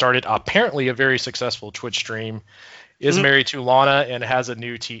and started apparently a very successful Twitch stream. Is married to Lana and has a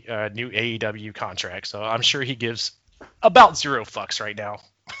new AEW contract. So I'm sure he gives about zero fucks right now.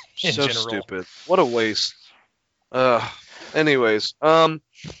 In so general. Stupid. What a waste. Anyways,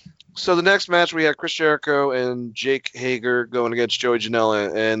 so the next match we had Chris Jericho and Jake Hager going against Joey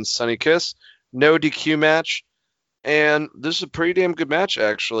Janela and Sonny Kiss. No DQ match. And this is a pretty damn good match,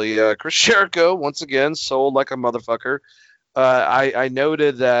 actually. Chris Jericho, once again, sold like a motherfucker. I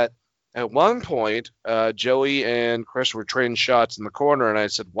noted that at one point, Joey and Chris were trading shots in the corner, and I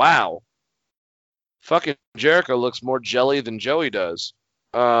said, wow, fucking Jericho looks more jelly than Joey does.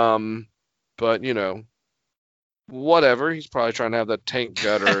 But, you know, whatever. He's probably trying to have that tank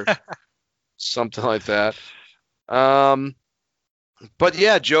gut or something like that. But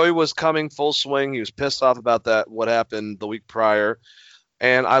yeah, Joey was coming full swing. He was pissed off about that, what happened the week prior.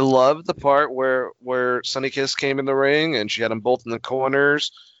 And I loved the part where Sonny Kiss came in the ring and she had them both in the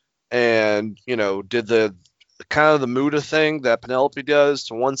corners and, you know, did the kind of the Muda thing that Penelope does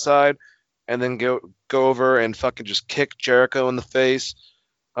to one side and then go over and fucking just kick Jericho in the face.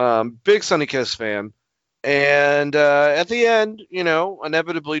 Big Sonny Kiss fan. And at the end, you know,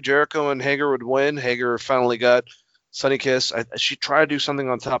 inevitably Jericho and Hager would win. Hager finally got Sonny Kiss. She tried to do something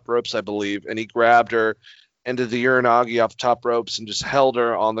on top ropes, I believe, and he grabbed her into the Uranagi off top ropes and just held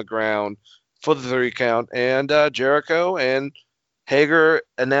her on the ground for the 3 count. And Jericho and Hager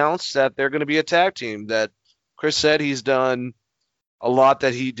announced that they're going to be a tag team. That Chris said he's done a lot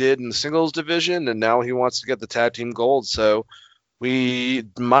that he did in the singles division, and now he wants to get the tag team gold. So we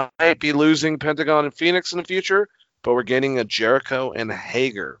might be losing Pentagon and Phoenix in the future, but we're getting a Jericho and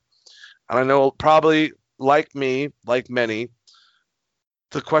Hager. And I know probably, like me, like many,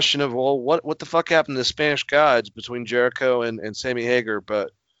 the question of, well, what the fuck happened to the Spanish gods between Jericho and Sammy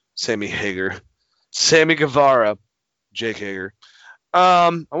Guevara, Jake Hager.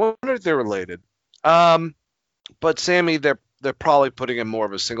 I wonder if they're related. But Sammy, they're probably putting in more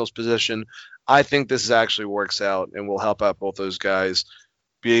of a singles position. I think this actually works out and will help out both those guys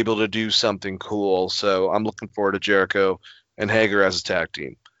be able to do something cool. So I'm looking forward to Jericho and Hager as a tag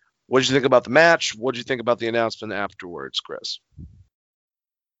team. What did you think about the match? What did you think about the announcement afterwards, Chris?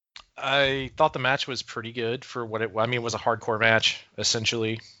 I thought the match was pretty good for what it was a hardcore match,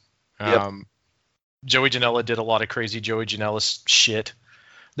 essentially. Yep. Joey Janela did a lot of crazy Joey Janela shit.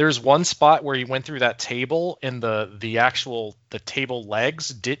 There's one spot where he went through that table and the table legs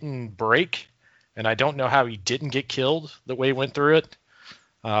didn't break, and I don't know how he didn't get killed the way he went through it.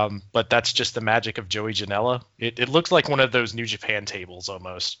 But that's just the magic of Joey Janela. It looks like one of those New Japan tables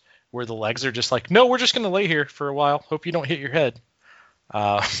almost, where the legs are just like, no, we're just going to lay here for a while. Hope you don't hit your head.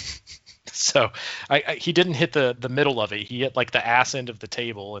 So he didn't hit the middle of it. He hit like the ass end of the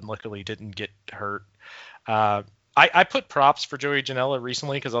table and luckily didn't get hurt. I put props for Joey Janela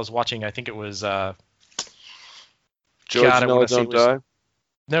recently because I was watching, I think it was Joey Janela Don't Die?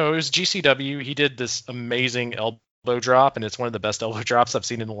 No, it was GCW. He did this amazing elbow drop, and it's one of the best elbow drops I've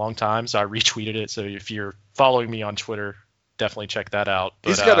seen in a long time. So I retweeted it. So if you're following me on Twitter, definitely check that out. But,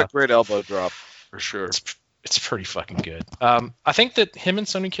 he's got a great elbow drop for sure. It's pretty fucking good. I think that him and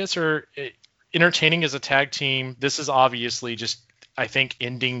Sonny Kiss are entertaining as a tag team. This is obviously just, I think,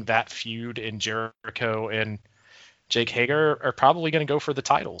 ending that feud, and Jericho and Jake Hager are probably going to go for the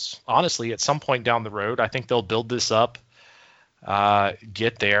titles. Honestly, at some point down the road, I think they'll build this up,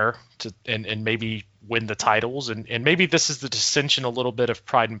 get there and maybe win the titles. And maybe this is the dissension a little bit of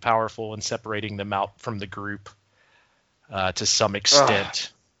Pride and Powerful and separating them out from the group to some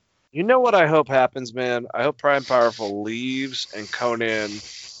extent. You know what I hope happens, man? I hope Pride and Powerful leaves and Konnan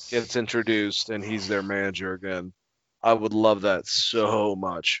gets introduced and he's their manager again. I would love that so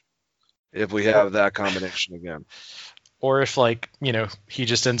much if we have that combination again. Or if, like, you know, he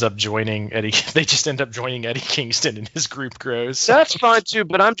just ends up joining Eddie. They just end up joining Eddie Kingston and his group grows. So. That's fine too,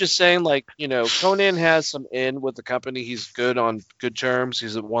 but I'm just saying, like, you know, Konnan has some in with the company. He's good on good terms.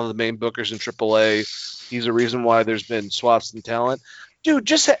 He's one of the main bookers in AAA. He's a reason why there's been swaps in talent.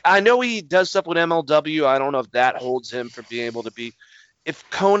 Dude, I know he does stuff with MLW. I don't know if that holds him from being able to be. If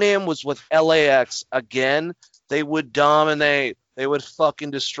Konnan was with LAX again, they would dominate. They would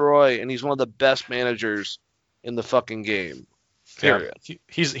fucking destroy. And he's one of the best managers in the fucking game. Period. Yeah,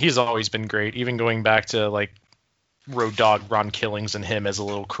 he's always been great, even going back to like Road Dogg, Ron Killings, and him as a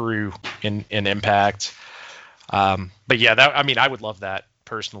little crew in Impact. But yeah, I would love that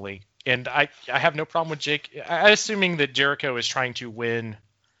personally. And I have no problem with Jake. I assuming that Jericho is trying to win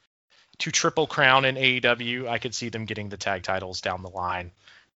to Triple Crown in AEW, I could see them getting the tag titles down the line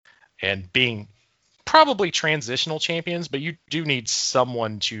and being probably transitional champions, but you do need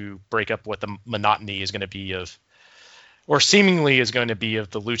someone to break up what the monotony is going to be of, or seemingly is going to be of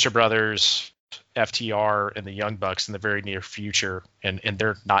the Lucha Brothers, FTR, and the Young Bucks in the very near future, and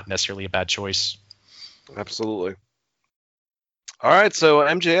they're not necessarily a bad choice. Absolutely. All right, so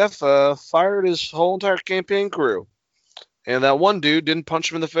MJF fired his whole entire campaign crew, and that one dude didn't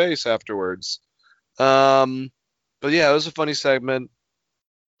punch him in the face afterwards. But yeah, it was a funny segment.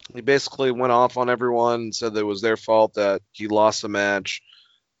 He basically went off on everyone and said that it was their fault that he lost the match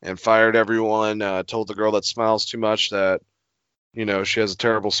and fired everyone, told the girl that smiles too much that, you know, she has a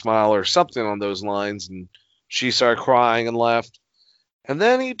terrible smile or something on those lines, and she started crying and left. And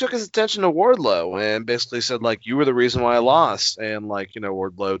then he took his attention to Wardlow and basically said, like, you were the reason why I lost. And, like, you know,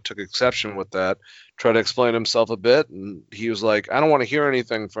 Wardlow took exception with that, tried to explain himself a bit, and he was like, I don't want to hear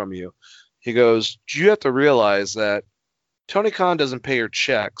anything from you. He goes, you have to realize that Tony Khan doesn't pay your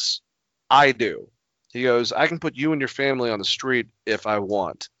checks. I do. He goes, I can put you and your family on the street if I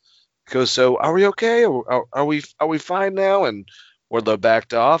want. He goes, so are we okay? Are we fine now? And Wardlow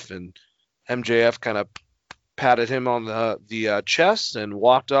backed off, and MJF kind of patted him on the chest and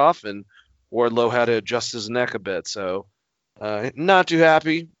walked off, and Wardlow had to adjust his neck a bit. So not too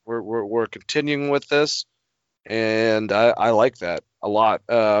happy. We're continuing with this, and I like that a lot.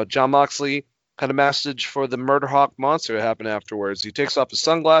 Jon Moxley had a message for the Murder Hawk Monster that happened afterwards. He takes off his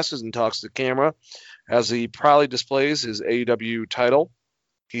sunglasses and talks to the camera as he proudly displays his AEW title.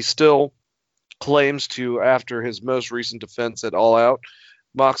 He still claims to, after his most recent defense at All Out,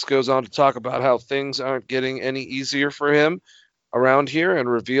 Mox goes on to talk about how things aren't getting any easier for him around here and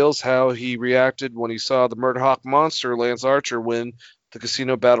reveals how he reacted when he saw the Murder Hawk Monster, Lance Archer, win the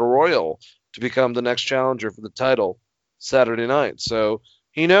Casino Battle Royal to become the next challenger for the title Saturday night. So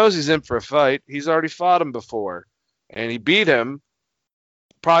he knows he's in for a fight. He's already fought him before, and he beat him.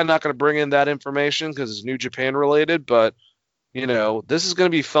 Probably not going to bring in that information because it's New Japan related, but, you know, this is going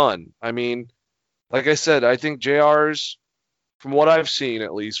to be fun. I mean, like I said, I think JR's, from what I've seen,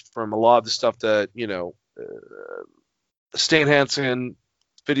 at least from a lot of the stuff that, you know, Stan Hansen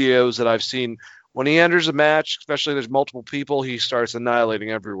videos that I've seen, when he enters a match, especially there's multiple people, he starts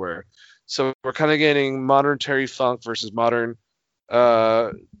annihilating everywhere. So we're kind of getting modern Terry Funk versus modern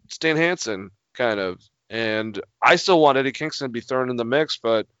Stan Hansen, kind of. And I still want Eddie Kingston to be thrown in the mix,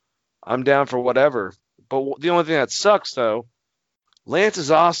 but I'm down for whatever. But the only thing that sucks, though, Lance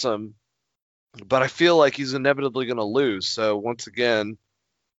is awesome, but I feel like he's inevitably going to lose. So once again,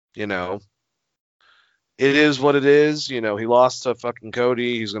 you know, it is what it is. You know, he lost to fucking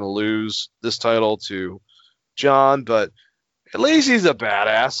Cody. He's going to lose this title to John, but at least he's a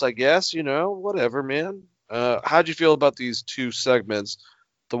badass, I guess. You know, whatever, man. How'd you feel about these two segments?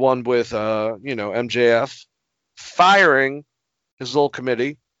 The one with, you know, MJF firing his little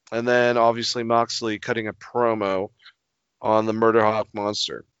committee, and then obviously Moxley cutting a promo on the Murder Hawk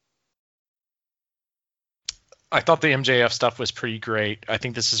Monster. I thought the MJF stuff was pretty great. I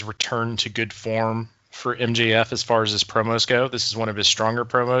think this is return to good form for MJF as far as his promos go. This is one of his stronger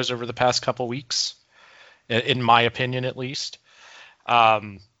promos over the past couple weeks, in my opinion, at least.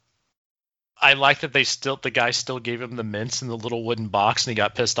 I like that the guy still gave him the mints in the little wooden box, and he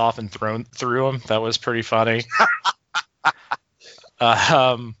got pissed off and threw him. That was pretty funny.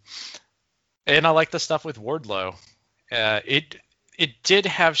 And I like the stuff with Wardlow. It did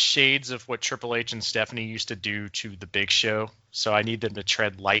have shades of what Triple H and Stephanie used to do to the Big Show, so I need them to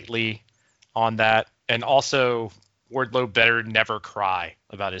tread lightly on that. And also, Wardlow better never cry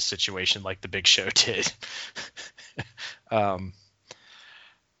about his situation like the Big Show did.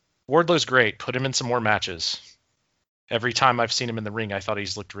 Wardlow's great. Put him in some more matches. Every time I've seen him in the ring, I thought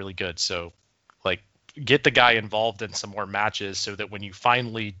he's looked really good. So, like, get the guy involved in some more matches so that when you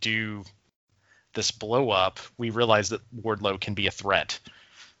finally do this blow up, we realize that Wardlow can be a threat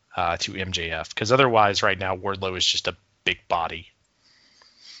to MJF. Because otherwise, right now, Wardlow is just a big body.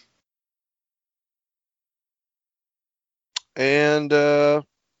 And,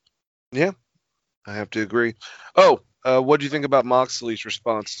 yeah, I have to agree. Oh, what do you think about Moxley's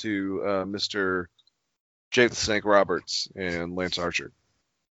response to Mr. Jake the Snake Roberts and Lance Archer?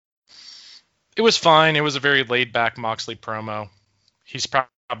 It was fine. It was a very laid-back Moxley promo. He's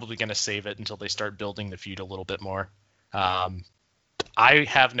probably going to save it until they start building the feud a little bit more. I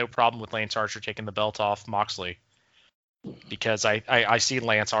have no problem with Lance Archer taking the belt off Moxley because I see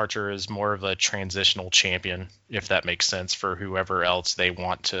Lance Archer as more of a transitional champion, if that makes sense, for whoever else they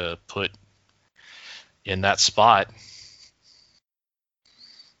want to put in that spot.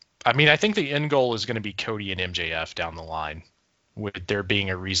 I mean, I think the end goal is going to be Cody and MJF down the line. with there being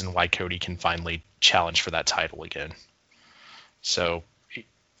a reason why Cody can finally challenge for that title again. So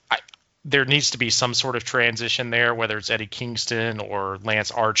there needs to be some sort of transition there, whether it's Eddie Kingston or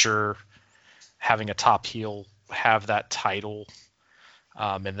Lance Archer having a top heel have that title,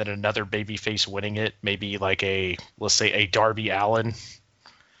 and then another babyface winning it, maybe like let's say a Darby Allin.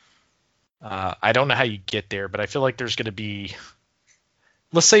 I don't know how you get there, but I feel like there's going to be,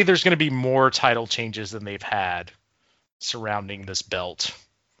 let's say there's going to be more title changes than they've had surrounding this belt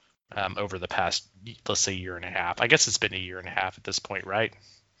over the past, let's say, year and a half. I guess it's been a year and a half at this point, right?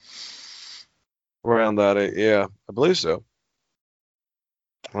 Around that, yeah, I believe so.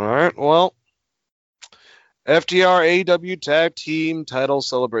 All right, well, FTR AEW Tag Team Title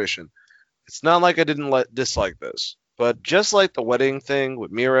Celebration. It's not like I didn't dislike this, but just like the wedding thing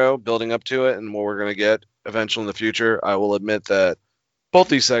with Miro, building up to it and what we're going to get eventually in the future, I will admit that both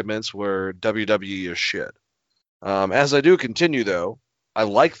these segments were WWE as shit. As I do continue, though, I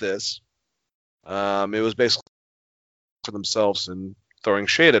like this. It was basically for themselves and throwing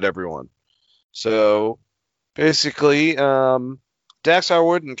shade at everyone. So, basically, Dax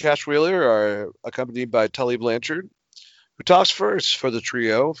Harwood and Cash Wheeler are accompanied by Tully Blanchard, who talks first for the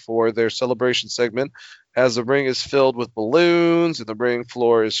trio for their celebration segment, as the ring is filled with balloons and the ring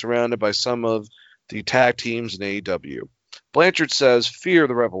floor is surrounded by some of the tag teams in AEW. Blanchard says, "Fear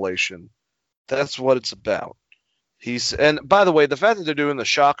the revelation. That's what it's about." And by the way, the fact that they're doing the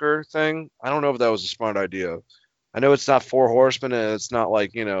shocker thing, I don't know if that was a smart idea. I know it's not Four Horsemen and it's not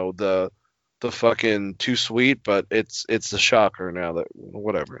like, the fucking Too Sweet, but it's the shocker now, that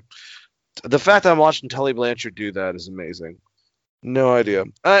whatever. The fact that I'm watching Tully Blanchard do that is amazing. No idea.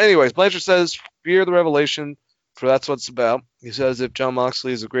 Anyways, Blanchard says, "Fear the revelation, for that's what it's about." He says if Jon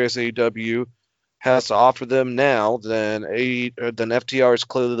Moxley is the greatest AEW has to offer them now, then FTR is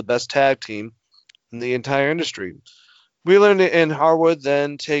clearly the best tag team in the entire industry. Wheeler and Harwood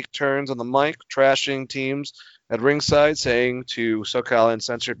then take turns on the mic, trashing teams at ringside, saying to SoCal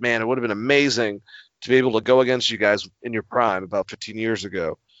Uncensored, "Man, it would have been amazing to be able to go against you guys in your prime about 15 years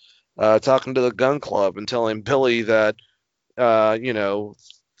ago." Talking to the Gun Club and telling Billy that,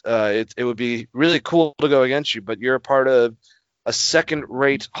 it would be really cool to go against you, but you're a part of a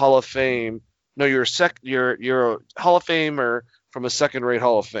second-rate Hall of Fame. No, you're a Hall of Famer from a second-rate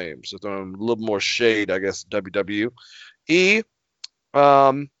Hall of Fame. So throwing a little more shade, I guess, WWE.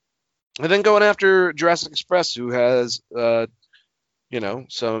 And then going after Jurassic Express, who has,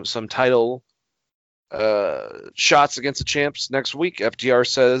 some title shots against the champs next week. FTR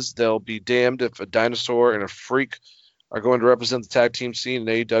says they'll be damned if a dinosaur and a freak are going to represent the tag team scene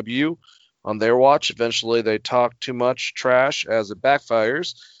in AEW on their watch. Eventually, they talk too much trash as it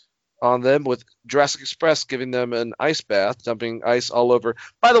backfires on them, with Jurassic Express giving them an ice bath, dumping ice all over.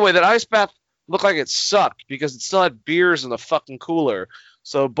 By the way, that ice bath looked like it sucked because it still had beers in the fucking cooler.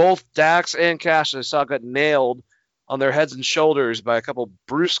 So both Dax and Cash, I saw, got nailed on their heads and shoulders by a couple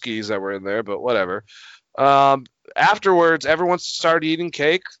brewskis that were in there, but whatever. Afterwards, everyone started eating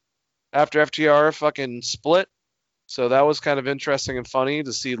cake after FTR fucking split. So that was kind of interesting and funny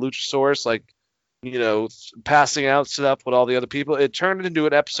to see Luchasaurus, passing out stuff with all the other people. It turned into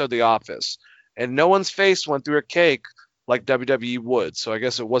an episode of The Office, and no one's face went through a cake like WWE would. So I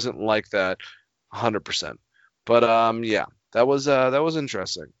guess it wasn't like that 100%. But yeah, that was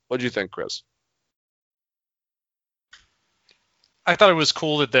interesting. What do you think, Chris? I thought it was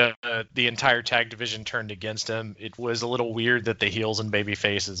cool that the entire tag division turned against him. It was a little weird that the heels and baby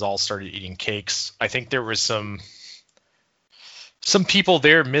faces all started eating cakes. I think there was some people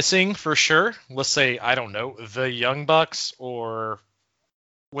there missing for sure. Let's say, I don't know, the Young Bucks, or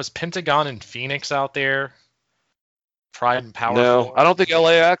was Pentagon and Phoenix out there? Pride and Power. No, I don't think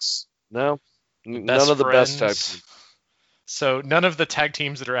LAX. No, none of the best tag teams. So none of the tag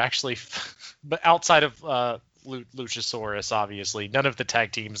teams that are actually, but outside of Luchasaurus, obviously, none of the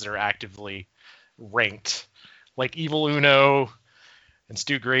tag teams that are actively ranked, like Evil Uno and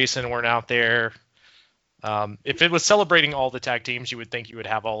Stu Grayson, weren't out there. If it was celebrating all the tag teams, you would think you would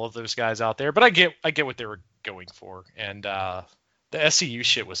have all of those guys out there. But I get what they were going for, and the SCU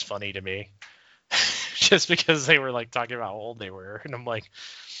shit was funny to me, just because they were like talking about how old they were, and I'm like,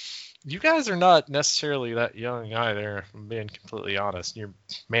 you guys are not necessarily that young either. If I'm being completely honest. Your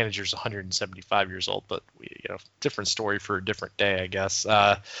manager's 175 years old, but different story for a different day, I guess.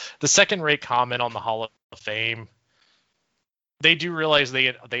 The second-rate comment on the Hall of Fame. They do realize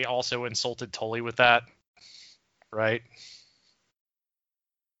they also insulted Tully with that, right?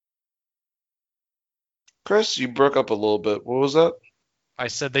 Chris, you broke up a little bit. What was that? I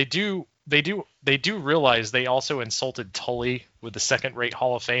said they do realize they also insulted Tully with the second-rate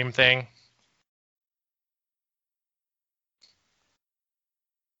Hall of Fame thing.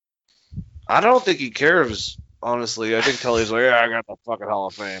 I don't think he cares, honestly. I think Tully's like, yeah, I got the fucking Hall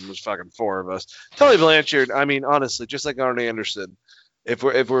of Fame. There's fucking 4 of us. Tully Blanchard, I mean, honestly, just like Arn Anderson, if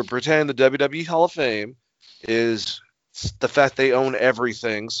we're pretending the WWE Hall of Fame is the fact they own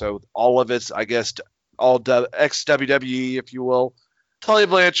everything, so all of it's, I guess, all ex-WWE, if you will, Tully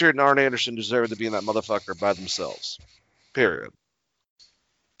Blanchard and Arn Anderson deserve to be in that motherfucker by themselves. Period.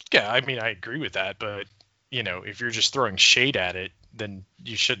 Yeah, I mean, I agree with that, but if you're just throwing shade at it, then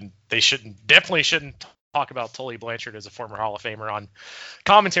they definitely shouldn't talk about Tully Blanchard as a former Hall of Famer on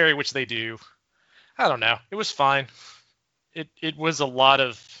commentary, which they do. I don't know. It was fine. It was a lot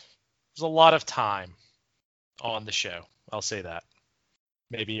of time on the show. I'll say that.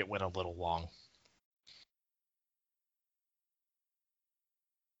 Maybe it went a little long.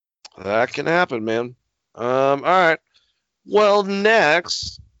 That can happen, man. All right. Well,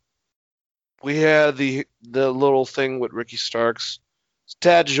 next we had the little thing with Ricky Starks.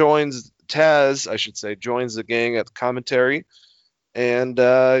 Taz joins the gang at the commentary, and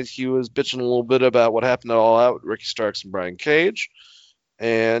he was bitching a little bit about what happened at All Out with Ricky Starks and Brian Cage,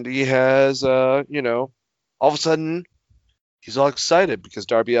 and he has, all of a sudden, he's all excited because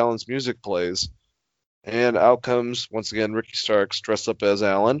Darby Allin's music plays, and out comes, once again, Ricky Starks dressed up as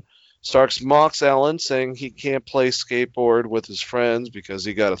Allin. Starks mocks Allin, saying he can't play skateboard with his friends because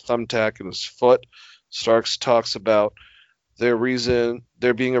he got a thumbtack in his foot. Starks talks about there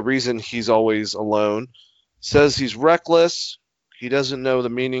being a reason he's always alone. Says he's reckless. He doesn't know the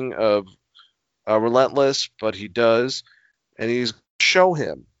meaning of relentless, but he does. And he's show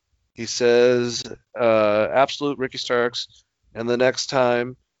him. He says, absolute Ricky Starks. And the next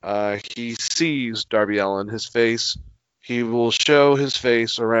time he sees Darby Allin, his face, he will show his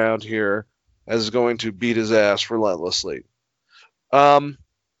face around here as going to beat his ass relentlessly.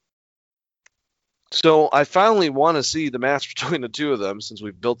 So I finally want to see the match between the two of them since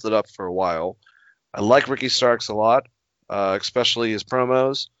we've built it up for a while. I like Ricky Starks a lot, especially his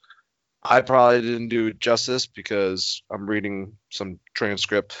promos. I probably didn't do it justice because I'm reading some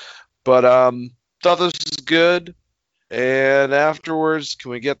transcript, but thought this was good. And afterwards,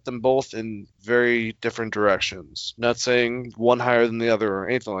 can we get them both in very different directions? Not saying one higher than the other or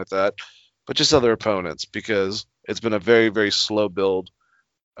anything like that, but just other opponents, because it's been a very, very slow build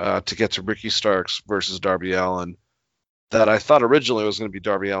to get to Ricky Starks versus Darby Allin that I thought originally was going to be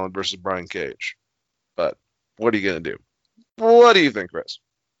Darby Allin versus Brian Cage. But what are you going to do? What do you think, Chris?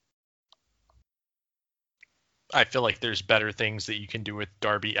 I feel like there's better things that you can do with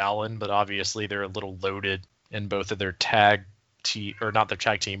Darby Allin, but obviously they're a little loaded in both of their tag team, or not their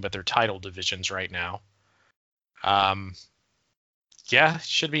tag team, but their title divisions right now. Yeah,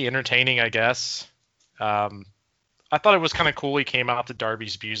 should be entertaining, I guess. I thought it was kind of cool he came out to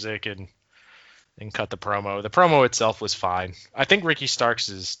Darby's music and cut the promo. The promo itself was fine. I think Ricky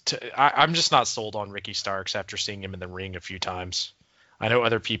Starks I'm just not sold on Ricky Starks after seeing him in the ring a few times. I know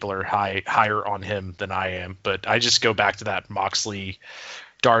other people are higher on him than I am, but I just go back to that Moxley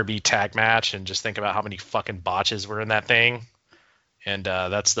Darby tag match and just think about how many fucking botches were in that thing. And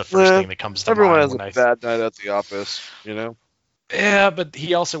that's the first thing that comes to mind. Everyone has a bad night at the office, Yeah, but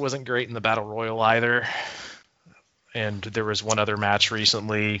he also wasn't great in the Battle Royal either. And there was one other match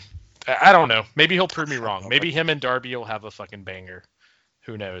recently. I don't know. Maybe he'll prove me wrong. Maybe him and Darby will have a fucking banger.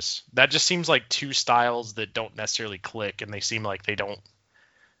 Who knows? That just seems like two styles that don't necessarily click, and they seem like they don't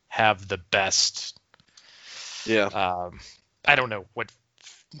have the best. Yeah. I don't know what.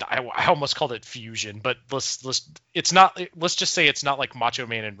 I almost called it fusion, but let's just say it's not like Macho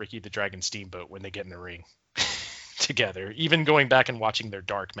Man and Ricky the Dragon Steamboat when they get in the ring together. Even going back and watching their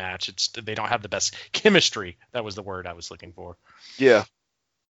dark match, they don't have the best chemistry. That was the word I was looking for. Yeah.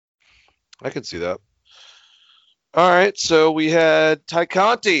 I could see that. All right, so we had Ty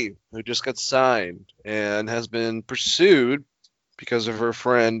Conti, who just got signed and has been pursued because of her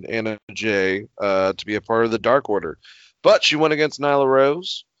friend Anna Jay to be a part of the Dark Order. But she went against Nyla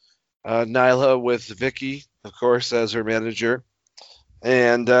Rose. Nyla with Vicky, of course, as her manager.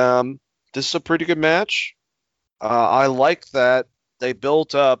 And this is a pretty good match. I like that they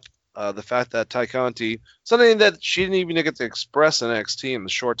built up the fact that Ty Conti, something that she didn't even get to express in NXT in the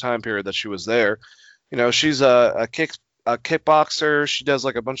short time period that she was there. She's a kickboxer. She does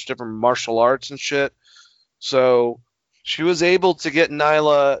like a bunch of different martial arts and shit. So she was able to get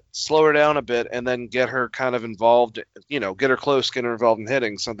Nyla, slow her down a bit, and then get her kind of involved, get her close, get her involved in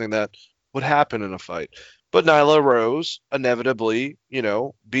hitting, something that would happen in a fight. But Nyla Rose inevitably,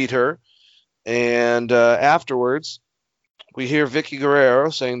 beat her. And afterwards, we hear Vicky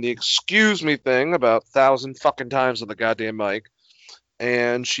Guerrero saying the excuse me thing about 1,000 fucking times on the goddamn mic.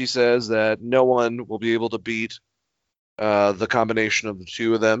 And she says that no one will be able to beat the combination of the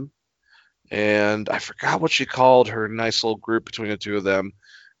two of them. and I forgot what she called her nice little group between the two of them.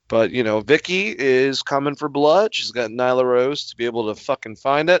 But, Vicky is coming for blood. She's got Nyla Rose to be able to fucking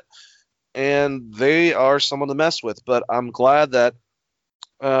find it. And they are someone to mess with. But I'm glad that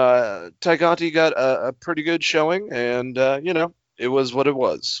Tay Conti got a pretty good showing. And, it was what it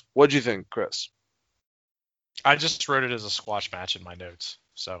was. What'd you think, Chris? I just wrote it as a squash match in my notes,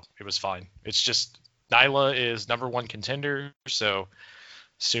 so it was fine. It's just Nyla is number one contender, so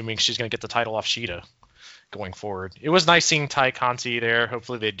assuming she's going to get the title off Shida going forward. It was nice seeing Tay Conti there.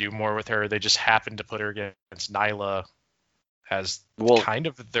 Hopefully they do more with her. They just happened to put her against Nyla as kind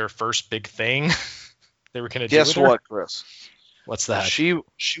of their first big thing they were going to do. Guess what, Chris? What's that? She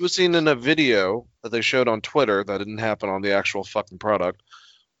was seen in a video that they showed on Twitter that didn't happen on the actual fucking product,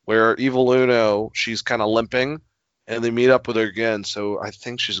 where Evil Uno, she's kind of limping, and they meet up with her again. So I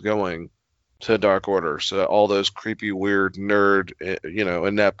think she's going to Dark Order. So all those creepy, weird, nerd,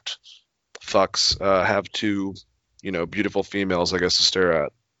 inept fucks have two, beautiful females, I guess, to stare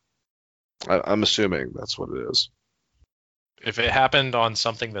at. I'm assuming that's what it is. If it happened on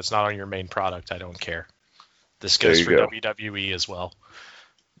something that's not on your main product, I don't care. This goes for WWE as well.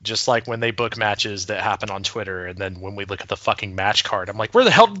 Just like when they book matches that happen on Twitter, and then when we look at the fucking match card, I'm like, where the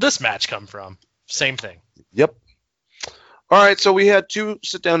hell did this match come from? Same thing. Yep. All right, so we had 2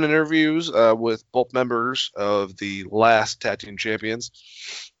 sit-down interviews with both members of the last Tag Team Champions.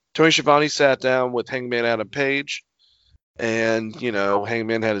 Tony Schiavone sat down with Hangman Adam Page, and,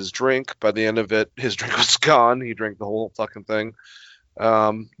 Hangman had his drink. By the end of it, his drink was gone. He drank the whole fucking thing.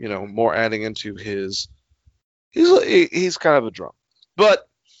 More adding into his... He's kind of a drunk. But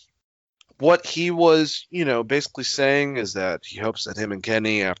what he was, basically saying is that he hopes that him and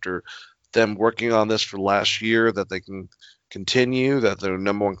Kenny, after them working on this for last year, that they can continue, that they're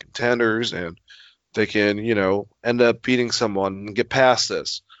number one contenders, and they can, end up beating someone and get past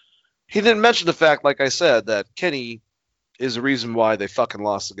this. He didn't mention the fact, like I said, that Kenny is the reason why they fucking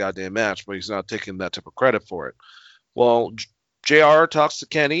lost the goddamn match, but he's not taking that type of credit for it. Well, JR talks to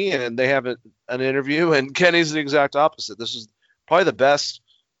Kenny, and they have an interview, and Kenny's the exact opposite. This is probably the best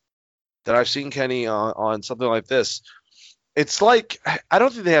that I've seen Kenny on something like this. It's like, I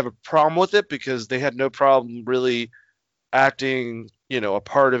don't think they have a problem with it, because they had no problem really acting, a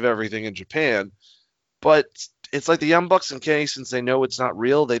part of everything in Japan. But it's like the Young Bucks and Kenny, since they know it's not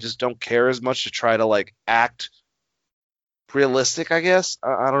real, they just don't care as much to try to, act realistic, I guess.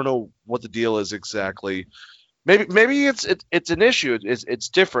 I don't know what the deal is exactly. Maybe it's an issue. It's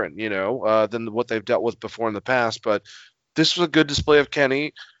different, than what they've dealt with before in the past. But this was a good display of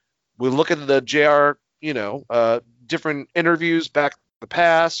Kenny. We look at the JR, different interviews back in the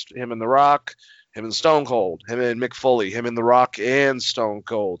past. Him and The Rock, him and Stone Cold, him and Mick Foley, him and The Rock and Stone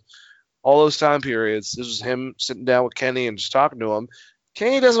Cold. All those time periods. This was him sitting down with Kenny and just talking to him.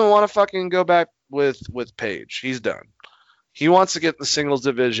 Kenny doesn't want to fucking go back with Page. He's done. He wants to get in the singles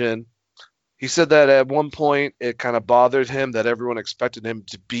division. He said that at one point it kind of bothered him that everyone expected him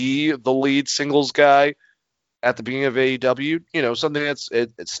to be the lead singles guy at the beginning of AEW. Something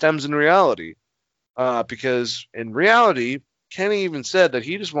it stems in reality. Because in reality, Kenny even said that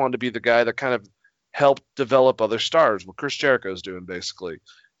he just wanted to be the guy that kind of helped develop other stars, what Chris Jericho's doing, basically.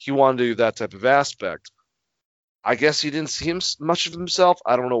 He wanted to do that type of aspect. I guess he didn't see much of himself.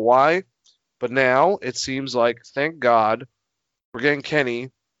 I don't know why. But now it seems like, thank God, we're getting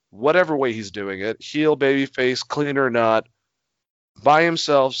Kenny, whatever way he's doing it, heel, babyface, clean or not, by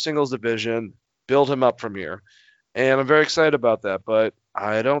himself, singles division, build him up from here. And I'm very excited about that. But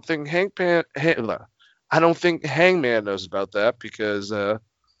I don't think Hangman knows about that, because it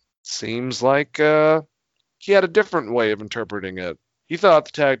seems like he had a different way of interpreting it. He thought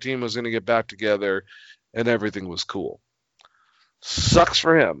the tag team was going to get back together and everything was cool. Sucks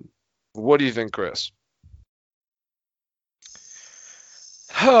for him. What do you think, Chris?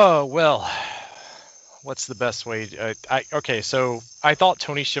 Oh, well, what's the best way? So I thought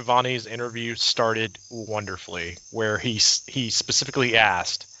Tony Schiavone's interview started wonderfully, where he specifically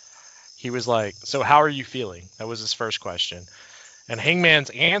asked, he was like, so how are you feeling? That was his first question. And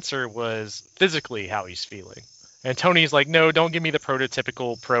Hangman's answer was physically how he's feeling. And Tony's like, no, don't give me the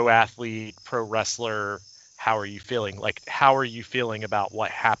prototypical pro athlete, pro wrestler. How are you feeling? Like, how are you feeling about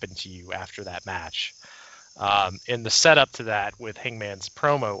what happened to you after that match? And the setup to that with Hangman's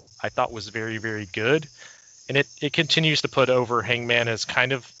promo, I thought was very, very good. And it continues to put over Hangman as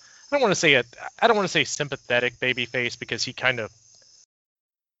kind of, I don't want to say sympathetic babyface, because he kind of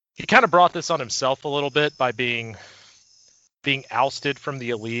brought this on himself a little bit by being ousted from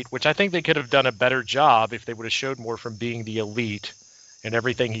the Elite, which I think they could have done a better job if they would have showed more from being the Elite and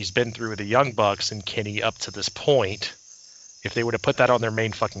everything he's been through with the Young Bucks and Kenny up to this point. If they would have put that on their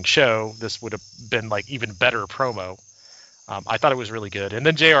main fucking show, this would have been like even better promo. I thought it was really good. And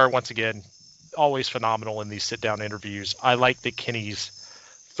then JR, once again, always phenomenal in these sit-down interviews. I like that Kenny's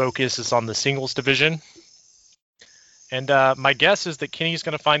focus is on the singles division. And my guess is that Kenny's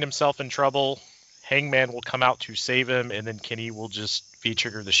going to find himself in trouble. Hangman will come out to save him, and then Kenny will just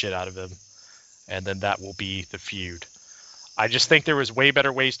V-trigger the shit out of him. And then that will be the feud. I just think there was way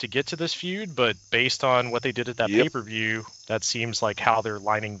better ways to get to this feud, but based on what they did at that pay-per-view, that seems like how they're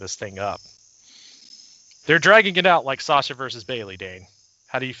lining this thing up. They're dragging it out like Sasha versus Bayley, Dane.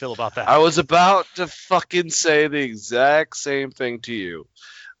 How do you feel about that? I was about to fucking say the exact same thing to you.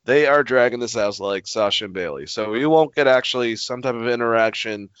 They are dragging this out like Sasha and Bayley. So we won't get actually some type of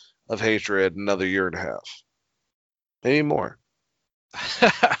interaction of hatred in another year and a half. Maybe more.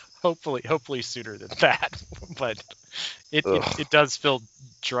 Hopefully sooner than that. But it does feel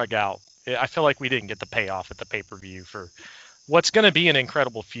drug out. I feel like we didn't get the payoff at the pay-per-view for what's going to be an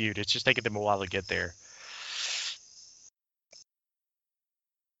incredible feud. It's just taking them a while to get there.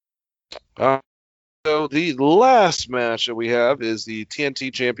 So the last match that we have is the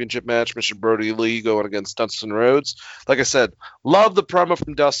TNT Championship match. Mr. Brody Lee going against Dustin Rhodes. Like I said, love the promo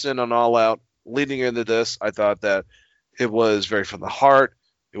from Dustin on All Out. Leading into this, I thought that it was very from the heart.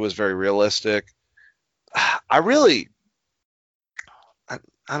 It was very realistic. I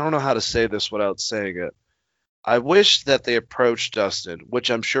don't know how to say this without saying it. I wish that they approached Dustin,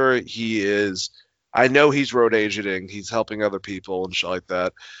 which I'm sure he is. I know he's road agenting. He's helping other people and shit like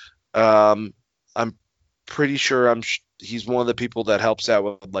that. I'm pretty sure he's one of the people that helps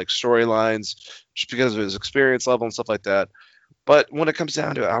out with like storylines just because of his experience level and stuff like that. But when it comes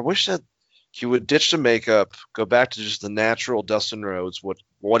down to it, I wish that he would ditch the makeup, go back to just the natural Dustin Rhodes,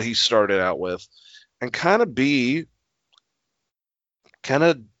 what he started out with, and kind of be kind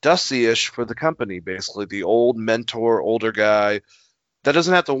of Dusty-ish for the company, basically. The old mentor, older guy that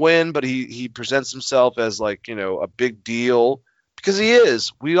doesn't have to win, but he presents himself as like, a big deal. Because he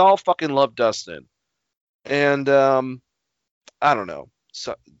is. We all fucking love Dustin. And, I don't know.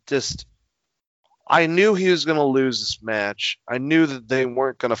 So, I knew he was going to lose this match. I knew that they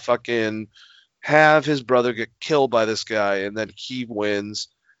weren't going to fucking have his brother get killed by this guy and then he wins.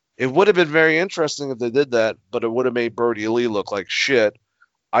 It would have been very interesting if they did that, but it would have made Brody Lee look like shit.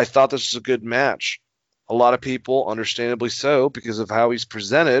 I thought this was a good match. A lot of people, understandably so, because of how he's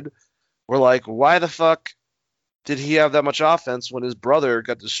presented, were like, why the fuck did he have that much offense when his brother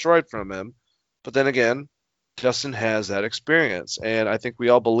got destroyed from him? But then again, Dustin has that experience, and I think we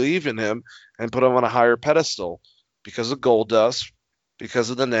all believe in him and put him on a higher pedestal because of Goldust, because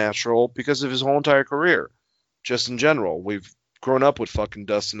of the Natural, because of his whole entire career, just in general. We've grown up with fucking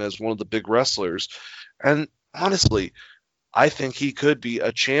Dustin as one of the big wrestlers, and honestly, I think he could be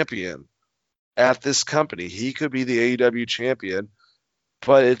a champion at this company. He could be the AEW champion.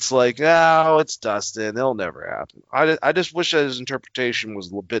 But it's like, oh, it's Dustin. It'll never happen. I just wish that his interpretation was a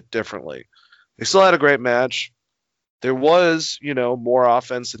little bit differently. They still had a great match. There was, more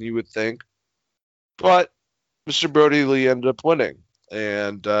offense than you would think. But Mr. Brody Lee ended up winning.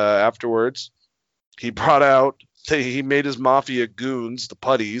 And afterwards, he made his Mafia goons, the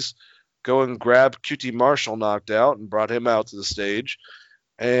putties, go and grab QT Marshall knocked out and brought him out to the stage.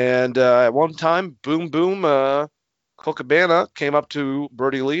 And at one time, boom, Colt Cabana came up to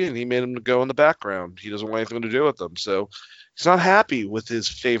Brody Lee and he made him go in the background. He doesn't want anything to do with them. So he's not happy with his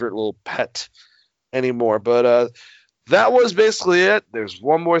favorite little pet anymore. But that was basically it. There's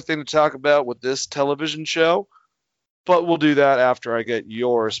one more thing to talk about with this television show, but we'll do that after I get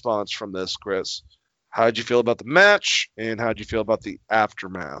your response from this, Chris. How'd you feel about the match and how'd you feel about the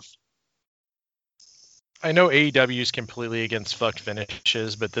aftermath? I know AEW is completely against fucked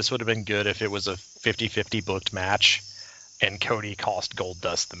finishes, but this would have been good if it was a 50-50 booked match and Cody cost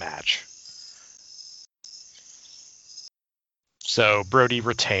Goldust the match. So Brody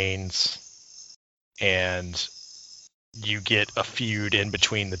retains and you get a feud in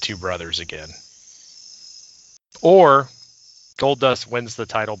between the two brothers again. Or Goldust wins the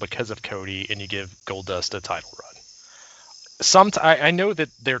title because of Cody and you give Goldust a title run. I know that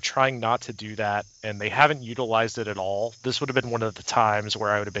they're trying not to do that, and they haven't utilized it at all. This would have been one of the times where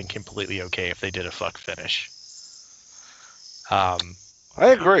I would have been completely okay if they did a fuck finish. I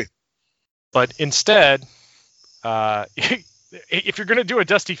agree. But instead, if you're going to do a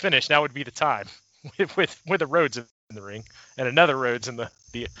dusty finish, now would be the time with a Rhodes in the ring and another Rhodes in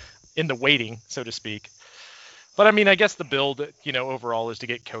the waiting, so to speak. But I mean, I guess the build, overall is to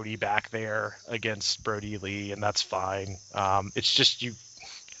get Cody back there against Brody Lee, and that's fine. It's just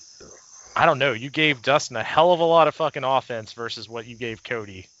I don't know. You gave Dustin a hell of a lot of fucking offense versus what you gave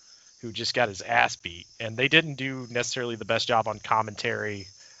Cody. who just got his ass beat, and they didn't do necessarily the best job on commentary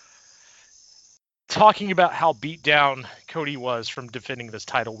talking about how beat down Cody was from defending this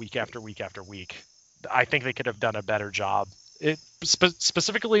title week after week after week. I think they could have done a better job.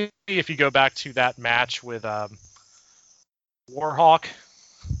 Specifically, if you go back to that match with Warhawk,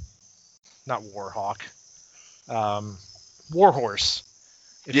 Warhorse.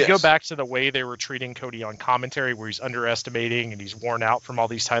 If you go back to the way they were treating Cody on commentary, where he's underestimating and he's worn out from all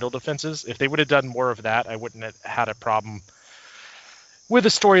these title defenses, if they would have done more of that, I wouldn't have had a problem with the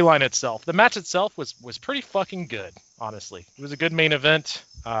storyline itself. The match itself was pretty fucking good, honestly. It was a good main event.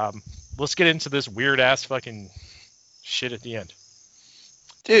 Let's get into this weird-ass fucking shit at the end.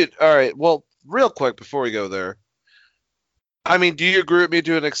 Dude, all right. Well, real quick before we go there, I mean, do you agree with me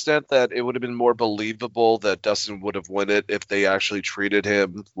to an extent that it would have been more believable that Dustin would have won it if they actually treated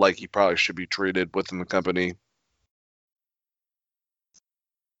him like he probably should be treated within the company?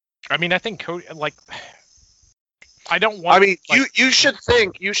 I mean, I think Cody, like, I don't want. I mean, like, you should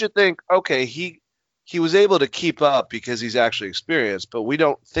think, okay, he was able to keep up because he's actually experienced, but we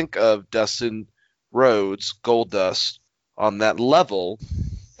don't think of Dustin Rhodes, Goldust, on that level,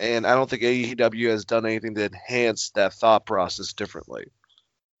 and I don't think AEW has done anything to enhance that thought process differently.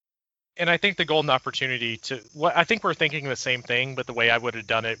 And I think the golden opportunity I think we're thinking the same thing, but the way I would have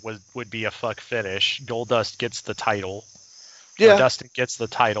done it would be a fuck finish. Goldust gets the title. Yeah. Dustin gets the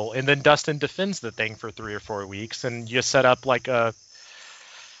title, and then Dustin defends the thing for 3 or 4 weeks, and you set up like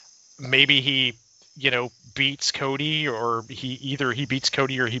maybe he, beats Cody, or he beats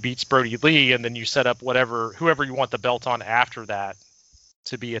Cody or he beats Brody Lee, and then you set up whoever you want the belt on after that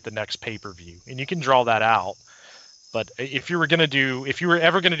to be at the next pay-per-view, and you can draw that out. But if you were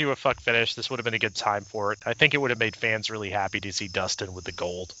ever gonna do a fuck finish, this would have been a good time for it. I think it would have made fans really happy to see Dustin with the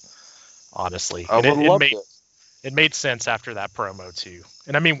gold, honestly. I would love it. It made sense after that promo too.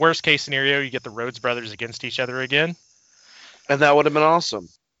 And I mean, worst case scenario, you get the Rhodes brothers against each other again. And that would have been awesome.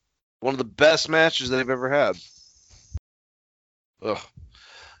 One of the best matches they've ever had. Ugh.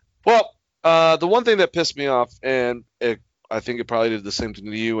 Well, the one thing that pissed me off, and I think it probably did the same thing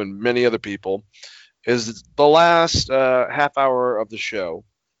to you and many other people, is the last half hour of the show.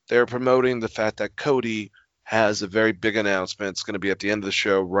 They're promoting the fact that Cody has a very big announcement. It's going to be at the end of the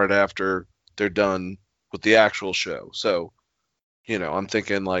show, right after they're done with the actual show. So, I'm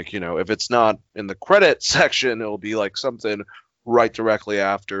thinking like, if it's not in the credit section, it'll be like something right directly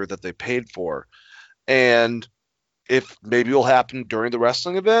after that they paid for. And if maybe it'll happen during the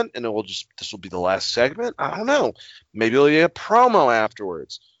wrestling event and this will be the last segment. I don't know. Maybe it'll be a promo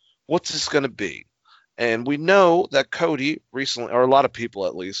afterwards. What's this going to be? And we know that Cody recently, or a lot of people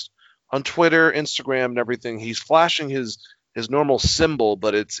at least, on Twitter, Instagram, and everything, he's flashing his normal symbol,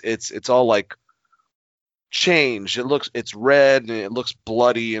 but it's all like changed. It's red and it looks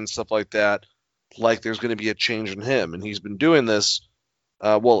bloody and stuff like that. Like there's going to be a change in him, and he's been doing this.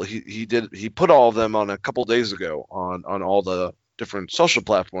 He put all of them on a couple days ago on all the different social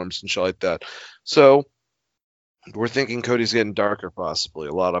platforms and shit like that. So we're thinking Cody's getting darker, possibly,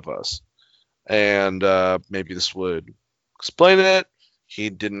 a lot of us. And maybe this would explain it. He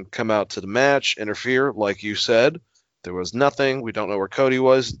didn't come out to the match, interfere, like you said. There was nothing. We don't know where Cody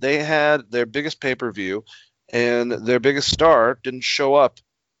was. They had their biggest pay-per-view, and their biggest star didn't show up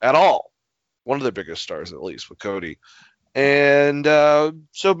at all. One of their biggest stars, at least, with Cody. And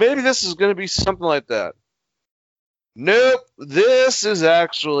so maybe this is going to be something like that. Nope. This is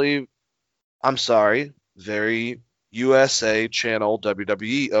actually, I'm sorry, very USA channel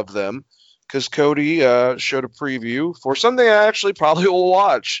WWE of them, because Cody showed a preview for something I actually probably will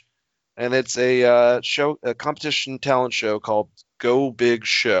watch. And it's a competition talent show called Go Big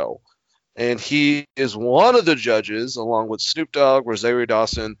Show. And he is one of the judges, along with Snoop Dogg, Rosario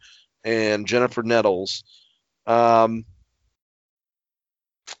Dawson, and Jennifer Nettles. And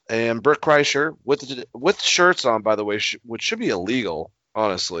Bert Kreischer, with shirts on, by the way, which should be illegal,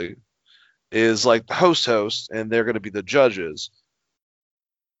 honestly, is like the host, and they're going to be the judges.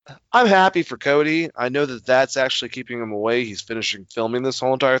 I'm happy for Cody. I know that that's actually keeping him away. He's finishing filming this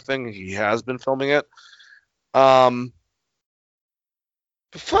whole entire thing. He has been filming it. But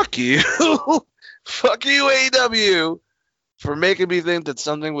fuck you. Fuck you, AEW, for making me think that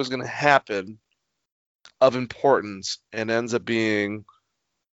something was going to happen of importance and ends up being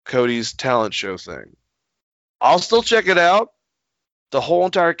Cody's talent show thing. I'll still check it out. The whole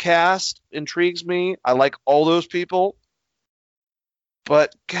entire cast intrigues me. I like all those people.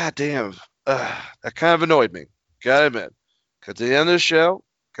 But goddamn, that kind of annoyed me. Gotta admit. Because at the end of the show,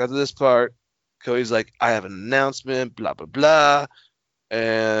 got to this part, Cody's like, I have an announcement, blah, blah, blah.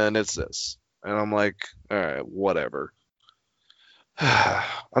 And it's this. And I'm like, all right, whatever.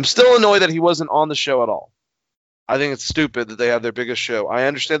 I'm still annoyed that he wasn't on the show at all. I think it's stupid that they have their biggest show. I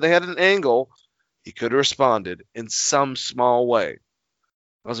understand they had an angle. He could have responded in some small way.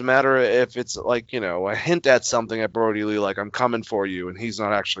 Doesn't matter if it's like, a hint at something at Brody Lee, like, I'm coming for you, and he's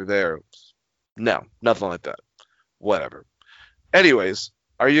not actually there. No, nothing like that. Whatever. Anyways,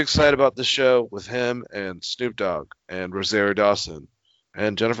 are you excited about the show with him and Snoop Dogg and Rosario Dawson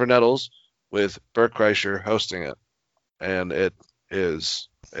and Jennifer Nettles with Bert Kreischer hosting it? And it is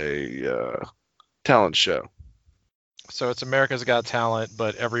a talent show. So it's America's Got Talent,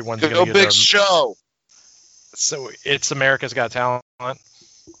 but everyone's Go going to get big show. So it's America's Got Talent.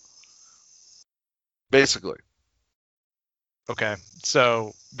 Basically. Okay,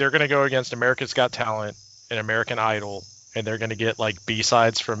 so they're going to go against America's Got Talent and American Idol, and they're going to get like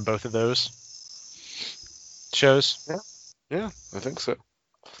B-sides from both of those shows. Yeah, I think so.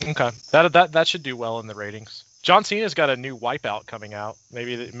 Okay, that should do well in the ratings. John Cena's got a new Wipeout coming out.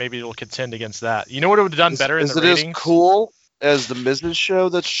 Maybe it'll contend against that. You know what it would have done better in the ratings? Is it as cool as the Miz's show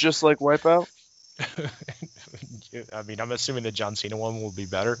that's just like Wipeout? I mean, I'm assuming the John Cena one will be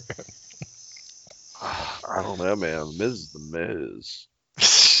better. I don't know, man. Miz is the Miz.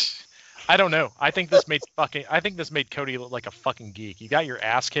 I don't know. I think this made Cody look like a fucking geek. You got your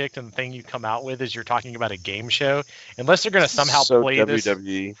ass kicked, and the thing you come out with is you're talking about a game show. Unless they're gonna somehow play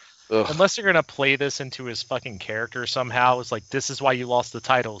WWE. this. Unless they're gonna play this into his fucking character somehow, it's like, this is why you lost the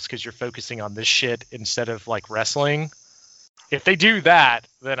titles, because you're focusing on this shit instead of like wrestling. If they do that,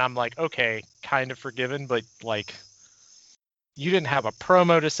 then I'm like, okay, kind of forgiven, but like, you didn't have a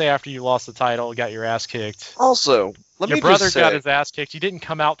promo to say after you lost the title, got your ass kicked. Also, your brother got his ass kicked. You didn't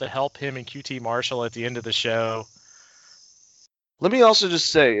come out to help him and QT Marshall at the end of the show. Let me also just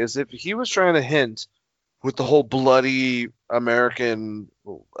say, is if he was trying to hint with the whole bloody American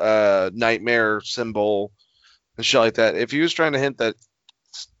nightmare symbol and shit like that, if he was trying to hint that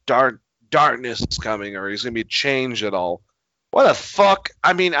darkness is coming or he's going to be changed at all, what the fuck?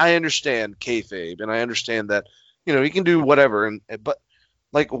 I mean, I understand kayfabe, and I understand that, he can do whatever, but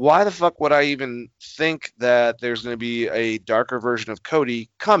like, why the fuck would I even think that there's going to be a darker version of Cody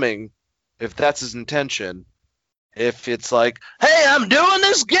coming if that's his intention? If it's like, hey, I'm doing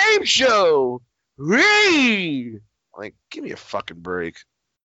this game show, Whee! Like, give me a fucking break.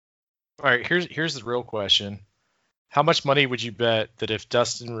 All right, here's the real question: how much money would you bet that if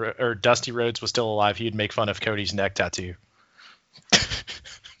Dusty Rhodes was still alive, he'd make fun of Cody's neck tattoo?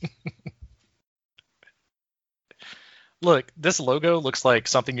 Look, this logo looks like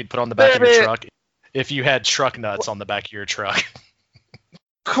something you'd put on the back of your truck if you had truck nuts on the back of your truck.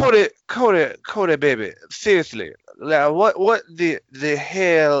 Cody, baby, seriously, like, what the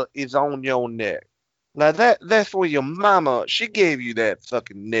hell is on your neck? Like, that's where your mama, she gave you that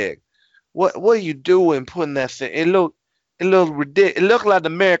fucking neck. What are you doing putting that thing? It look ridiculous. It looked like the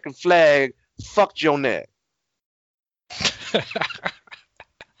American flag fucked your neck.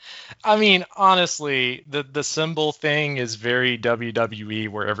 I mean, honestly, the symbol thing is very WWE,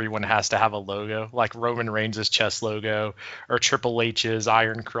 where everyone has to have a logo, like Roman Reigns' chest logo or Triple H's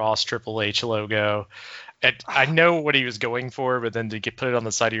Iron Cross Triple H logo. And I know what he was going for, but then to put it on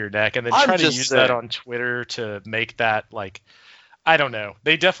the side of your neck and then try to use that on Twitter to make that, like, I don't know.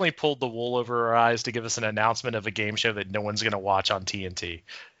 They definitely pulled the wool over our eyes to give us an announcement of a game show that no one's going to watch on TNT.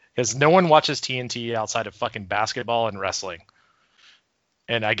 Because no one watches TNT outside of fucking basketball and wrestling.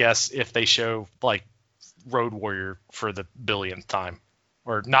 And I guess if they show, like, Road Warrior for the billionth time.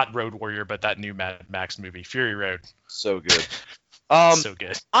 Or not Road Warrior, but that new Mad Max movie, Fury Road. So good. So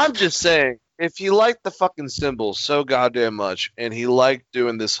good. I'm just saying, if he liked the fucking symbol so goddamn much, and he liked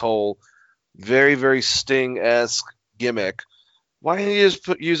doing this whole very, very Sting-esque gimmick, why didn't he just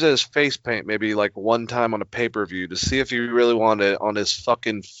use it as face paint maybe like one time on a pay-per-view to see if he really wanted it on his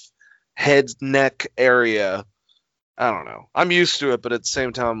fucking head, neck area? I don't know. I'm used to it, but at the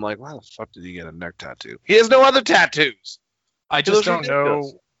same time, I'm like, why the fuck did he get a neck tattoo? He has no other tattoos. I just don't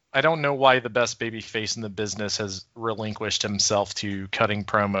know. I don't know why the best baby face in the business has relinquished himself to cutting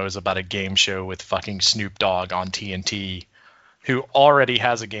promos about a game show with fucking Snoop Dogg on TNT, who already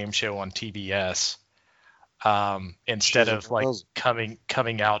has a game show on TBS, instead of like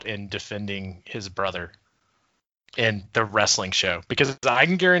coming out and defending his brother in the wrestling show. Because I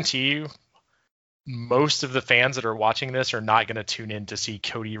can guarantee you, most of the fans that are watching this are not going to tune in to see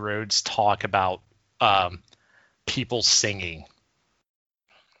Cody Rhodes talk about people singing.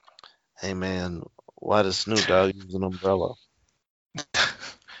 Hey man, why does Snoop Dogg use an umbrella?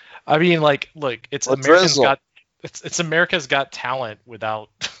 I mean, like, look, it's America's Got Talent without.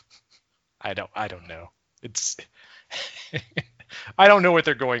 I don't know. It's. I don't know what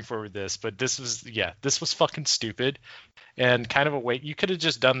they're going for with this, but this was fucking stupid. and kind of a wait. You could have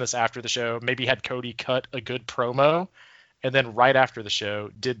just done this after the show, maybe had Cody cut a good promo, and then right after the show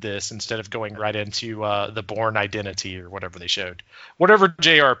did this instead of going right into the Bourne Identity or whatever they showed. Whatever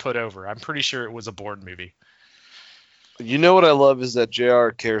JR put over. I'm pretty sure it was a Bourne movie. You know what I love is that JR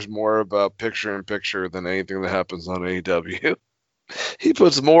cares more about picture-in-picture than anything that happens on AEW. He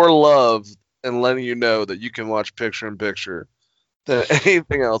puts more love in letting you know that you can watch picture-in-picture than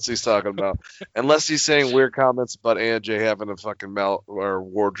anything else he's talking about. Unless he's saying weird comments about AJ having a fucking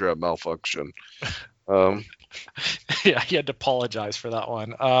wardrobe malfunction. Yeah, he had to apologize for that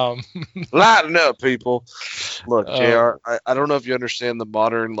one. Lighten up, people. Look, JR, I don't know if you understand the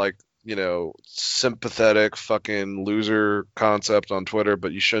modern, sympathetic fucking loser concept on Twitter,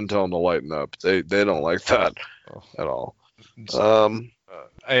 but you shouldn't tell them to lighten up. They don't like that at all.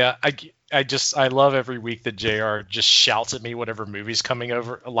 I love every week that JR just shouts at me whatever movie's coming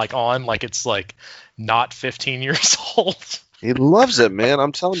over, like it's like not 15 years old. He loves it, man.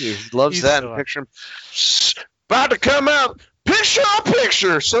 I'm telling you, he loves He's that so- picture. About to come out,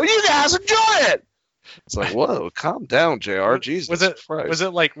 picture, so you guys enjoy it. It's like, whoa, calm down, JR. Jesus Christ. Was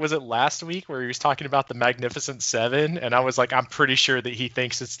it last week where he was talking about the Magnificent Seven, and I was like, I'm pretty sure that he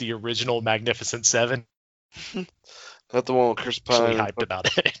thinks it's the original Magnificent Seven. Not the one with Chris Actually Pine, hyped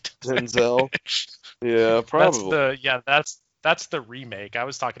about it. Denzel. Yeah, probably. That's the remake. I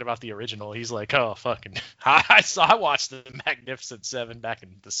was talking about the original. He's like, oh fucking, I watched the Magnificent Seven back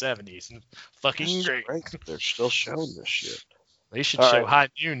in the 70s, and fucking great. Right. They're still showing this shit. They should All show right. High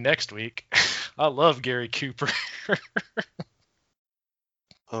Noon next week. I love Gary Cooper.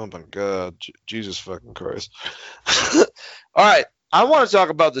 Oh my God, Jesus fucking Christ! All right, I want to talk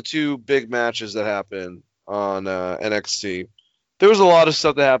about the two big matches that happened on NXT. There was a lot of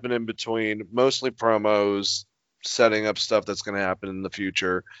stuff that happened in between, mostly promos, setting up stuff that's going to happen in the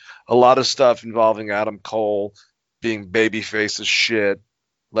future. A lot of stuff involving Adam Cole being babyface as shit,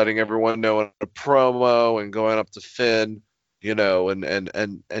 letting everyone know in a promo and going up to Finn,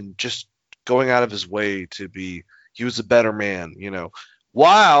 and just going out of his way to be, he was a better man,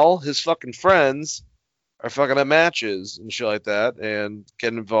 while his fucking friends are fucking at matches and shit like that and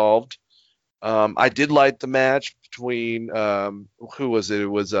getting involved. I did like the match between, who was it? It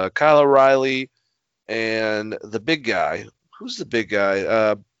was Kyle O'Reilly and the big guy. Who's the big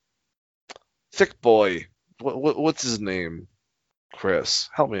guy? Thick boy. What's his name? Chris,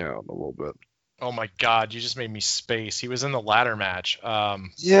 help me out a little bit. Oh my God, you just made me space. He was in the ladder match.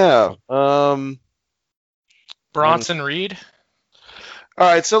 Yeah. Bronson Reed. All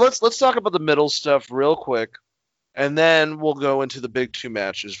right, so let's talk about the middle stuff real quick, and then we'll go into the big two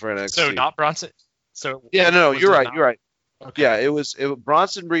matches for NXT. So not Bronson. So yeah, no, was you're it right. not- You're right. Okay. Yeah, it was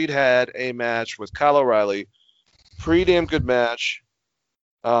Bronson Reed had a match with Kyle O'Reilly. Pretty damn good match.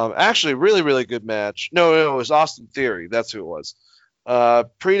 Actually, really, really good match. No, it was Austin Theory. That's who it was.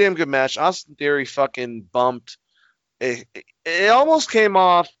 Pretty damn good match. Austin Theory fucking bumped. It almost came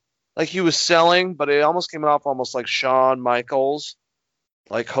off like he was selling, but it almost came off almost like Shawn Michaels,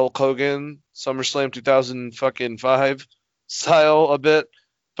 like Hulk Hogan, SummerSlam 2005 style a bit.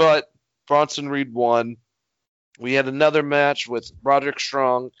 But Bronson Reed won. We had another match with Roderick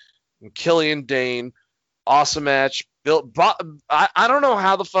Strong and Killian Dane. Awesome match. I don't know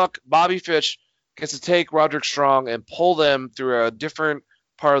how the fuck Bobby Fish gets to take Roderick Strong and pull them through a different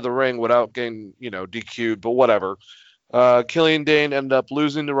part of the ring without getting, DQ'd, but whatever. Killian Dane ended up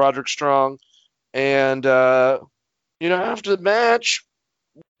losing to Roderick Strong. And, after the match,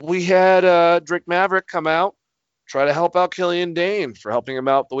 we had Drake Maverick come out, try to help out Killian Dane for helping him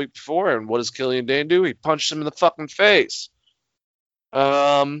out the week before. And what does Killian Dane do? He punched him in the fucking face.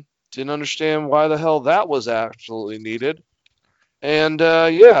 Didn't understand why the hell that was absolutely needed. And,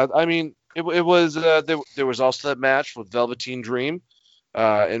 it was there was also that match with Velveteen Dream,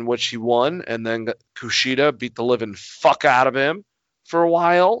 in which he won, and then Kushida beat the living fuck out of him for a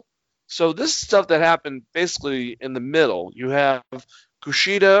while. So this is stuff that happened basically in the middle. You have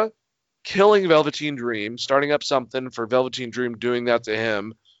Kushida killing Velveteen Dream, starting up something for Velveteen Dream doing that to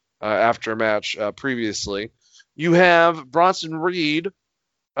him after a match previously. You have Bronson Reed,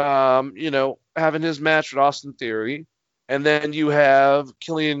 having his match with Austin Theory. And then you have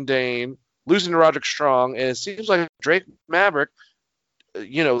Killian Dane losing to Roderick Strong. And it seems like Drake Maverick, they're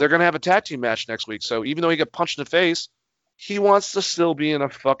going to have a tag team match next week. So even though he got punched in the face, he wants to still be in a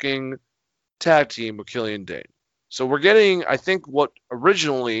fucking tag team with Killian Dane. So we're getting, I think, what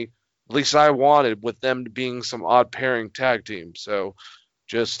originally, at least I wanted, with them being some odd pairing tag team. So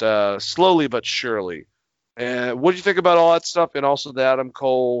just slowly but surely. And what do you think about all that stuff? And also the Adam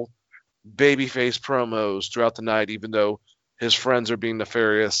Cole babyface promos throughout the night, even though his friends are being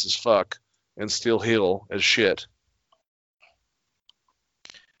nefarious as fuck and still heel as shit.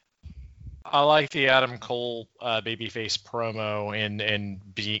 I like the Adam Cole babyface promo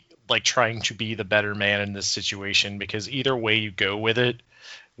and be like trying to be the better man in this situation, because either way you go with it,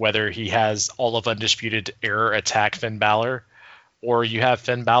 whether he has all of Undisputed Era attack Finn Balor, or you have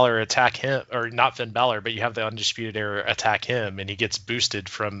Finn Balor attack him, or not Finn Balor, but you have the Undisputed Era attack him and he gets boosted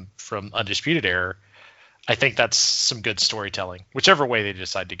from Undisputed Era, I think that's some good storytelling, whichever way they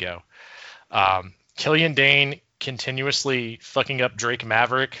decide to go. Killian Dane continuously fucking up Drake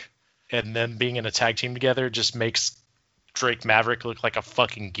Maverick and then being in a tag team together just makes Drake Maverick look like a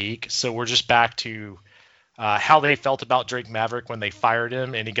fucking geek. So we're just back to how they felt about Drake Maverick when they fired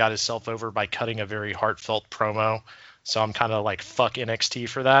him and he got himself over by cutting a very heartfelt promo. So I'm kind of like, fuck NXT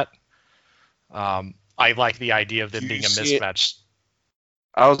for that. I like the idea of them being a mismatch.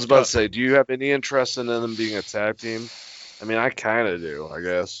 I was about to say, do you have any interest in them being a tag team? I mean, I kind of do, I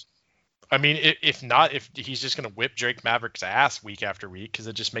guess. I mean, if not, if he's just going to whip Drake Maverick's ass week after week, because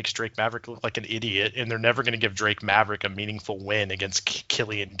it just makes Drake Maverick look like an idiot, and they're never going to give Drake Maverick a meaningful win against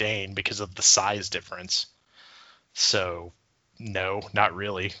Killian Dane because of the size difference. So, no, not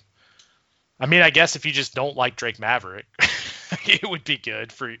really. I mean, I guess if you just don't like Drake Maverick, it would be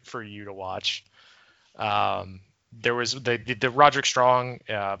good for you to watch. There was the Roderick Strong.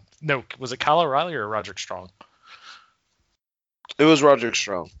 No, was it Kyle O'Reilly or Roderick Strong? It was Roderick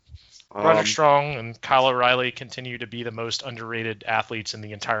Strong. Roderick Strong and Kyle O'Reilly continue to be the most underrated athletes in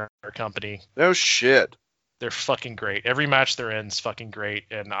the entire company. No shit. They're fucking great. Every match they're in is fucking great,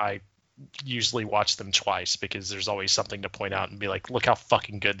 and I usually watch them twice because there's always something to point out and be like, look how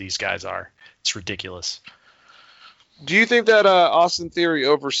fucking good these guys are. It's ridiculous. Do you think that Austin Theory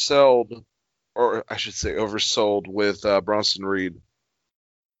oversold, or I should say oversold, with Bronson Reed?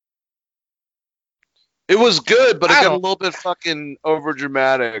 It was good, but it got a little bit fucking over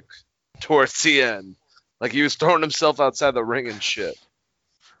dramatic towards the end. Like he was throwing himself outside the ring and shit.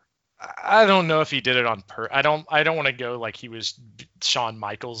 I don't know if he did it on purpose. I don't want to go like he was Shawn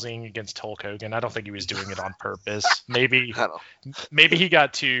Michaelsing against Hulk Hogan. I don't think he was doing it on purpose. Maybe he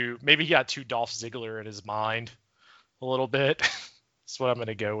got too Dolph Ziggler in his mind a little bit. That's what I'm going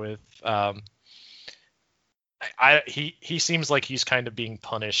to go with. He seems like he's kind of being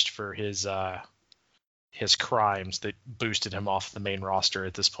punished for his crimes that boosted him off the main roster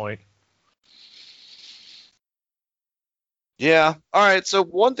at this point. Yeah. All right. So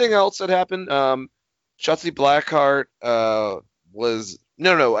one thing else that happened, Shotzi Blackheart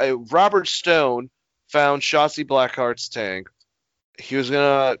Robert Stone found Shotzi Blackheart's tank. He was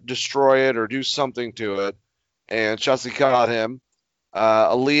gonna destroy it or do something to it, and Shotzi caught him.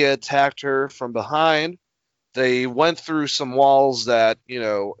 Aaliyah attacked her from behind. They went through some walls that,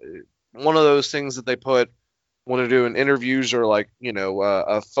 one of those things that they put when they're doing interviews or like,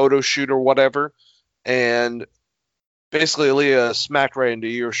 a photo shoot or whatever. And basically Aaliyah smacked right into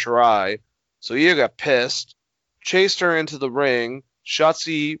Io Shirai. So Io got pissed, chased her into the ring.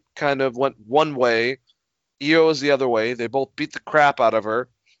 Shotzi kind of went one way. Io was the other way. They both beat the crap out of her.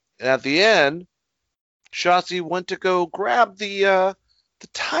 And at the end, Shotzi went to go grab the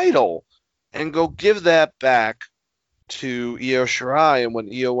title and go give that back to Io Shirai. And when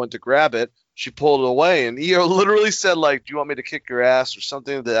Io went to grab it, she pulled it away. And Io literally said, like, do you want me to kick your ass or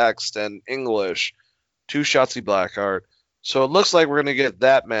something to that extent, English, to Shotzi Blackheart. So it looks like we're going to get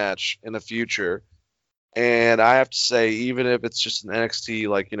that match in the future. And I have to say, even if it's just an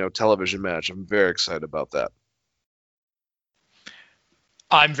NXT, television match, I'm very excited about that.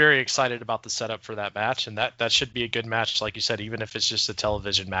 I'm very excited about the setup for that match, and that should be a good match, like you said, even if it's just a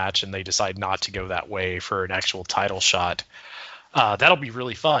television match and they decide not to go that way for an actual title shot. That'll be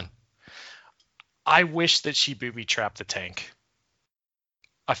really fun. I wish that she booby-trapped the Tank.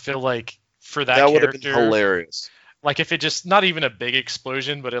 I feel like for that character, would have been hilarious. Like if it just, not even a big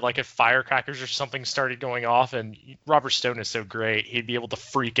explosion, but if firecrackers or something started going off, and Robert Stone is so great, he'd be able to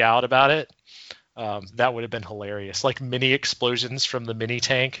freak out about it. That would have been hilarious. Like mini explosions from the mini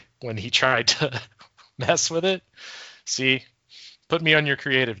tank when he tried to mess with it. See, put me on your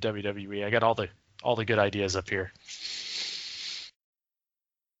creative, WWE. I got all the good ideas up here.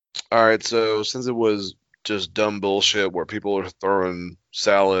 All right, so since it was just dumb bullshit where people are throwing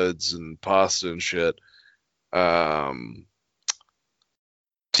salads and pasta and shit, Tegan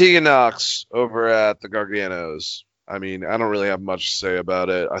Nox over at the Garganos. I mean, I don't really have much to say about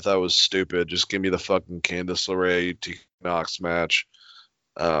it. I thought it was stupid. Just give me the fucking Candice LeRae Tegan Nox match.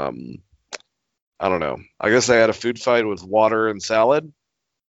 I don't know. I guess they had a food fight with water and salad.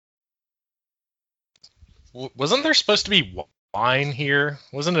 Wasn't there supposed to be wine here?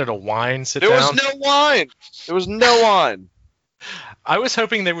 Wasn't it a wine sit down? There was no wine. There was no wine. I was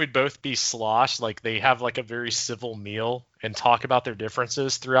hoping they would both be sloshed, like they have like a very civil meal and talk about their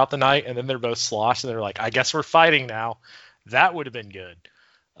differences throughout the night, and then they're both sloshed, and they're like, "I guess we're fighting now." That would have been good.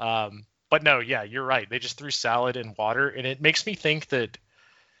 But no, yeah, you're right. They just threw salad and water, and it makes me think that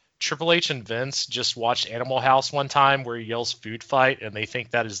Triple H and Vince just watched Animal House one time where he yells "food fight," and they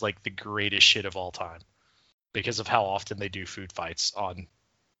think that is like the greatest shit of all time because of how often they do food fights on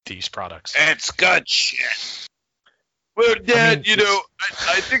these products. It's good shit. Well, Dad,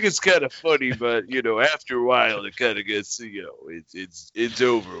 I think it's kind of funny, but after a while, it kind of gets, it's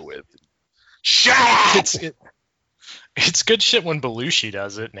over with. Shut up! It's good shit when Belushi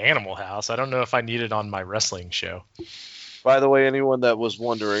does it in Animal House. I don't know if I need it on my wrestling show. By the way, anyone that was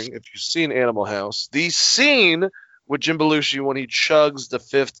wondering, if you've seen Animal House, the scene with Jim Belushi when he chugs the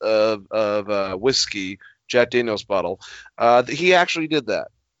fifth of whiskey, Jack Daniels bottle, he actually did that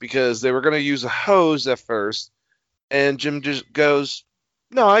because they were going to use a hose at first. And Jim just goes,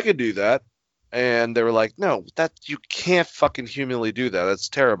 "No, I could do that." And they were like, "No, you can't fucking humanly do that. That's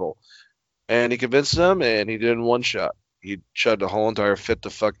terrible." And he convinced them, and he did it in one shot. He chugged a whole entire fifth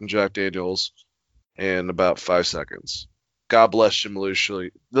of fucking Jack Daniels in about 5 seconds. God bless Jim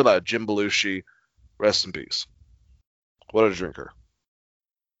Belushi. Jim Belushi, rest in peace. What a drinker.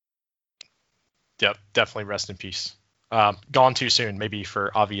 Yep, definitely rest in peace. Gone too soon, maybe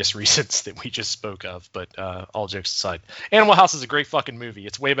for obvious reasons that we just spoke of, but all jokes aside. Animal House is a great fucking movie.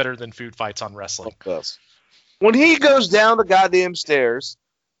 It's way better than food fights on wrestling. When he goes down the goddamn stairs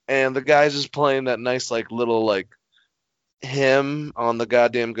and the guy's just playing that nice little hymn on the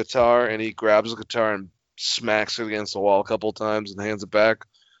goddamn guitar, and he grabs the guitar and smacks it against the wall a couple times and hands it back.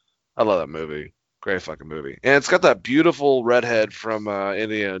 I love that movie. Great fucking movie. And it's got that beautiful redhead from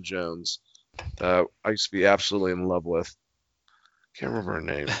Indiana Jones. I used to be absolutely in love with. Can't remember her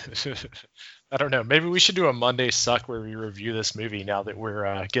name. I don't know. Maybe we should do a Monday Suck where we review this movie now that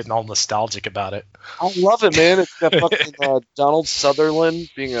we're getting all nostalgic about it. I love it, man. It's got fucking Donald Sutherland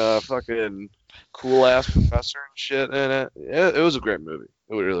being a fucking cool ass professor and shit in it. It was a great movie.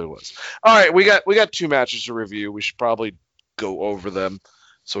 It really was. All right, we got 2 matches to review. We should probably go over them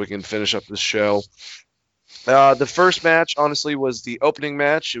so we can finish up this show. The first match, honestly, was the opening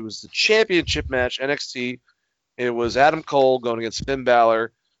match. It was the championship match, NXT. It was Adam Cole going against Finn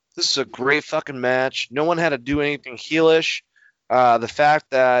Balor. This is a great fucking match. No one had to do anything heelish. The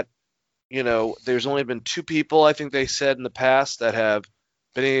fact that, there's only been 2 people, I think they said in the past, that have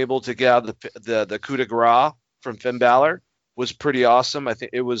been able to get out the coup de grace from Finn Balor was pretty awesome. I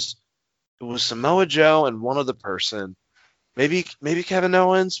think it was Samoa Joe and one other person. Maybe Kevin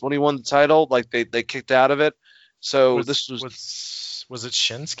Owens when he won the title, they kicked out of it. So was it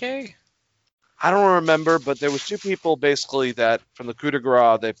Shinsuke? I don't remember, but there was 2 people basically that from the coup de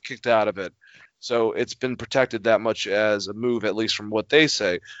grace they've kicked out of it. So it's been protected that much as a move, at least from what they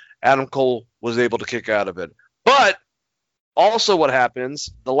say. Adam Cole was able to kick out of it. But also what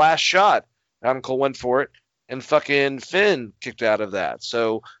happens, the last shot, Adam Cole went for it, and fucking Finn kicked out of that.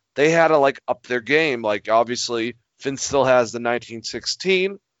 So they had to up their game. Obviously Finn still has the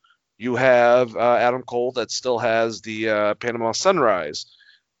 1916. You have Adam Cole that still has the Panama Sunrise.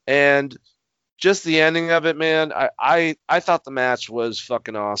 And just the ending of it, man, I thought the match was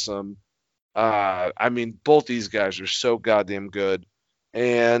fucking awesome. Both these guys are so goddamn good.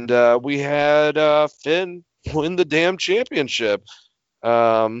 And we had Finn win the damn championship.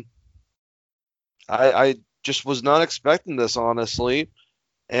 I just was not expecting this, honestly.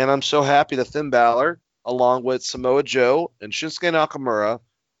 And I'm so happy that Finn Balor, along with Samoa Joe and Shinsuke Nakamura,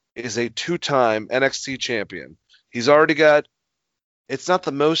 is a 2-time NXT champion. He's already got, it's not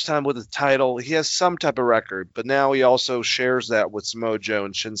the most time with the title. He has some type of record, but now he also shares that with Samoa Joe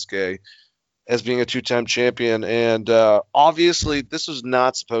and Shinsuke as being a 2-time champion. And obviously, this was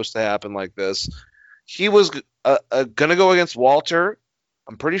not supposed to happen like this. He was going to go against Walter.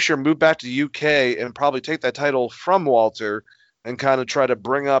 I'm pretty sure move back to the UK and probably take that title from Walter and kind of try to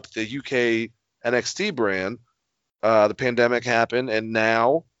bring up the UK NXT brand. The pandemic happened, and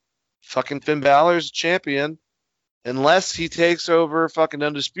now fucking Finn Balor's champion. Unless he takes over fucking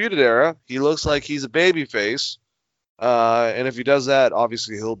Undisputed Era, he looks like he's a babyface. And if he does that,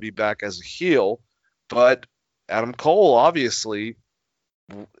 obviously he'll be back as a heel. But Adam Cole, obviously,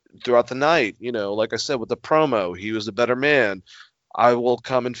 throughout the night, like I said, with the promo, he was the better man. I will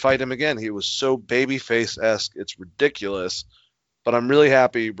come and fight him again. He was so babyface-esque, it's ridiculous. But I'm really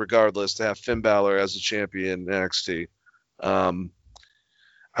happy, regardless, to have Finn Balor as a champion in NXT.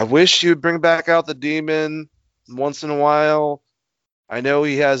 I wish he would bring back out the Demon once in a while. I know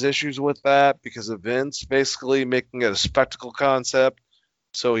he has issues with that because of Vince basically making it a spectacle concept.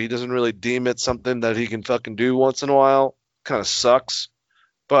 So he doesn't really deem it something that he can fucking do once in a while. kind of sucks.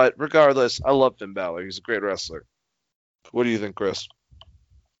 But regardless, I love Finn Balor. He's a great wrestler. What do you think, Chris?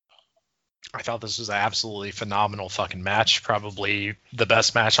 I thought this was an absolutely phenomenal fucking match. Probably the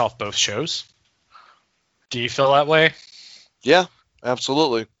best match off both shows. Do you feel that way? Yeah,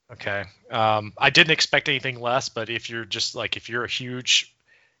 absolutely. Okay. I didn't expect anything less, but if you're a huge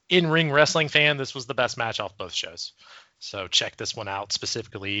in-ring wrestling fan, this was the best match off both shows. So check this one out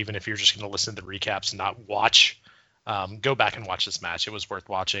specifically, even if you're just going to listen to the recaps and not watch. Go back and watch this match. It was worth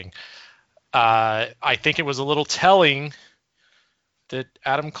watching. I think it was a little telling that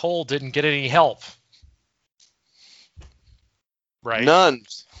Adam Cole didn't get any help. Right? None.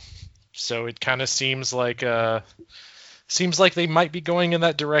 So it kind of seems like they might be going in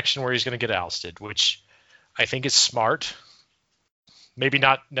that direction where he's going to get ousted, which I think is smart. Maybe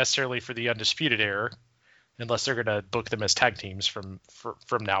not necessarily for the Undisputed Era, unless they're going to book them as tag teams from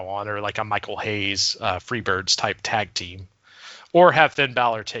now on, or like a Michael Hayes, Freebirds type tag team, or have Finn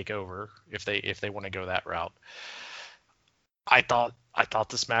Balor take over if they want to go that route. I thought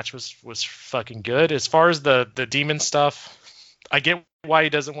this match was fucking good. As far as the demon stuff, I get why he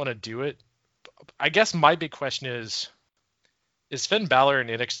doesn't want to do it. I guess my big question is Finn Balor an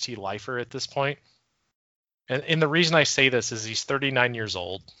NXT lifer at this point? And the reason I say this is he's 39 years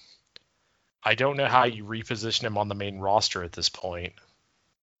old. I don't know how you reposition him on the main roster at this point.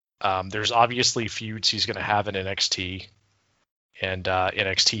 There's obviously feuds he's going to have in NXT and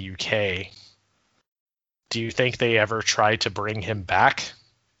NXT UK. Do you think they ever try to bring him back?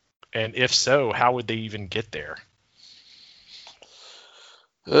 And if so, how would they even get there?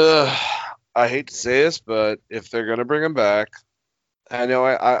 I hate to say this, but if they're going to bring him back, I know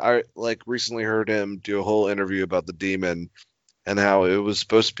I like recently heard him do a whole interview about the Demon and how it was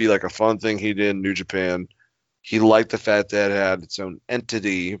supposed to be like a fun thing he did in New Japan. He liked the fact that it had its own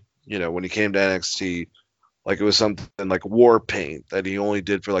entity, when he came to NXT, like it was something like War Paint that he only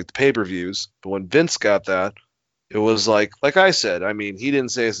did for like the pay-per-views. But when Vince got that, it was like I said, I mean, he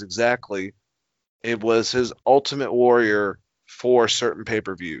didn't say this exactly. It was his Ultimate Warrior for certain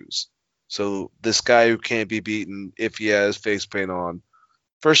pay-per-views. So this guy who can't be beaten if he has face paint on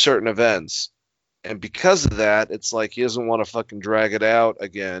for certain events. And because of that, it's like he doesn't want to fucking drag it out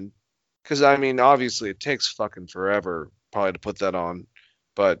again. Because, I mean, obviously it takes fucking forever probably to put that on.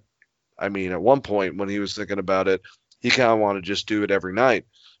 But, I mean, at one point when he was thinking about it, he kind of wanted to just do it every night.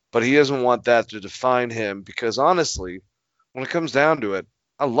 But he doesn't want that to define him because, honestly, when it comes down to it,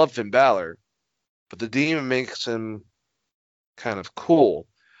 I love Finn Balor. But the Demon makes him kind of cool.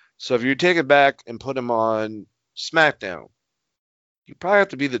 So if you take it back and put him on SmackDown, you probably have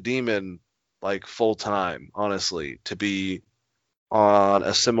to be the Demon like full time, honestly, to be on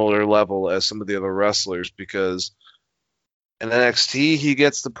a similar level as some of the other wrestlers, because in NXT he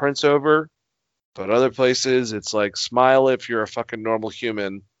gets the Prince over, but other places it's like smile if you're a fucking normal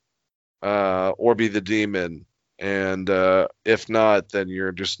human, or be the Demon, and if not, then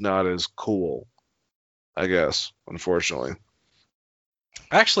you're just not as cool, I guess, unfortunately.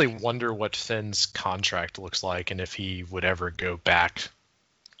 I actually wonder what Finn's contract looks like and if he would ever go back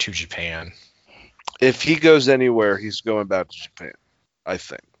to Japan. If he goes anywhere, he's going back to Japan, I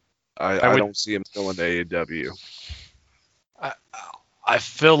think. I don't see him going to AEW. I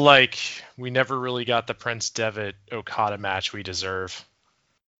feel like we never really got the Prince Devitt Okada match we deserve.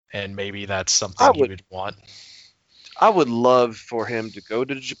 And maybe that's something he would want. I would love for him to go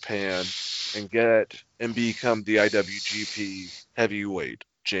to Japan and become the IWGP heavyweight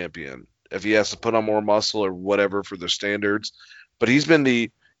champion. If he has to put on more muscle or whatever for the standards. But he's been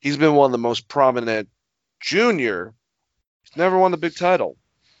one of the most prominent junior. He's never won the big title.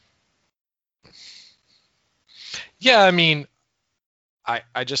 Yeah, I mean,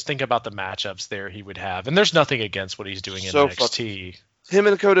 I just think about the matchups there he would have. And there's nothing against what he's doing in NXT. Him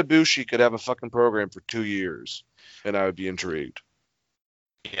and Kota Ibushi could have a fucking program for 2 years, and I would be intrigued.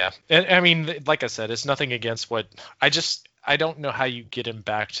 Yeah, and I mean, like I said, it's nothing against what I don't know how you get him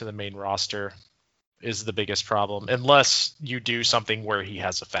back to the main roster is the biggest problem, unless you do something where he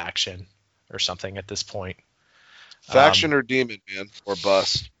has a faction or something at this point. Faction or Demon, man, or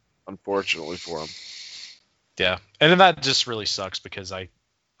bust, unfortunately for him. Yeah, and then that just really sucks because I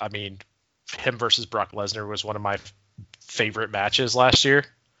mean, him versus Brock Lesnar was one of my favorite matches last year.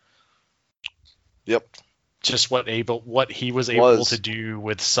 Yep. Just what he was able to do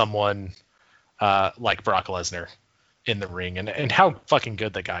with someone like Brock Lesnar in the ring, and how fucking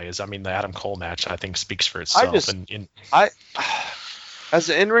good the guy is. I mean, the Adam Cole match I think speaks for itself. As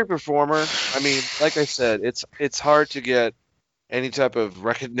an in-ring performer, I mean, like I said, it's hard to get any type of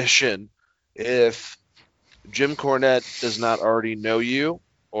recognition if Jim Cornette does not already know you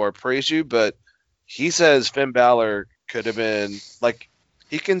or praise you. But he says Finn Balor could have been like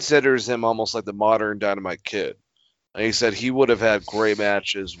he considers him almost like the modern Dynamite Kid. And he said he would have had great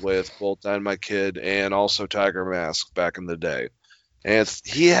matches with both Dynamite Kid and also Tiger Mask back in the day. And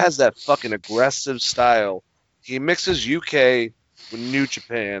he has that fucking aggressive style. He mixes UK with New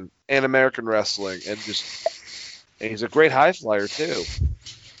Japan and American wrestling, and he's a great high flyer too.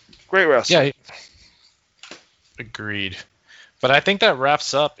 Great wrestler. Yeah, agreed. But I think that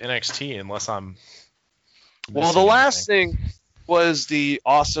wraps up NXT, unless I'm. Well, the last thing was the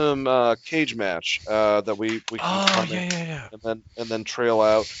awesome cage match that we can comment yeah. and then trail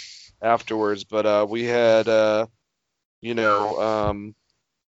out afterwards. But we had a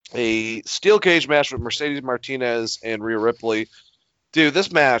steel cage match with Mercedes Martinez and Rhea Ripley. Dude,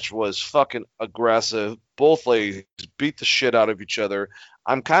 this match was fucking aggressive. Both ladies beat the shit out of each other.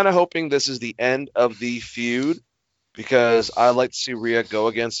 I'm kind of hoping this is the end of the feud because I like to see Rhea go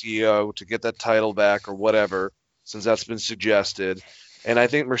against Io to get that title back or whatever, since that's been suggested. And I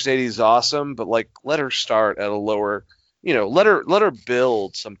think Mercedes is awesome, but like let her start at a lower, let her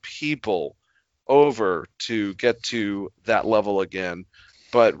build some people over to get to that level again.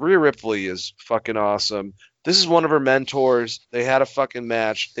 But Rhea Ripley is fucking awesome. This is one of her mentors. They had a fucking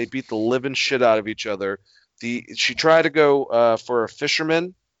match. They beat the living shit out of each other. She tried to go for a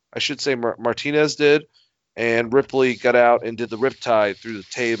fisherman, I should say Martinez did, and Ripley got out and did the riptide through the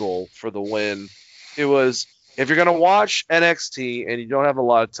table for the win. It was, if you're going to watch NXT and you don't have a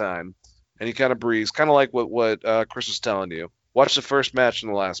lot of time and you kind of breeze, kind of like what Chris was telling you, watch the first match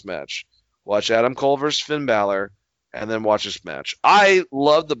and the last match. Watch Adam Cole versus Finn Balor, and then watch this match. I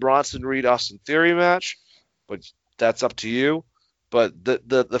love the Bronson Reed Austin Theory match, but that's up to you. But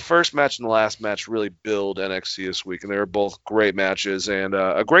the first match and the last match really build NXT this week, and they were both great matches and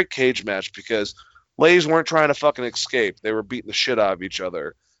a great cage match because ladies weren't trying to fucking escape. They were beating the shit out of each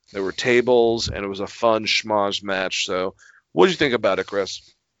other. There were tables, and it was a fun schmoz match. So what did you think about it, Chris?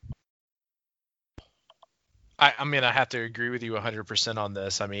 I mean, I have to agree with you 100% on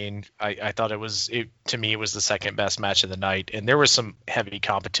this. I mean, I thought to me, it was the second best match of the night. And there was some heavy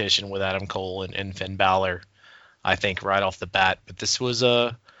competition with Adam Cole and Finn Balor, I think, right off the bat. But this was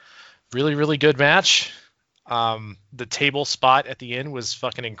a really, really good match. The table spot at the end was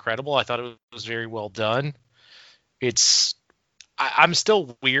fucking incredible. I thought it was very well done. I'm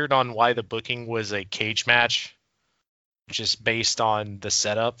still weird on why the booking was a cage match, just based on the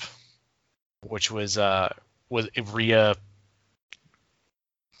setup, which was Rhea,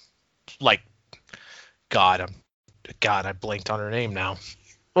 like, God, I blanked on her name now.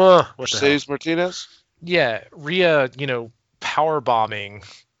 Mercedes Martinez? Yeah, Rhea, power bombing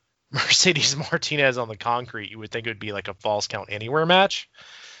Mercedes Martinez on the concrete. You would think it would be like a Falls Count Anywhere match,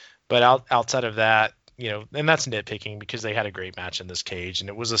 but outside of that, and that's nitpicking because they had a great match in this cage and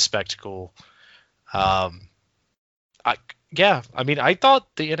it was a spectacle. I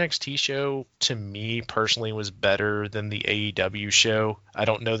thought the NXT show, to me personally, was better than the AEW show. I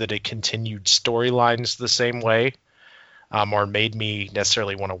don't know that it continued storylines the same way, or made me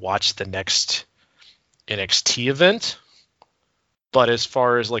necessarily want to watch the next NXT event. But as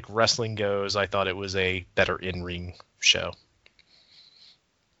far as like wrestling goes, I thought it was a better in-ring show.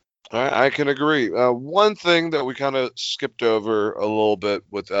 I can agree. One thing that we kind of skipped over a little bit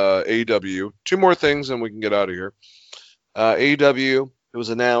with AEW, two more things and we can get out of here. AEW, it was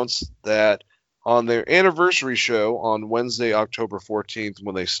announced that on their anniversary show on Wednesday, October 14th,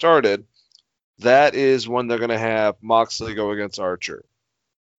 when they started, that is when they're going to have Moxley go against Archer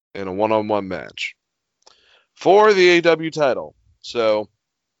in a one-on-one match for the AEW title. So,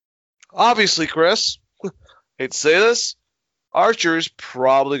 obviously, Chris, hate to say this, Archer's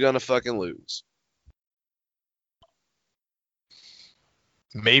probably going to fucking lose.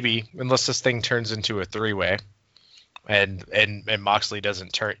 Maybe, unless this thing turns into a three-way. And Moxley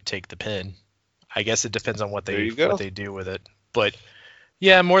doesn't take the pin. I guess it depends on what they do with it. But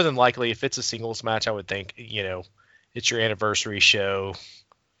yeah, more than likely, if it's a singles match, I would think it's your anniversary show.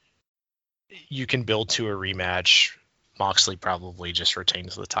 You can build to a rematch. Moxley probably just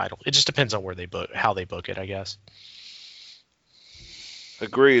retains the title. It just depends on how they book it, I guess.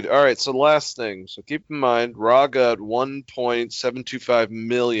 Agreed. All right. So last thing. So keep in mind, Raw got 1.725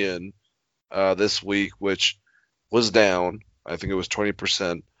 million this week, which was down. I think it was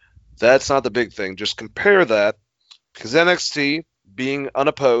 20%. That's not the big thing. Just compare that, because NXT being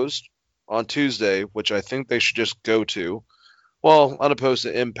unopposed on Tuesday, which I think they should just go to. Well, unopposed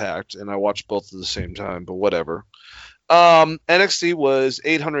to Impact, and I watched both at the same time, but whatever. NXT was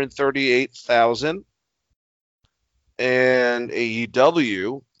 838,000, and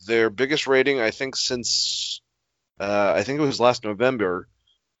AEW, their biggest rating, I think since I think it was last November,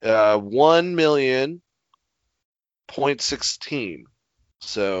 1,000,000 0.16.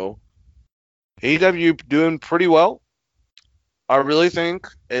 So AEW doing pretty well. I really think,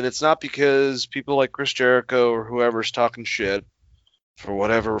 and it's not because people like Chris Jericho or whoever's talking shit for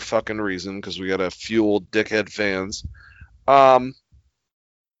whatever fucking reason, because we got to fuel dickhead fans. I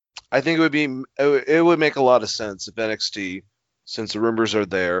think it would make a lot of sense if NXT, since the rumors are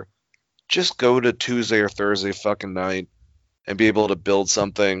there, just go to Tuesday or Thursday fucking night and be able to build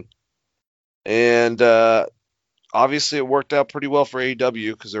something. And obviously it worked out pretty well for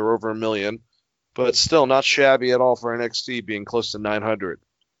AEW because they were over 1 million, but still not shabby at all for NXT being close to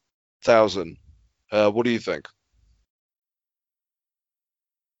 900,000. What do you think?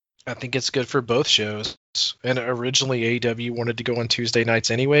 I think it's good for both shows. And originally AEW wanted to go on Tuesday nights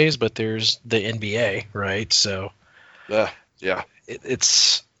anyways, but there's the NBA, right? So yeah.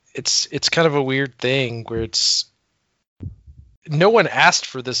 It's kind of a weird thing where it's no one asked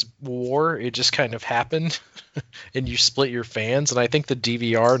for this war. It just kind of happened and you split your fans. And I think the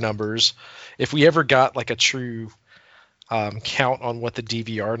DVR numbers, if we ever got like a true count on what the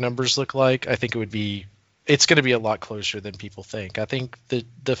DVR numbers look like, I think it's going to be a lot closer than people think. I think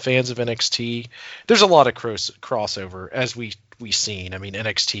the fans of NXT, there's a lot of crossover as we've seen. I mean,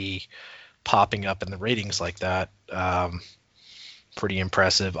 NXT popping up in the ratings like that, pretty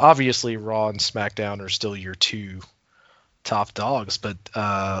impressive. Obviously, Raw and SmackDown are still your two top dogs, but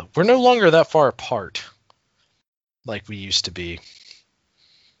we're no longer that far apart like we used to be.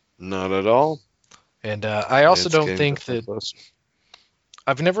 Not at all. And I also don't think that close.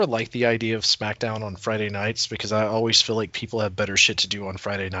 I've never liked the idea of SmackDown on Friday nights because I always feel like people have better shit to do on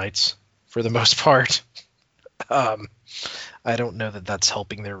Friday nights for the most part. I don't know that that's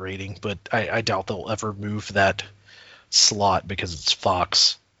helping their rating, but I doubt they'll ever move that slot because it's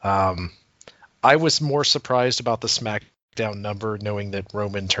Fox. I was more surprised about the SmackDown number knowing that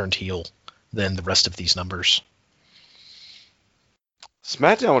Roman turned heel than the rest of these numbers.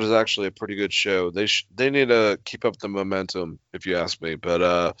 SmackDown was actually a pretty good show. They need to keep up the momentum, if you ask me.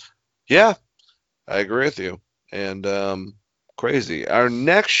 But yeah, I agree with you. And crazy. Our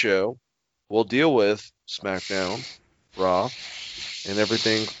next show will deal with SmackDown, Raw, and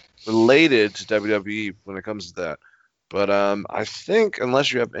everything related to WWE when it comes to that. But I think,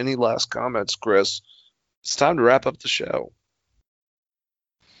 unless you have any last comments, Chris, it's time to wrap up the show.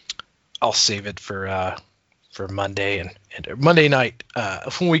 I'll save it for Monday and Monday night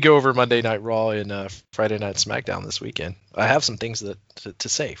when we go over Monday Night Raw and Friday Night SmackDown this weekend. I have some things to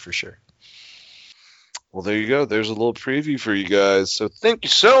say for sure. Well, there you go. There's a little preview for you guys. So thank you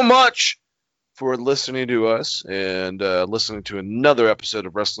so much for listening to us and listening to another episode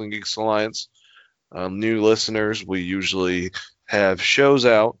of Wrestling Geeks Alliance. New listeners, we usually have shows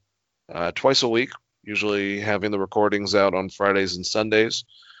out twice a week, usually having the recordings out on Fridays and Sundays.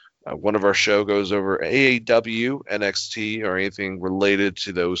 One of our show goes over AEW, NXT, or anything related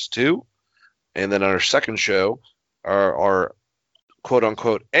to those two. And then our second show, our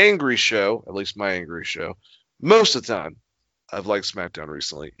quote-unquote angry show, at least my angry show, most of the time, I've liked SmackDown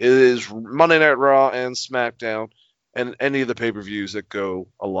recently. It is Monday Night Raw and SmackDown and any of the pay-per-views that go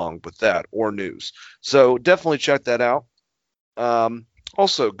along with that or news. So definitely check that out.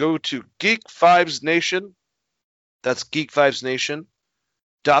 Also, go to Geek Vibes Nation. That's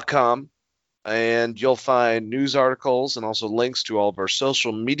geekvibesnation.com, and you'll find news articles and also links to all of our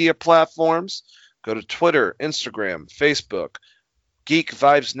social media platforms. Go to Twitter, Instagram, Facebook, Geek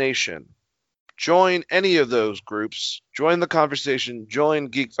Vibes Nation. Join any of those groups. Join the conversation. Join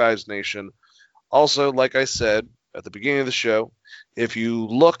Geek Vibes Nation. Also, like I said at the beginning of the show, if you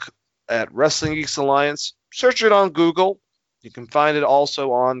look at Wrestling Geeks Alliance, search it on Google. You can find it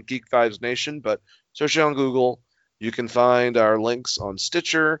also on Geek Vibes Nation, but search it on Google. You can find our links on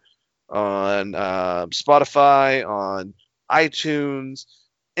Stitcher, on Spotify, on iTunes,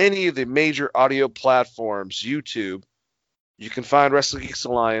 any of the major audio platforms, YouTube. You can find Wrestling Geeks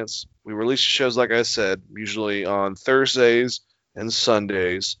Alliance. We release shows, like I said, usually on Thursdays and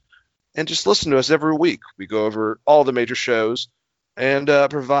Sundays. And just listen to us every week. We go over all the major shows and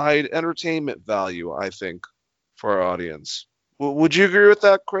provide entertainment value, I think, for our audience. Would you agree with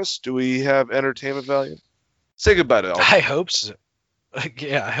that, Chris? Do we have entertainment value? Say goodbye to all. I hope so.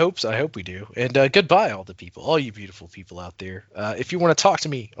 Yeah, I hope so. I hope we do. And goodbye, all the people, all you beautiful people out there. If you want to talk to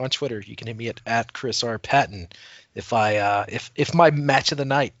me on Twitter, you can hit me at Chris R. Patton. If if my match of the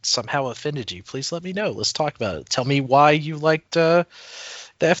night somehow offended you, please let me know. Let's talk about it. Tell me why you liked the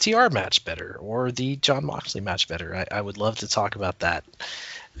FTR match better or the Jon Moxley match better. I would love to talk about that.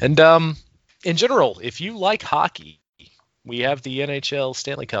 And in general, if you like hockey, we have the NHL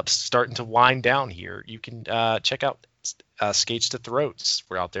Stanley Cups starting to wind down here. You can check out Skates to Throats.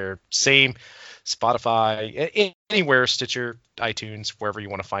 We're out there. Same Spotify, anywhere, Stitcher, iTunes, wherever you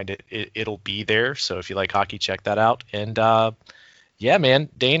want to find it, it'll be there. So if you like hockey, check that out. And yeah, man,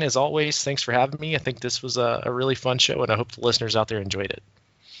 Dane, as always, thanks for having me. I think this was a really fun show, and I hope the listeners out there enjoyed it.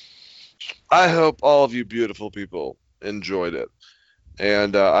 I hope all of you beautiful people enjoyed it.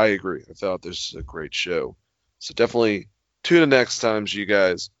 And I agree. I thought this was a great show. So definitely tune in next time, you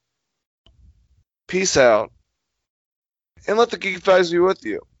guys. Peace out. And let the Geek Vibes be with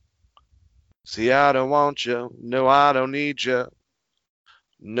you. See, I don't want you. No, I don't need you.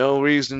 No reason